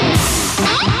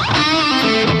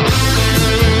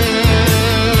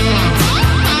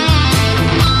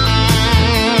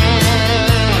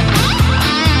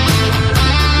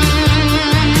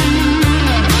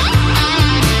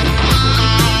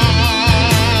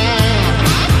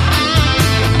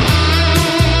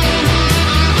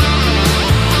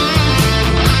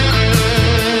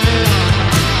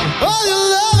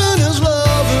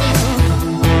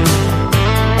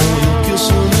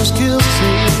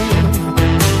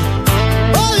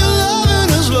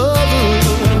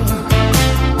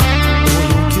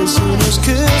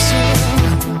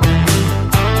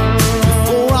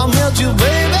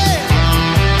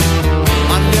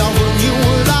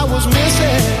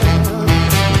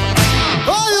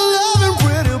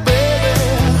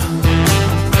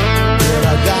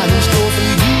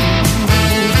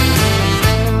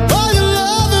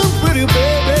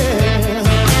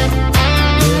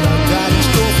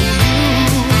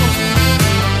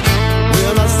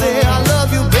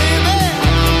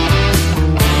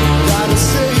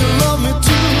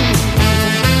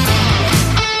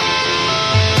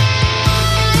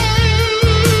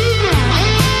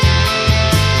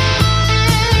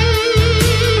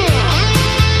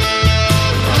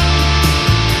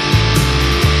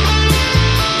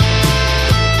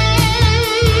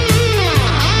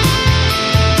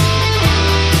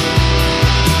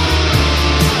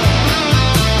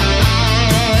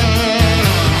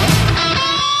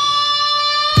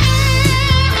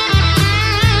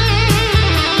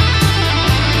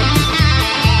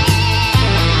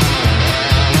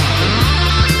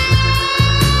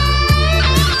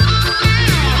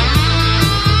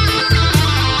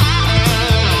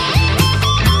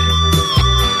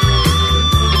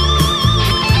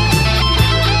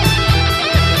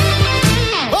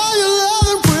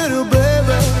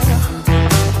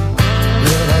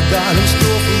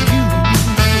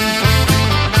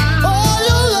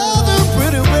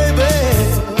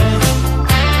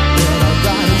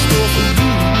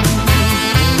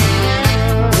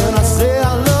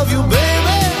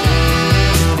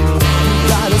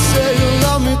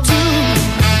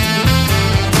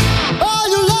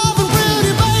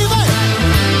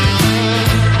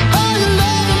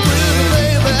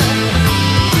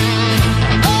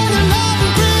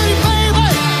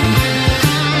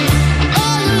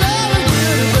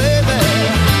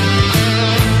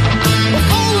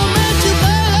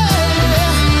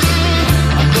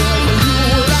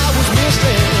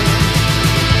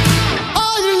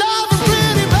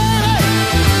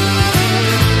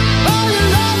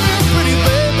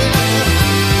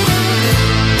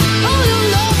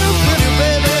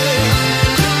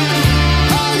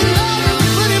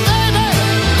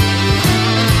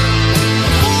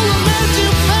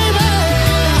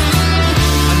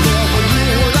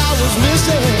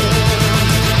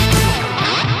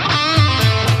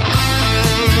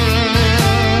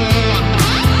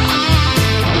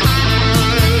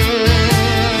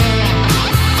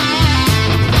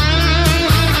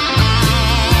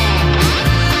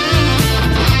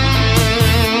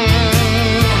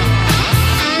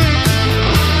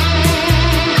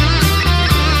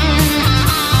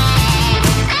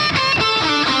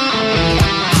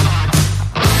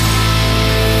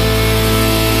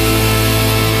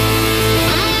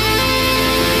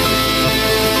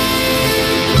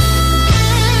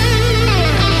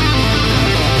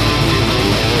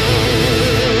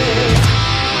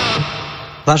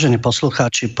 Vážení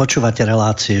poslucháči, počúvate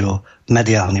reláciu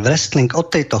Mediálny Wrestling.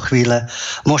 Od tejto chvíle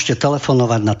môžete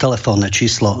telefonovať na telefónne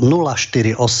číslo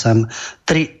 048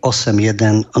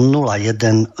 381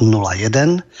 0101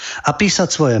 a písať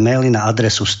svoje maily na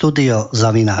adresu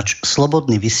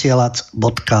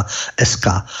studio@slobodnyvysielac.sk.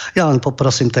 Ja len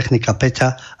poprosím technika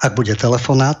Peťa, ak bude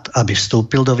telefonát, aby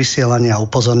vstúpil do vysielania a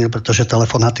upozornil, pretože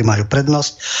telefonáty majú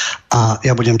prednosť a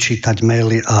ja budem čítať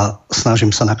maily a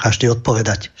snažím sa na každý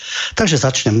odpovedať. Takže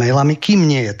začnem mailami, kým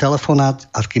nie je telefonát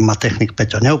a kým ma technik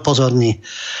Peťo neupozorní.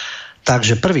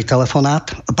 Takže prvý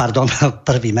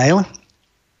mail.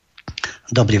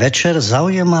 Dobrý večer,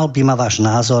 zaujímal by ma váš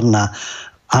názor na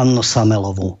Annu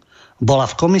Samelovú. Bola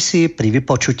v komisii pri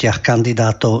vypočutiach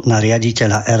kandidátov na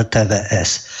riaditeľa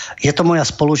RTVS. Je to moja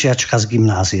spolužiačka z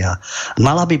gymnázia.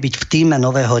 Mala by byť v tíme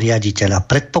nového riaditeľa.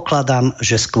 Predpokladám,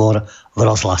 že skôr v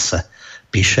rozhlase,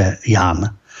 píše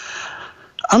Jan.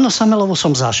 Annu Samelovú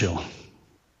som zažil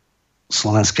v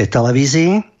slovenskej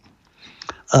televízii.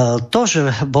 To,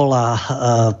 že bola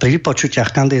pri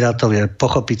vypočutiach kandidátov, je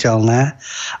pochopiteľné.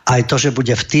 Aj to, že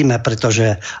bude v tíme,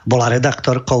 pretože bola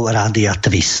redaktorkou rádia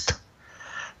Twist.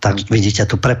 Tak vidíte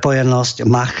tú prepojenosť,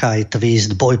 Machaj,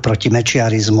 Twist, boj proti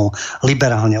mečiarizmu,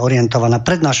 liberálne orientovaná,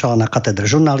 prednášala na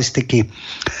katedre žurnalistiky,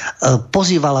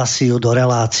 pozývala si ju do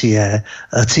relácie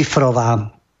Cifrová,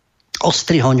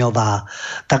 Ostrihoňová,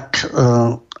 tak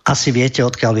asi viete,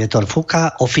 odkiaľ vietor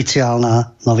fúka,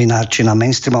 oficiálna novinárčina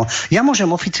mainstreamov. Ja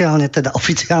môžem oficiálne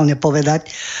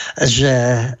povedať, že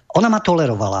ona ma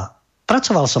tolerovala.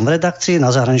 Pracoval som v redakcii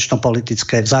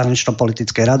v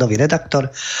zahranično-politickej radový redaktor.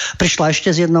 Prišla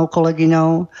ešte s jednou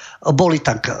kolegyňou. Boli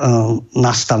tak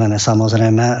nastavené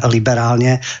samozrejme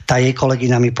liberálne. Tá jej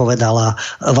kolegyňa mi povedala,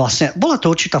 vlastne bola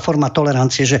to určitá forma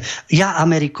tolerancie, že ja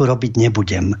Ameriku robiť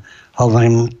nebudem.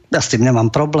 Hovorím, ja s tým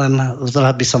nemám problém,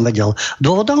 rád by som vedel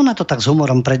dôvod. Ona to tak s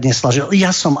humorom predniesla, že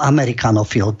ja som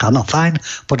amerikanofilka. No fajn,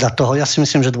 podľa toho ja si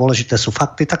myslím, že dôležité sú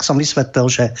fakty. Tak som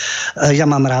vysvetlil, že ja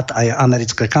mám rád aj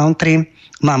americké country,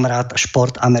 mám rád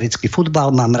šport, americký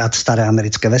futbal, mám rád staré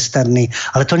americké westerny,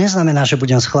 ale to neznamená, že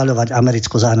budem schvaľovať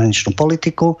americkú zahraničnú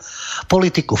politiku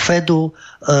Fedu,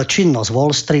 činnosť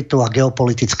Wall Streetu a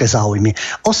geopolitické záujmy.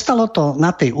 Ostalo to na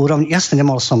tej úrovni, jasne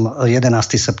nemohol som 11.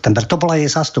 september, to bola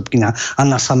jej zástupkyňa,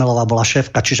 Anna Samelová bola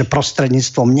šéfka, čiže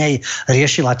prostredníctvom nej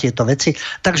riešila tieto veci.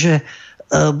 Takže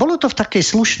bolo to v takej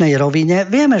slušnej rovine,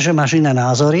 vieme, že máš iné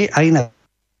názory a iné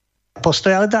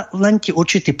postoj, ale len ti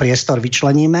určitý priestor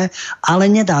vyčleníme, ale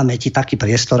nedáme ti taký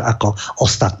priestor ako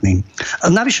ostatným.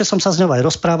 Navyše som sa s ňou aj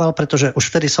rozprával, pretože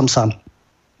už vtedy som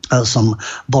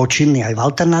bol činný aj v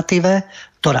Alternatíve,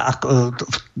 ktorá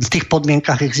v tých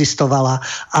podmienkach existovala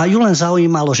a ju len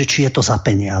zaujímalo, že či je to za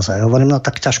peniaze. Hovorím, no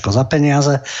tak ťažko za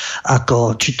peniaze,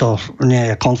 ako či to nie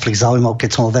je konflikt záujmov, keď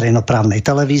som o verejnoprávnej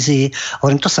televízii.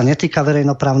 Hovorím, to sa netýka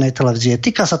verejnoprávnej televízie,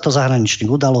 týka sa to zahraničných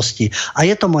udalostí a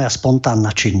je to moja spontánna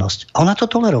činnosť. A ona to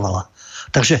tolerovala.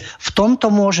 Takže v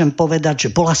tomto môžem povedať,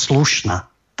 že bola slušná.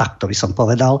 Takto by som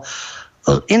povedal.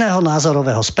 Iného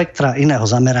názorového spektra, iného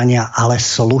zamerania, ale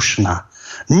slušná.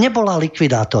 Nebola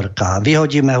likvidátorka,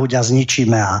 vyhodíme Huďa,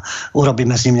 zničíme a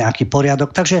urobíme s ním nejaký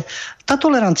poriadok. Takže tá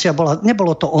tolerancia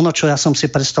nebolo to ono, čo ja som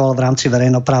si predstavoval v rámci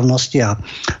verejnoprávnosti a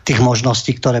tých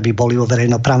možností, ktoré by boli vo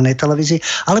verejnoprávnej televízii,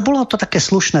 ale bolo to také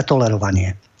slušné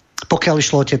tolerovanie. Pokiaľ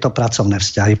išlo o tieto pracovné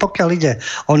vzťahy. Pokiaľ ide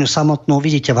o ňu samotnú,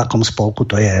 vidíte, v akom spolku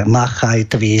to je. Machaj,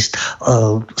 Twist,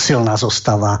 silná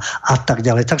zostava a tak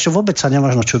ďalej. Takže vôbec sa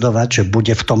nemožno čudovať, že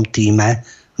bude v tom tíme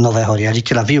nového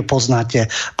riaditeľa. Vy ju poznáte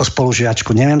ako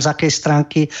spolužiačku, neviem z akej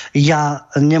stránky. Ja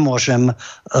nemôžem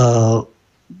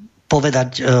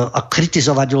povedať a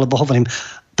kritizovať ju, lebo hovorím,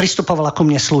 pristupovala ku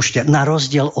mne slušne, na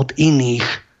rozdiel od iných,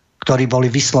 ktorí boli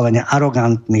vyslovene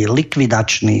arogantní,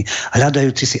 likvidační,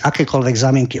 hľadajúci si akékoľvek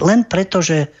zámienky, len preto,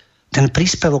 že ten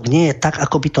príspevok nie je tak,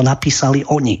 ako by to napísali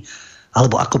oni,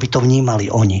 alebo ako by to vnímali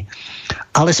oni.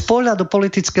 Ale z pohľadu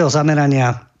politického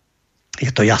zamerania je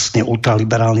to jasne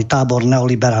ultraliberálny tábor,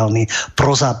 neoliberálny,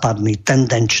 prozápadný,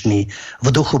 tendenčný, v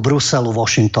duchu Bruselu,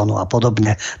 Washingtonu a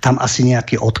podobne. Tam asi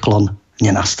nejaký odklon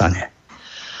nenastane.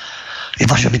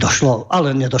 Iba, že by došlo,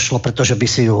 ale nedošlo, pretože by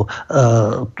si ju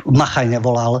Machaj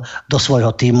nevolal do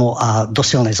svojho tímu a do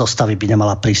silnej zostavy by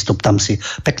nemala prístup. Tam si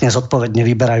pekne zodpovedne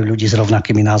vyberajú ľudí s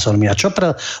rovnakými názormi. A čo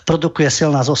produkuje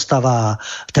silná zostava,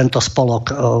 tento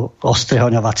spolok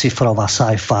Ostrihoňová, Cifrová,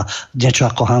 Sajfa, niečo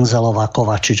ako Hanzelová,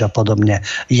 Kovačič a podobne,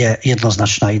 je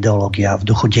jednoznačná ideológia v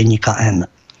duchu denníka N.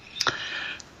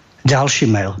 Ďalší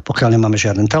mail, pokiaľ nemáme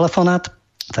žiaden telefonát.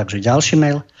 Takže ďalší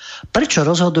mail. Prečo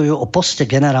rozhodujú o poste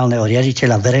generálneho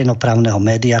riaditeľa verejnoprávneho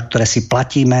média, ktoré si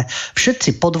platíme,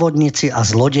 všetci podvodníci a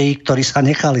zlodeji, ktorí sa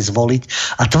nechali zvoliť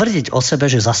a tvrdiť o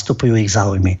sebe, že zastupujú ich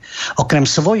záujmy? Okrem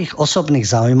svojich osobných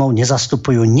záujmov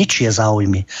nezastupujú ničie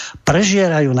záujmy.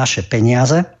 Prežierajú naše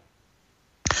peniaze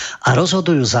a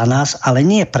rozhodujú za nás, ale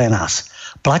nie pre nás.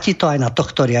 Platí to aj na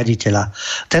tohto riaditeľa.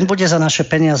 Ten bude za naše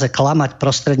peniaze klamať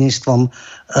prostredníctvom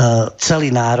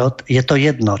celý národ. Je to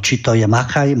jedno, či to je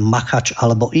Machaj, Machač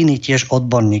alebo iný tiež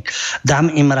odborník. Dám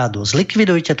im radu.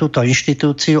 Zlikvidujte túto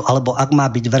inštitúciu, alebo ak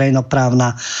má byť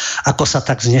verejnoprávna, ako sa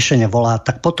tak znešene volá,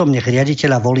 tak potom nech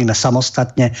riaditeľa volíme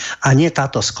samostatne a nie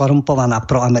táto skorumpovaná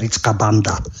proamerická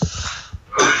banda.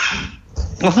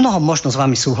 Mnoho možno s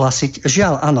vami súhlasiť.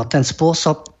 Žiaľ, áno, ten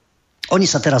spôsob. Oni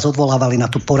sa teraz odvolávali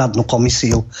na tú poradnú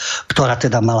komisiu, ktorá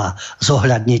teda mala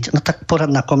zohľadniť. No tak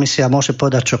poradná komisia môže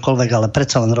povedať čokoľvek, ale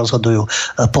predsa len rozhodujú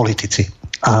politici.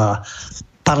 A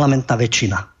parlamentná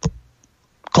väčšina.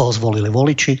 Koho zvolili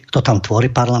voliči? Kto tam tvorí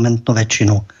parlamentnú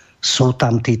väčšinu? Sú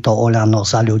tam títo Oľano,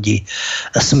 Za ľudí,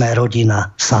 Sme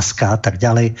rodina, Saska a tak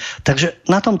ďalej. Takže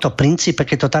na tomto princípe,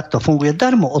 keď to takto funguje,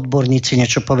 darmo odborníci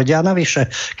niečo povedia. A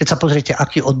navyše, keď sa pozriete,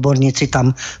 akí odborníci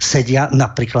tam sedia,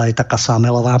 napríklad aj taká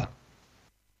Sámelová,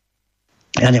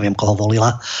 ja neviem, koho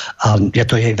volila, a je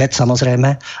to jej vec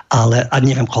samozrejme, ale a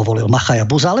neviem, koho volil Machaja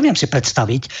Buza, ale viem si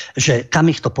predstaviť, že kam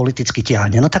ich to politicky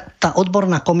tiahne. No tak tá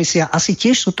odborná komisia, asi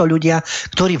tiež sú to ľudia,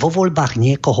 ktorí vo voľbách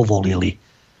niekoho volili.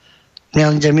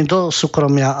 Nejdem mi do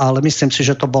súkromia, ale myslím si,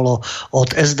 že to bolo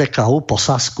od SDKU po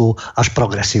Sasku až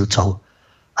progresívcov.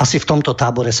 Asi v tomto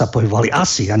tábore sa pohybovali.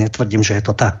 Asi, ja netvrdím, že je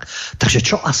to tak. Takže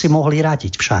čo asi mohli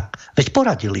radiť však? Veď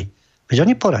poradili. Veď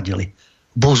oni poradili.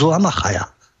 Buzu a Machaja.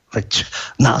 Veď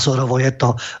názorovo je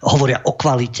to, hovoria o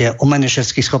kvalite, o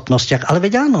manažerských schopnostiach, ale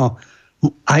veď áno,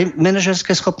 aj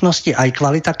manažerské schopnosti, aj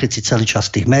kvalita, keď si celý čas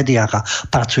v tých médiách a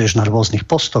pracuješ na rôznych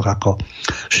postoch ako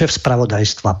šéf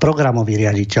spravodajstva, programový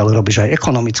riaditeľ, robíš aj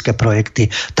ekonomické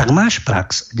projekty, tak máš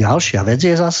prax. Ďalšia vec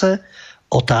je zase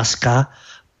otázka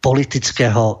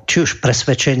politického, či už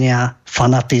presvedčenia,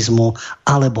 fanatizmu,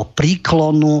 alebo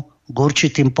príklonu k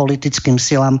určitým politickým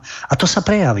silám, a to sa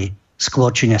prejaví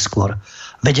skôr či neskôr.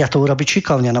 Vedia to urobiť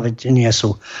šikovne, no veď nie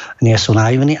sú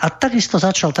naivní. A takisto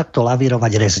začal takto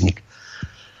lavírovať Rezník.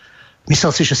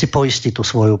 Myslel si, že si poistí tú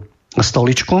svoju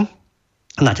stoličku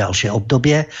na ďalšie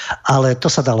obdobie, ale to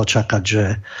sa dalo čakať,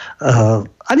 že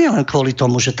a nie len kvôli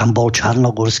tomu, že tam bol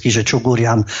Čarnogórsky, že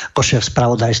Čugurian ako šéf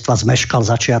spravodajstva zmeškal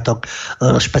začiatok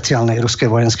špeciálnej ruskej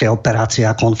vojenskej operácie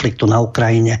a konfliktu na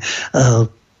Ukrajine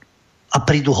a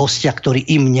prídu hostia, ktorí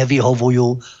im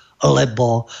nevyhovujú,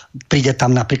 lebo príde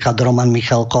tam napríklad Roman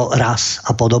Michalko raz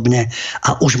a podobne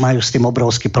a už majú s tým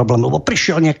obrovský problém, lebo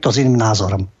prišiel niekto s iným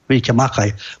názorom. Vidíte, Machaj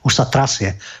už sa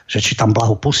trasie, že či tam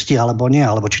Blahu pustí alebo nie,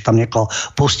 alebo či tam niekoho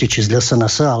pustí, či z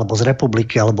SNS, alebo z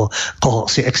Republiky, alebo koho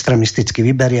si extrémisticky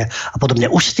vyberie a podobne.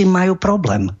 Už s tým majú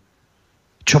problém.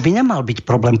 Čo by nemal byť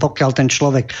problém, pokiaľ ten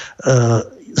človek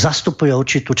zastupuje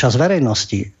určitú časť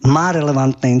verejnosti, má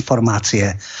relevantné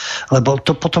informácie, lebo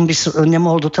to potom by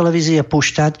nemohol do televízie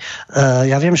púšťať.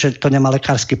 Ja viem, že to nemá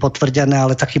lekársky potvrdené,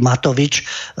 ale taký Matovič,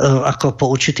 ako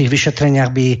po určitých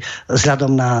vyšetreniach by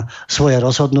vzhľadom na svoje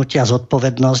rozhodnutia,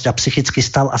 zodpovednosť a psychický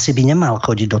stav asi by nemal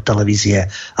chodiť do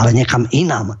televízie, ale niekam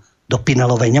inám, do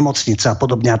Pinelovej nemocnice a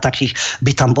podobne, a takých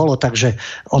by tam bolo, takže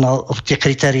tie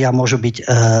kritériá môžu byť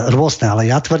rôzne,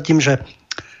 ale ja tvrdím, že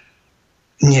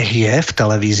nech je v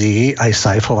televízii aj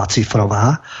Saifová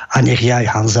Cifrová a nech je aj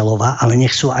Hanzelová, ale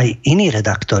nech sú aj iní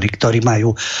redaktori, ktorí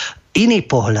majú iný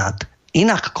pohľad,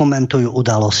 inak komentujú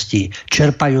udalosti,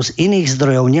 čerpajú z iných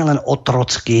zdrojov, nielen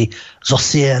otrocky zo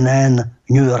CNN,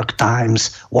 New York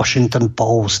Times, Washington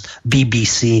Post,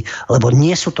 BBC, lebo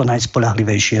nie sú to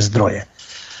najspoľahlivejšie zdroje.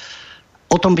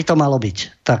 O tom by to malo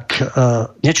byť. Tak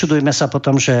nečudujme sa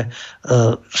potom, že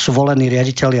sú volení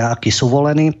riaditelia, akí sú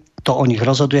volení, to o nich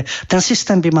rozhoduje. Ten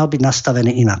systém by mal byť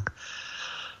nastavený inak.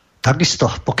 Takisto,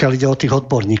 pokiaľ ide o tých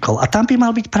odborníkov. A tam by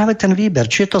mal byť práve ten výber.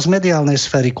 Či je to z mediálnej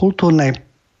sféry, kultúrnej,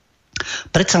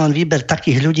 predsa len výber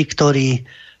takých ľudí,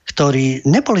 ktorí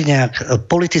neboli nejak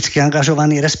politicky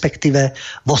angažovaní, respektíve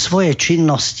vo svojej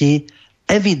činnosti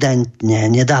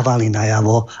evidentne nedávali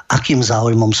najavo, akým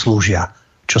záujmom slúžia.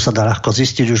 Čo sa dá ľahko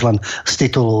zistiť už len z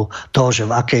titulu toho, že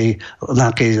na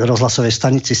akej rozhlasovej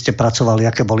stanici ste pracovali,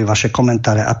 aké boli vaše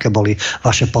komentáre, aké boli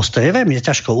vaše postoje. Viem, je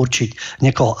ťažko určiť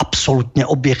niekoho absolútne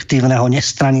objektívneho,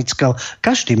 nestranického.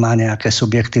 Každý má nejaké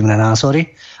subjektívne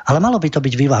názory, ale malo by to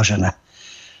byť vyvážené.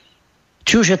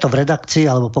 Či už je to v redakcii,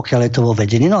 alebo pokiaľ je to vo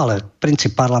vedení. No ale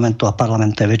princíp parlamentu a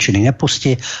parlamentnej väčšiny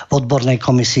nepustí. V odbornej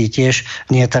komisii tiež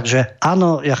nie. Takže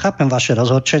áno, ja chápem vaše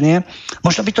rozhodčenie.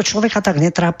 Možno by to človeka tak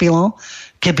netrápilo,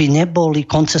 keby neboli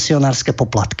koncesionárske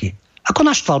poplatky. Ako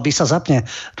naštval by sa, zapne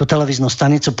tú televíznu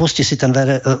stanicu, pustí si ten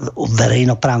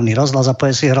verejnoprávny rozhlas a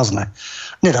povie si hrozné.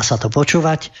 Nedá sa to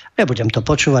počúvať, nebudem to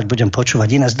počúvať, budem počúvať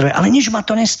iné zdroje, ale nič ma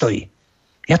to nestojí.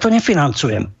 Ja to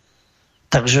nefinancujem.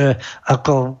 Takže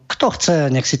ako, kto chce,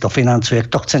 nech si to financuje,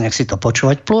 kto chce, nech si to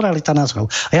počúvať. Pluralita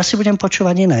názorov. A ja si budem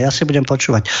počúvať iné. Ja si budem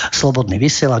počúvať Slobodný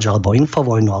vysielač, alebo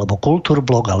Infovojnu, alebo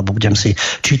Kultúrblog, alebo budem si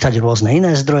čítať rôzne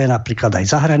iné zdroje, napríklad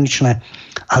aj zahraničné.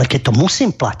 Ale keď to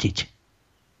musím platiť,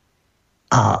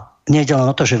 a nejde len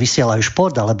o to, že vysielajú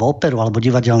šport, alebo operu, alebo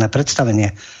divadelné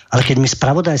predstavenie, ale keď mi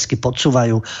spravodajsky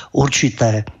podsúvajú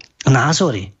určité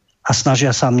názory a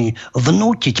snažia sa mi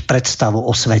vnútiť predstavu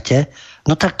o svete,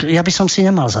 no tak ja by som si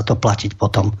nemal za to platiť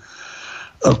potom.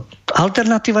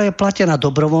 Alternatíva je platená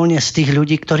dobrovoľne z tých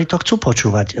ľudí, ktorí to chcú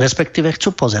počúvať, respektíve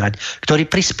chcú pozerať, ktorí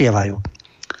prispievajú.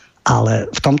 Ale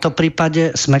v tomto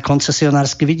prípade sme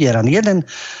koncesionársky vydieraní.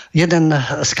 Jeden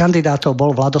z kandidátov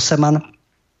bol Vlado Seman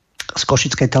z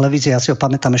košickej televízie, ja si ho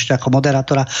pamätám ešte ako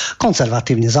moderátora,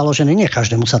 konzervatívne založený, nie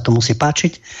každému sa to musí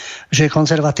páčiť, že je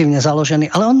konzervatívne založený,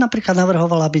 ale on napríklad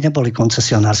navrhoval, aby neboli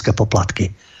koncesionárske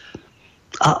poplatky.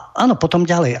 A áno, potom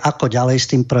ďalej, ako ďalej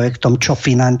s tým projektom, čo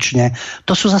finančne,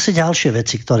 to sú zase ďalšie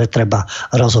veci, ktoré treba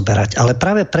rozoberať. Ale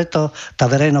práve preto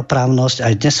tá verejnoprávnosť,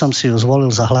 aj dnes som si ju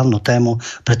zvolil za hlavnú tému,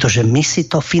 pretože my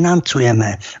si to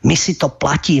financujeme, my si to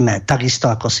platíme, takisto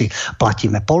ako si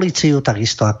platíme políciu,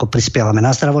 takisto ako prispievame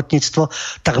na zdravotníctvo,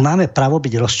 tak máme právo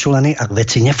byť rozčúlení, ak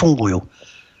veci nefungujú.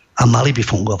 A mali by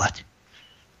fungovať.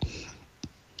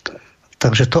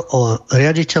 Takže to o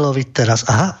riaditeľovi teraz,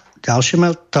 ďalšie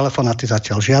mail, telefonáty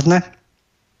zatiaľ žiadne.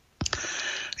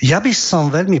 Ja by som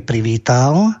veľmi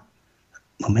privítal,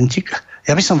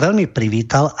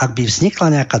 ak by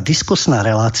vznikla nejaká diskusná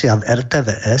relácia v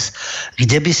RTVS,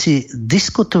 kde by si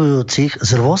diskutujúcich z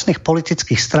rôznych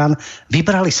politických strán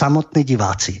vybrali samotní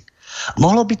diváci.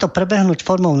 Mohlo by to prebehnúť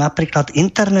formou napríklad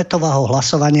internetového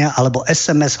hlasovania alebo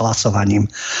SMS hlasovaním.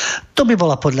 To by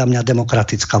bola podľa mňa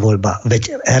demokratická voľba,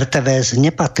 veď RTVS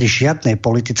nepatrí žiadnej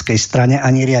politickej strane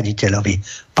ani riaditeľovi.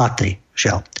 Patrí,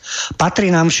 žiaľ.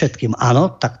 Patrí nám všetkým,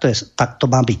 áno, tak to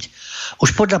má byť.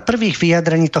 Už podľa prvých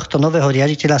vyjadrení tohto nového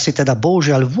riaditeľa si teda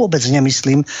bohužiaľ vôbec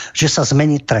nemyslím, že sa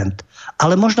zmení trend.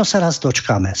 Ale možno sa raz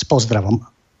dočkáme, s pozdravom.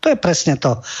 To je presne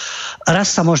to. Raz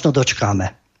sa možno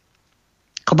dočkáme.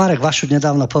 Marek Vašuť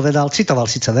nedávno povedal, citoval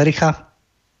síce Vericha,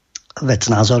 vec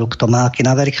názoru, kto má aký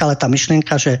na Vericha, ale tá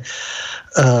myšlienka, že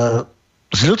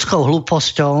s ľudskou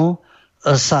hlúposťou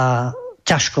sa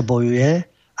ťažko bojuje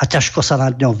a ťažko sa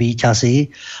nad ňou víťazí,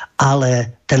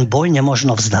 ale ten boj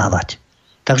nemožno vzdávať.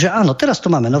 Takže áno, teraz tu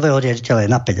máme nového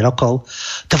riaditeľa na 5 rokov.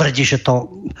 Tvrdí, že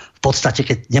to v podstate,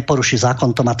 keď neporuší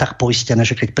zákon, to má tak poistené,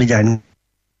 že keď príde aj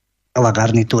nová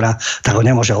garnitúra, tak ho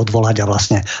nemôže odvolať a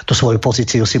vlastne tú svoju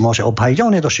pozíciu si môže obhajiť.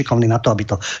 On je dosť šikovný na to, aby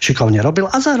to šikovne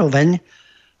robil a zároveň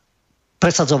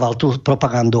presadzoval tú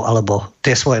propagandu alebo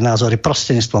tie svoje názory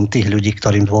prostredníctvom tých ľudí,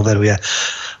 ktorým dôveruje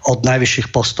od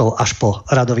najvyšších postov až po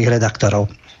radových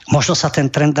redaktorov. Možno sa ten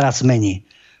trend raz zmení.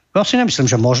 Ja si nemyslím,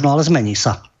 že možno, ale zmení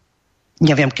sa.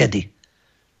 Neviem kedy.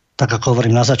 Tak ako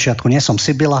hovorím na začiatku, nie som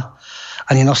Sibila,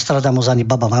 ani Nostradamus, ani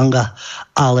Baba Vanga,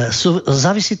 ale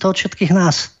závisí to od všetkých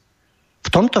nás. V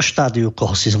tomto štádiu,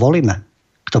 koho si zvolíme,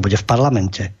 kto bude v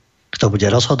parlamente, kto bude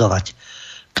rozhodovať,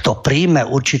 kto príjme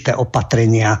určité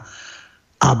opatrenia,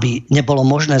 aby nebolo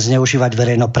možné zneužívať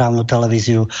verejnoprávnu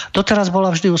televíziu. Doteraz bola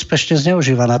vždy úspešne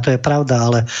zneužívaná, to je pravda,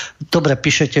 ale dobre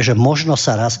píšete, že možno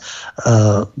sa raz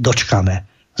dočkáme.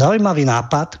 Zaujímavý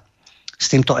nápad. S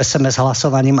týmto SMS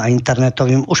hlasovaním a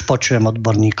internetovým už počujem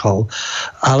odborníkov.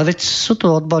 Ale veď sú tu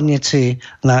odborníci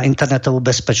na internetovú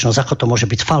bezpečnosť, ako to môže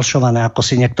byť falšované, ako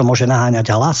si niekto môže naháňať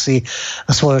hlasy.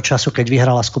 Svojho času, keď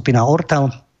vyhrala skupina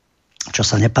Ortel, čo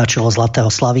sa nepáčilo Zlatého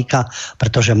Slavíka,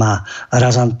 pretože má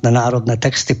razantné národné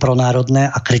texty pronárodné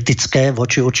a kritické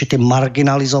voči určitým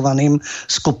marginalizovaným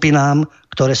skupinám,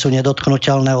 ktoré sú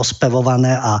nedotknuteľné,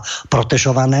 ospevované a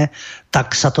protežované,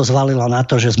 tak sa to zvalilo na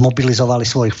to, že zmobilizovali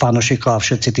svojich fanošikov a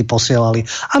všetci tí posielali.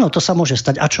 Áno, to sa môže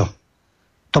stať. A čo?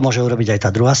 To môže urobiť aj tá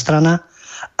druhá strana.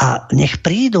 A nech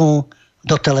prídu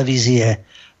do televízie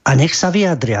a nech sa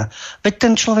vyjadria. Veď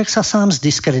ten človek sa sám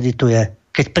zdiskredituje,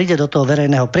 keď príde do toho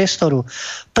verejného priestoru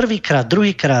prvýkrát,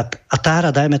 druhýkrát a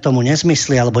tára, dajme tomu,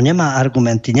 nezmysly alebo nemá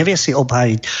argumenty, nevie si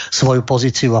obhájiť svoju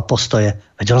pozíciu a postoje.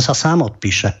 Veď on sa sám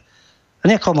odpíše.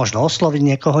 Niekoho možno osloviť,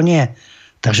 niekoho nie.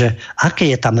 Takže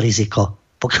aké je tam riziko?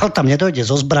 Pokiaľ tam nedojde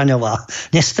zo zbraňov a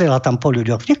nestrieľa tam po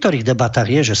ľuďoch. V niektorých debatách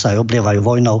je, že sa aj oblievajú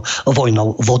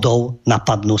vodou,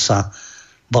 napadnú sa.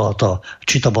 Bolo to,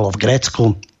 či to bolo v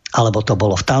Grécku, alebo to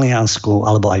bolo v Taliansku,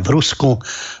 alebo aj v Rusku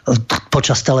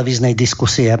počas televíznej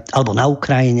diskusie, alebo na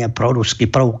Ukrajine, prorusky,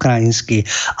 proukrajinsky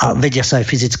a vedia sa aj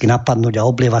fyzicky napadnúť a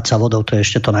oblievať sa vodou, to je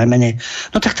ešte to najmenej.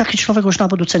 No tak taký človek už na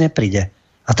budúce nepríde.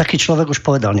 A taký človek už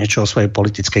povedal niečo o svojej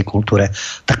politickej kultúre.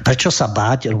 Tak prečo sa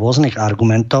báť rôznych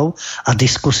argumentov a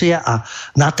diskusie a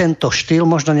na tento štýl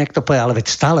možno niekto povie, ale veď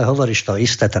stále hovoríš to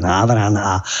isté, ten návran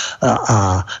a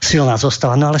silná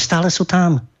zostava, no ale stále sú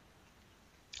tam.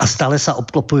 A stále sa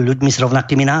obklopujú ľuďmi s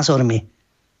rovnakými názormi.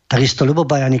 Takisto Ľubo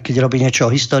Bajani, keď robí niečo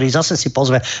o histórii, zase si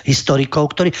pozve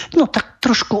historikov, ktorí no tak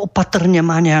trošku opatrne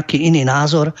má nejaký iný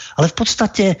názor, ale v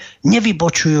podstate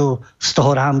nevybočujú z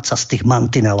toho rámca, z tých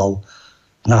mantinelov.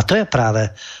 No a to je práve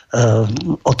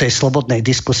o tej slobodnej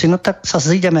diskusii. No tak sa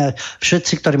zídeme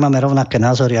všetci, ktorí máme rovnaké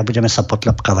názory a budeme sa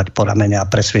potľapkávať po ramene a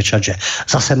presviečať, že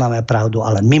zase máme pravdu,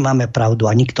 ale my máme pravdu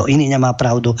a nikto iný nemá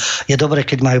pravdu. Je dobre,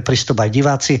 keď majú prístup aj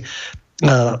diváci,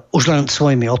 už len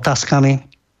svojimi otázkami.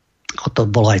 To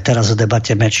bolo aj teraz v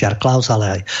debate Mečiar-Klaus, ale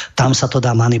aj tam sa to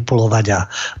dá manipulovať a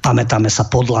pamätáme sa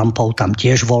pod lampou, tam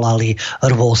tiež volali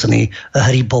rôzni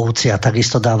hrybovci a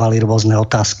takisto dávali rôzne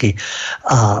otázky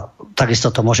a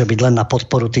takisto to môže byť len na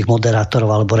podporu tých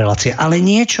moderátorov alebo relácie. Ale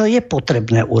niečo je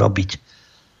potrebné urobiť.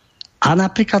 A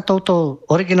napríklad touto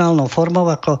originálnou formou,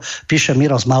 ako píše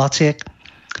Miro z Malaciek,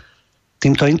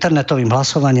 týmto internetovým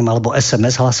hlasovaním alebo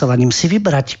SMS hlasovaním si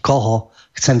vybrať, koho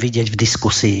chcem vidieť v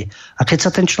diskusii. A keď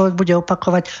sa ten človek bude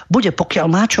opakovať, pokiaľ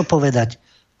má čo povedať,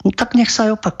 no tak nech sa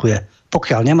aj opakuje.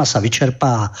 Pokiaľ nemá, sa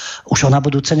vyčerpá a už ho na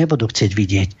budúce nebudú chcieť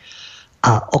vidieť.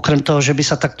 A okrem toho, že by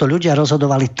sa takto ľudia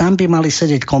rozhodovali, tam by mali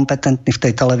sedieť kompetentní v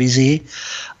tej televízii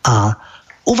a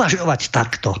uvažovať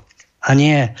takto. A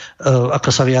nie, ako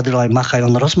sa vyjadril aj Machaj,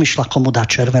 on rozmýšľa, komu dá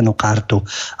červenú kartu,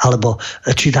 alebo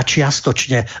či dá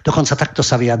čiastočne, dokonca takto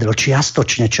sa vyjadril,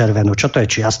 čiastočne červenú. Čo to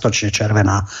je čiastočne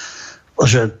červená?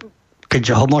 Že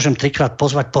keď ho môžem 3-krát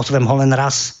pozvať, pozvem ho len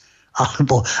raz.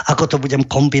 Alebo ako to budem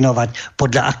kombinovať,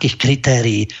 podľa akých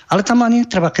kritérií. Ale tam ani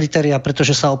netreba kritéria,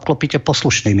 pretože sa obklopíte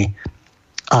poslušnými.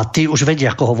 A tí už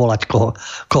vedia, koho volať,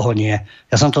 koho nie.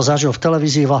 Ja som to zažil v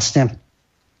televízii vlastne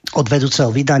od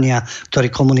vedúceho vydania, ktorý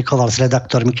komunikoval s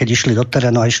redaktormi, keď išli do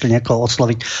terénu a išli niekoho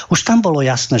osloviť. Už tam bolo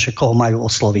jasné, že koho majú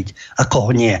osloviť a koho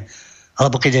nie.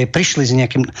 Alebo keď aj prišli s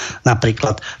niekým,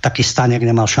 napríklad taký Stanek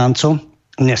nemal šancu,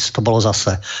 dnes to bolo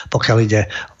zase, pokiaľ ide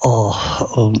o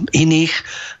iných,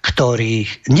 ktorí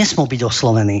nesmú byť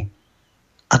oslovení.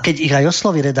 A keď ich aj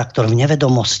osloví redaktor v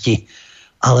nevedomosti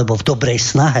alebo v dobrej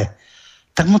snahe,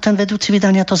 tak mu ten vedúci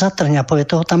vydania to zatrhne a povie,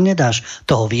 toho tam nedáš,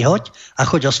 toho vyhoď a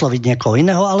choď osloviť niekoho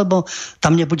iného, alebo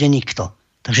tam nebude nikto.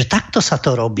 Takže takto sa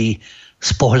to robí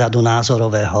z pohľadu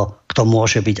názorového, kto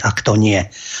môže byť a kto nie.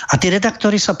 A tí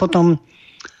redaktori sa potom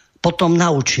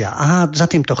naučia. Aha,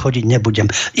 za týmto chodiť nebudem.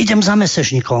 Idem za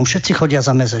mesežníkom, všetci chodia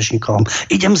za mesežníkom.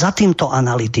 Idem za týmto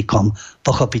analytikom,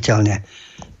 pochopiteľne.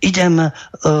 Idem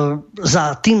za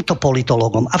týmto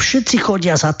politologom a všetci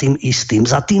chodia za tým istým,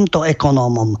 za týmto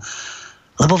ekonómom.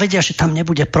 Lebo vedia, že tam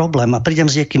nebude problém a prídem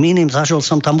s niekým iným, zažil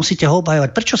som tam, musíte ho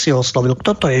obhajovať. Prečo si ho oslovil?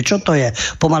 Kto to je? Čo to je?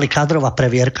 Pomaly kádrová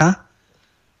previerka?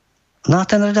 No a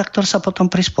ten redaktor sa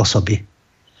potom prispôsobí.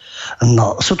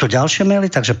 No, sú tu ďalšie maily,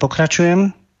 takže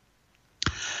pokračujem.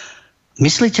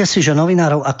 Myslíte si, že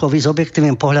novinárov ako vy s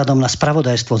objektívnym pohľadom na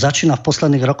spravodajstvo začína v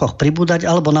posledných rokoch pribúdať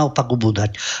alebo naopak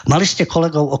ubúdať? Mali ste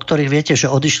kolegov, o ktorých viete, že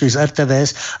odišli z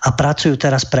RTVS a pracujú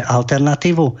teraz pre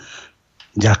Alternatívu?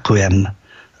 Ďakujem.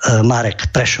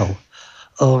 Marek Prešov.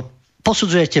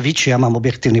 Posudzujete vy, či ja mám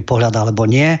objektívny pohľad alebo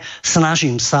nie.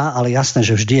 Snažím sa, ale jasné,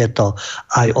 že vždy je to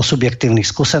aj o subjektívnych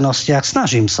skúsenostiach.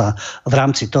 Snažím sa v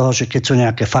rámci toho, že keď sú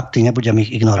nejaké fakty, nebudem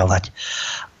ich ignorovať.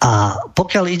 A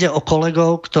pokiaľ ide o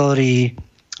kolegov, ktorí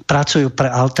pracujú pre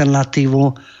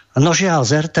Alternatívu, no žiaľ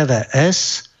z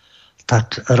RTVS,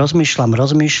 tak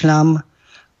rozmýšľam,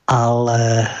 ale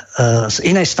z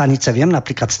inej stanice viem,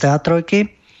 napríklad z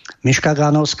Teatrojky, Miška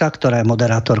Gánovská, ktorá je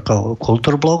moderátorkou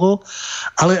Kultúrblogu,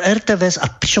 ale RTVS, a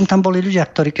pričom tam boli ľudia,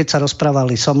 ktorí keď sa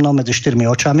rozprávali so mnou medzi 4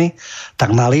 očami, tak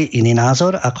mali iný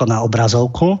názor ako na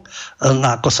obrazovku,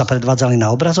 ako sa predvádzali na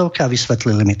obrazovke a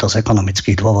vysvetlili mi to z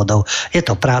ekonomických dôvodov. Je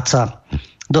to práca,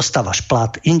 dostávaš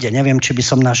plat, inde neviem, či by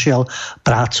som našiel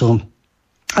prácu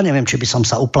a neviem, či by som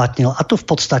sa uplatnil. A tu v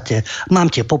podstate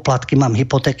mám tie poplatky, mám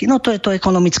hypotéky, no to je to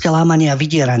ekonomické lámanie a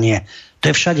vydieranie. To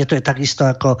je všade, to je takisto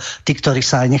ako tí, ktorí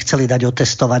sa aj nechceli dať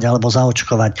otestovať alebo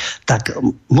zaočkovať. Tak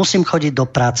musím chodiť do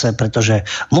práce, pretože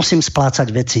musím splácať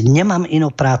veci. Nemám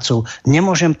inú prácu,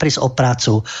 nemôžem prísť o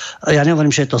prácu. Ja nehovorím,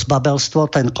 že je to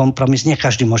zbabelstvo, ten kompromis. Nie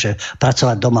každý môže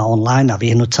pracovať doma online a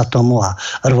vyhnúť sa tomu a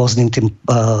rôznym tým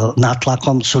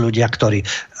nátlakom. Sú ľudia, ktorí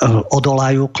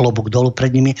odolajú, klobúk dolu pred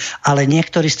nimi, ale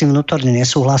niektorí s tým vnútorne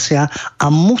nesúhlasia a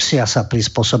musia sa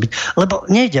prispôsobiť, lebo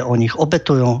nejde o nich,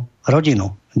 obetujú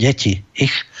rodinu, deti,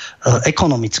 ich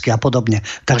ekonomicky a podobne.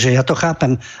 Takže ja to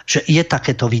chápem, že je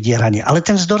takéto vydieranie. Ale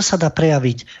ten vzdor sa dá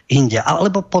prejaviť inde.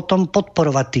 Alebo potom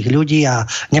podporovať tých ľudí a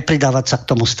nepridávať sa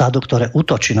k tomu stádu, ktoré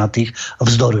útočí na tých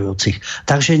vzdorujúcich.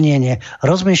 Takže nie.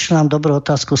 Rozmýšľam, dobrú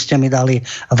otázku ste mi dali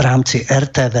v rámci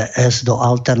RTVS do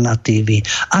alternatívy.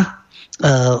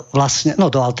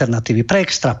 Do alternatívy pre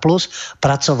Extra Plus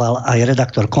pracoval aj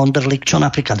redaktor Konderlik, čo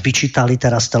napríklad vyčítali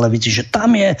teraz v televízii, že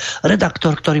tam je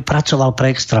redaktor, ktorý pracoval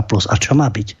pre Extra Plus. A čo má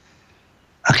byť?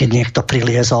 A keď niekto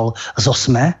priliezol zo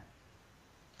SME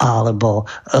alebo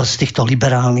z týchto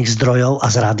liberálnych zdrojov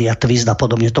a z Rádia Twist a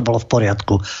podobne, to bolo v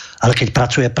poriadku. Ale keď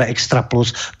pracuje pre Extra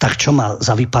Plus, tak čo má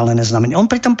za vypálené znamenie? On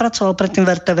pritom pracoval predtým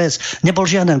v RTVS. Nebol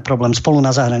žiaden problém. Spolu na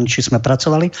zahraničí sme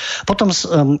pracovali. Potom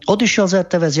odišiel z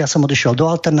RTVS, ja som odišiel do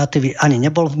alternatívy, ani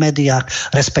nebol v médiách,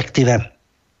 respektíve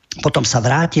potom sa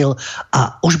vrátil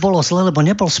a už bolo zle, lebo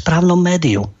nebol v správnom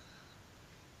médiu.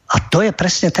 A to je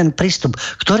presne ten prístup.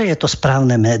 Ktoré je to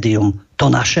správne médium? To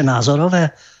naše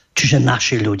názorové? Čiže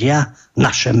naši ľudia,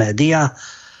 naše médiá,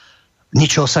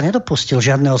 ničoho sa nedopustil,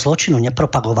 žiadneho zločinu,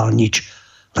 nepropagoval nič.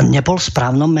 Len nebol v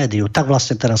správnom médiu. Tak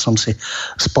vlastne teraz som si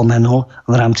spomenul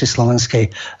v rámci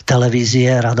slovenskej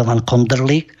televízie Radovan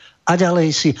Konderlik a ďalej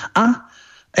si...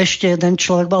 ešte jeden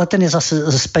človek, ale ten je zase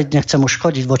späť, nechcem mu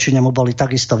škodiť, voči nemu boli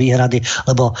takisto výhrady,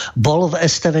 lebo bol v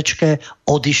STVčke,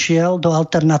 odišiel do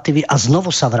alternatívy a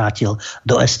znovu sa vrátil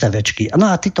do STVčky.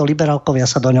 No a títo liberálkovia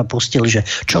sa do ňoho pustili, že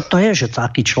čo to je, že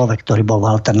taký človek, ktorý bol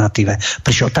v alternatíve,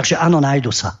 prišiel. Takže áno,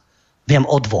 nájdu sa. Viem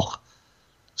o dvoch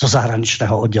zo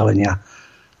zahraničného oddelenia.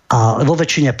 A vo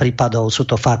väčšine prípadov sú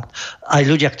to fakt aj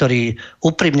ľudia, ktorí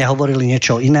úprimne hovorili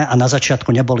niečo iné a na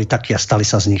začiatku neboli takí a stali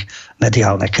sa z nich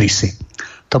mediálne krysy.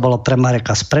 To bolo pre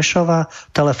Mareka z Prešova.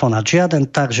 Telefonát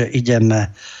žiaden, takže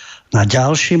ideme na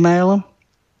ďalší mail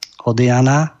od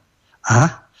Jana.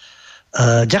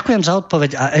 Ďakujem za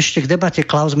odpoveď a ešte k debate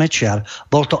Klaus Mečiar.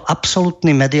 Bol to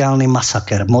absolútny mediálny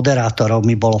masaker. Moderátorov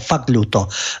mi bolo fakt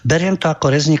ľúto. Beriem to ako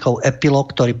Rezníkov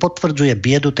epilóg, ktorý potvrdzuje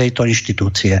biedu tejto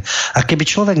inštitúcie. A keby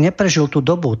človek neprežil tú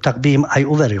dobu, tak by im aj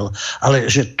uveril.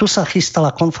 Ale že tu sa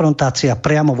chystala konfrontácia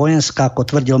priamo vojenská, ako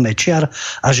tvrdil Mečiar,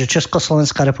 a že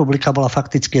Československá republika bola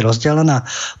fakticky rozdelená,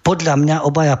 podľa mňa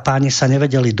obaja páni sa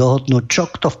nevedeli dohodnúť,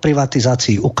 čo kto v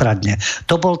privatizácii ukradne.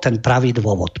 To bol ten pravý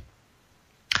dôvod.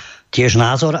 Tiež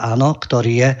názor, áno,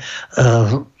 ktorý je,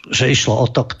 že išlo o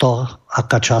to,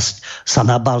 aká časť sa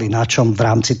nabali na čom v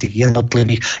rámci tých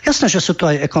jednotlivých. Jasné, že sú tu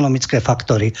aj ekonomické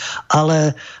faktory,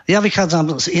 ale ja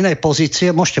vychádzam z inej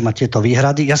pozície, môžete mať tieto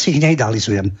výhrady, ja si ich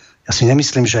neidealizujem. Ja si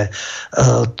nemyslím, že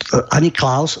ani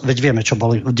Klaus, veď vieme, čo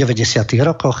boli v 90.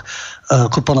 rokoch,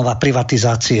 kuponová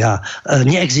privatizácia,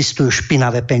 neexistujú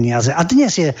špinavé peniaze. A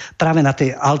dnes je práve na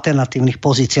tej alternatívnych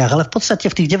pozíciách, ale v podstate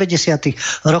v tých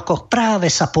 90. rokoch práve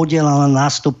sa podielal na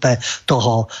nástupe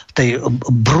tej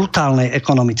brutálnej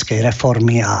ekonomickej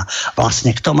reformy a vlastne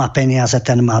kto má peniaze,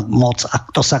 ten má moc a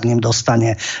kto sa k ním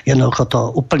dostane. Jednoducho to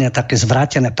úplne také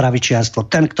zvrátené pravičiarstvo.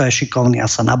 Ten, kto je šikovný a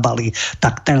sa nabalí,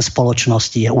 tak ten v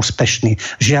spoločnosti je úspešný.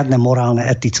 Žiadne morálne,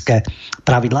 etické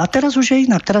pravidlá. A teraz už je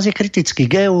inak. Teraz je kritický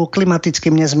k EU,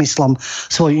 klimatickým nezmyslom,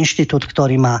 svoj inštitút,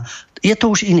 ktorý má. Je to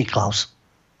už iný Klaus.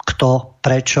 Kto,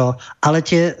 prečo, ale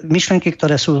tie myšlienky,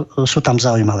 ktoré sú tam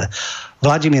zaujímavé.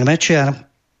 Vladimír Mečiar,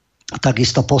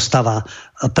 takisto postava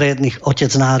pre jedných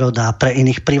otec národa, pre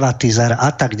iných privatizér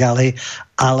a tak ďalej.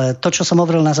 Ale to, čo som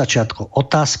hovoril na začiatku,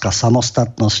 otázka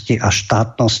samostatnosti a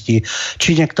štátnosti, či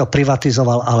niekto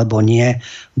privatizoval alebo nie,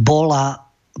 bola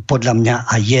podľa mňa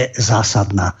a je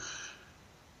zásadná.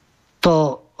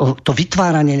 To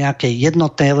vytváranie nejakej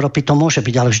jednotnej Európy, to môže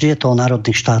byť, ale vždy je to o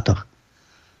národných štátoch.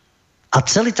 A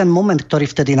celý ten moment, ktorý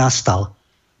vtedy nastal,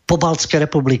 pobaltské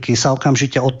republiky sa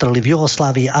okamžite odtrli v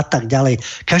Juhoslávii a tak ďalej.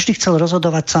 Každý chcel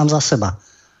rozhodovať sám za seba.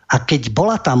 A keď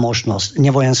bola tá možnosť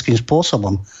nevojenským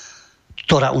spôsobom,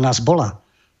 ktorá u nás bola,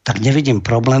 tak nevidím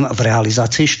problém v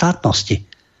realizácii štátnosti.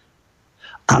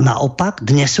 A naopak,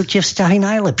 dnes sú tie vzťahy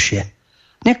najlepšie.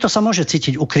 Niekto sa môže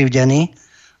cítiť ukrivdený,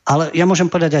 ale ja môžem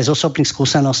povedať aj z osobných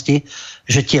skúseností,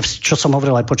 že tie, čo som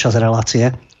hovoril aj počas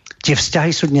relácie, tie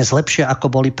vzťahy sú dnes lepšie, ako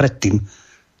boli predtým.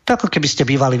 To ako keby ste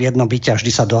bývali v jednom byte a vždy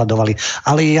sa dohadovali.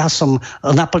 Ale ja som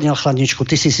naplnil chladničku,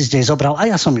 ty si z nej zobral a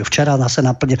ja som ju včera zase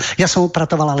naplnil. Ja som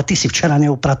upratoval, ale ty si včera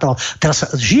neupratoval. Teraz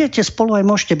žijete spolu, aj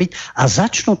môžete byť a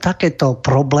začnú takéto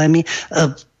problémy.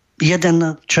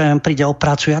 Jeden, čo príde o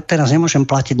prácu, ja teraz nemôžem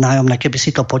platiť nájomné, keby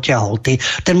si to potiahol ty.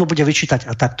 Ten mu bude vyčítať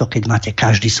a takto, keď máte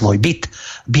každý svoj byt,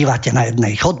 bývate na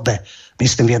jednej chodbe,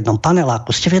 myslím v jednom paneláku,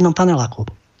 ste v jednom paneláku.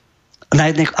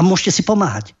 A môžete si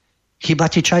pomáhať. Chýba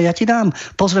ti čaj, ja ti dám.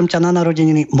 Pozvem ťa na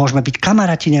narodeniny, môžeme byť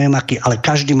kamaráti, neviem aký, ale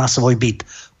každý má svoj byt.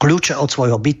 Kľúče od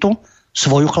svojho bytu,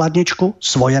 svoju chladničku,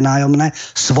 svoje nájomné,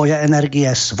 svoje energie,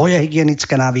 svoje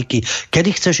hygienické návyky, kedy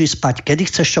chceš ísť spať, kedy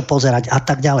chceš čo pozerať a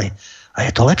tak ďalej. A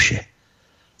je to lepšie.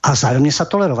 A vzájomne sa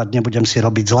tolerovať. Nebudem si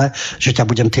robiť zle, že ťa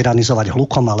budem tyranizovať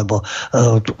hlukom alebo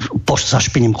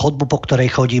zašpiním chodbu, po ktorej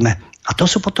chodíme. A to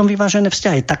sú potom vyvážené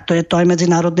vzťahy. Takto je to aj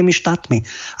medzi národnými štátmi.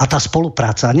 A tá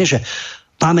spolupráca, nie že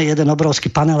máme jeden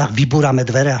obrovský panel a vybúrame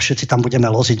dvere a všetci tam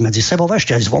budeme loziť medzi sebou.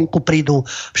 Ešte aj zvonku prídu,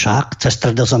 však cez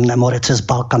Stredozemné more, cez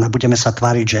Balkán a budeme sa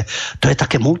tváriť, že to je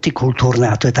také multikultúrne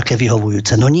a to je také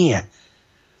vyhovujúce. No nie.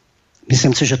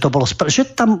 Myslím si, že to bolo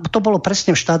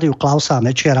presne v štádiu Klausa a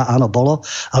Mečiara, áno, bolo,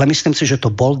 ale myslím si, že to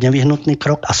bol nevyhnutný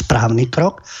krok a správny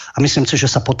krok a myslím si, že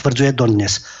sa potvrdzuje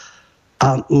dodnes.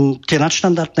 A tie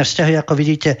nadštandardné vzťahy, ako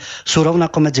vidíte, sú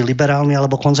rovnako medzi liberálmi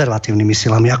alebo konzervatívnymi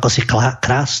silami, ako si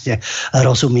krásne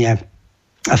rozumie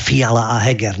Fiala a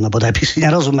Heger, no bodaj by si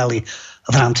nerozumeli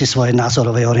v rámci svojej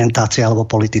názorovej orientácie alebo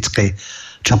politickej.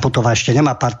 Čaputová ešte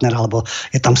nemá partnera, alebo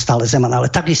je tam stále Zeman, ale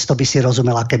takisto by si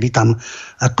rozumela, keby tam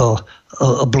ako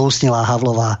blúsnila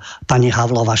pani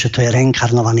Havlová, že to je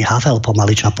reinkarnovaný Havel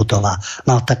pomaly Čaputová.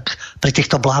 No tak pri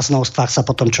týchto bláznovstvách sa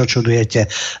potom čo čudujete,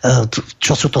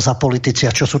 čo sú to za politici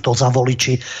a čo sú to za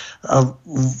voliči,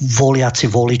 voliaci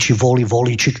voliči,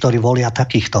 voliči, ktorí volia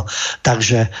takýchto.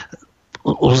 Takže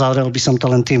uzavrel by som to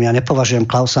len tým, ja nepovažujem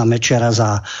Klausa a Mečiara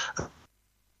za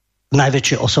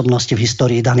najväčšie osobnosti v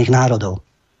histórii daných národov.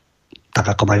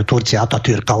 Tak ako majú Turci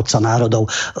Atatürka, otca národov,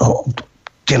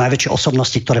 tie najväčšie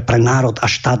osobnosti, ktoré pre národ a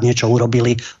štát niečo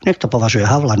urobili. Niekto považuje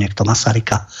Havla, niekto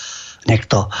Masaryka,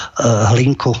 niekto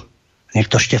Hlinku,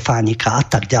 niekto Štefánika a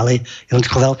tak ďalej.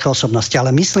 Jednoducho veľké osobnosti.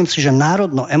 Ale myslím si, že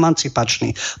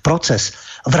národno-emancipačný proces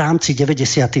v rámci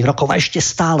 90. rokov a ešte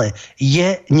stále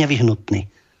je nevyhnutný.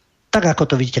 Tak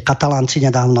ako to vidíte Katalánci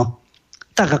nedávno,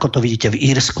 tak ako to vidíte v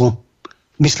Írsku,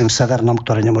 myslím severnom,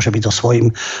 ktoré nemôže byť so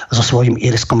svojím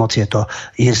Írskom, hoci je to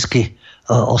írsky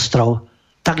ostrov.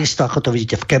 Takisto ako to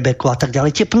vidíte v Quebecu a tak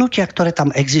ďalej. Tie pnutia, ktoré tam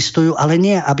existujú, ale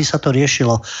nie, aby sa to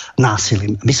riešilo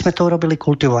násilím. My sme to urobili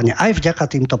kultivovane aj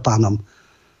vďaka týmto pánom.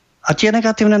 A tie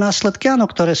negatívne následky, áno,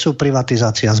 ktoré sú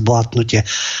privatizácia, zbohatnutie.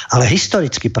 Ale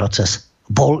historický proces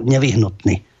bol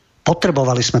nevyhnutný.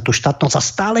 Potrebovali sme tú štátnosť a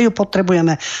stále ju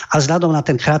potrebujeme a vzhľadom na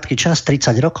ten krátky čas,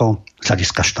 30 rokov z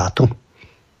hľadiska štátu,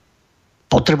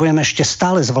 potrebujeme ešte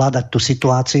stále zvládať tú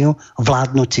situáciu,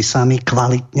 vládnuť si sami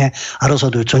kvalitne a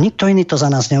rozhodujúco. Nikto iný to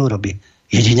za nás neurobí.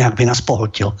 Jedine, ak by nás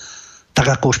pohltil. Tak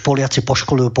ako už Poliaci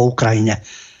poškolujú po Ukrajine.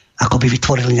 Ako by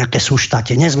vytvorili nejaké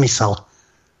súštáte. Nezmysel.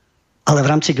 Ale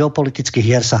v rámci geopolitických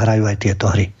hier sa hrajú aj tieto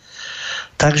hry.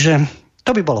 Takže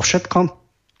to by bolo všetko.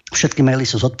 Všetky maily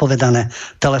sú zodpovedané.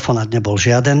 Telefonát nebol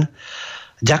žiaden.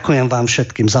 Ďakujem vám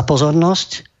všetkým za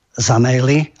pozornosť, za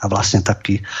maily a vlastne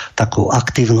takú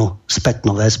aktívnu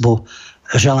spätnú väzbu.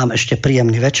 Želám ešte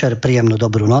príjemný večer, príjemnú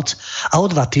dobrú noc a o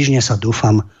 2 týždne sa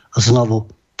dúfam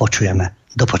znovu počujeme.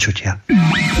 Do počutia.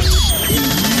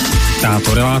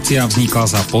 Táto relácia vznikla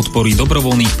za podpory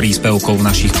dobrovoľných príspevkov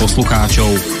našich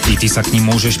poslucháčov. I ty sa k nim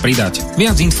môžeš pridať.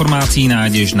 Viac informácií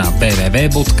nájdeš na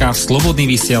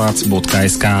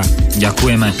www.slobodnyvysielac.sk.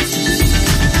 Ďakujeme.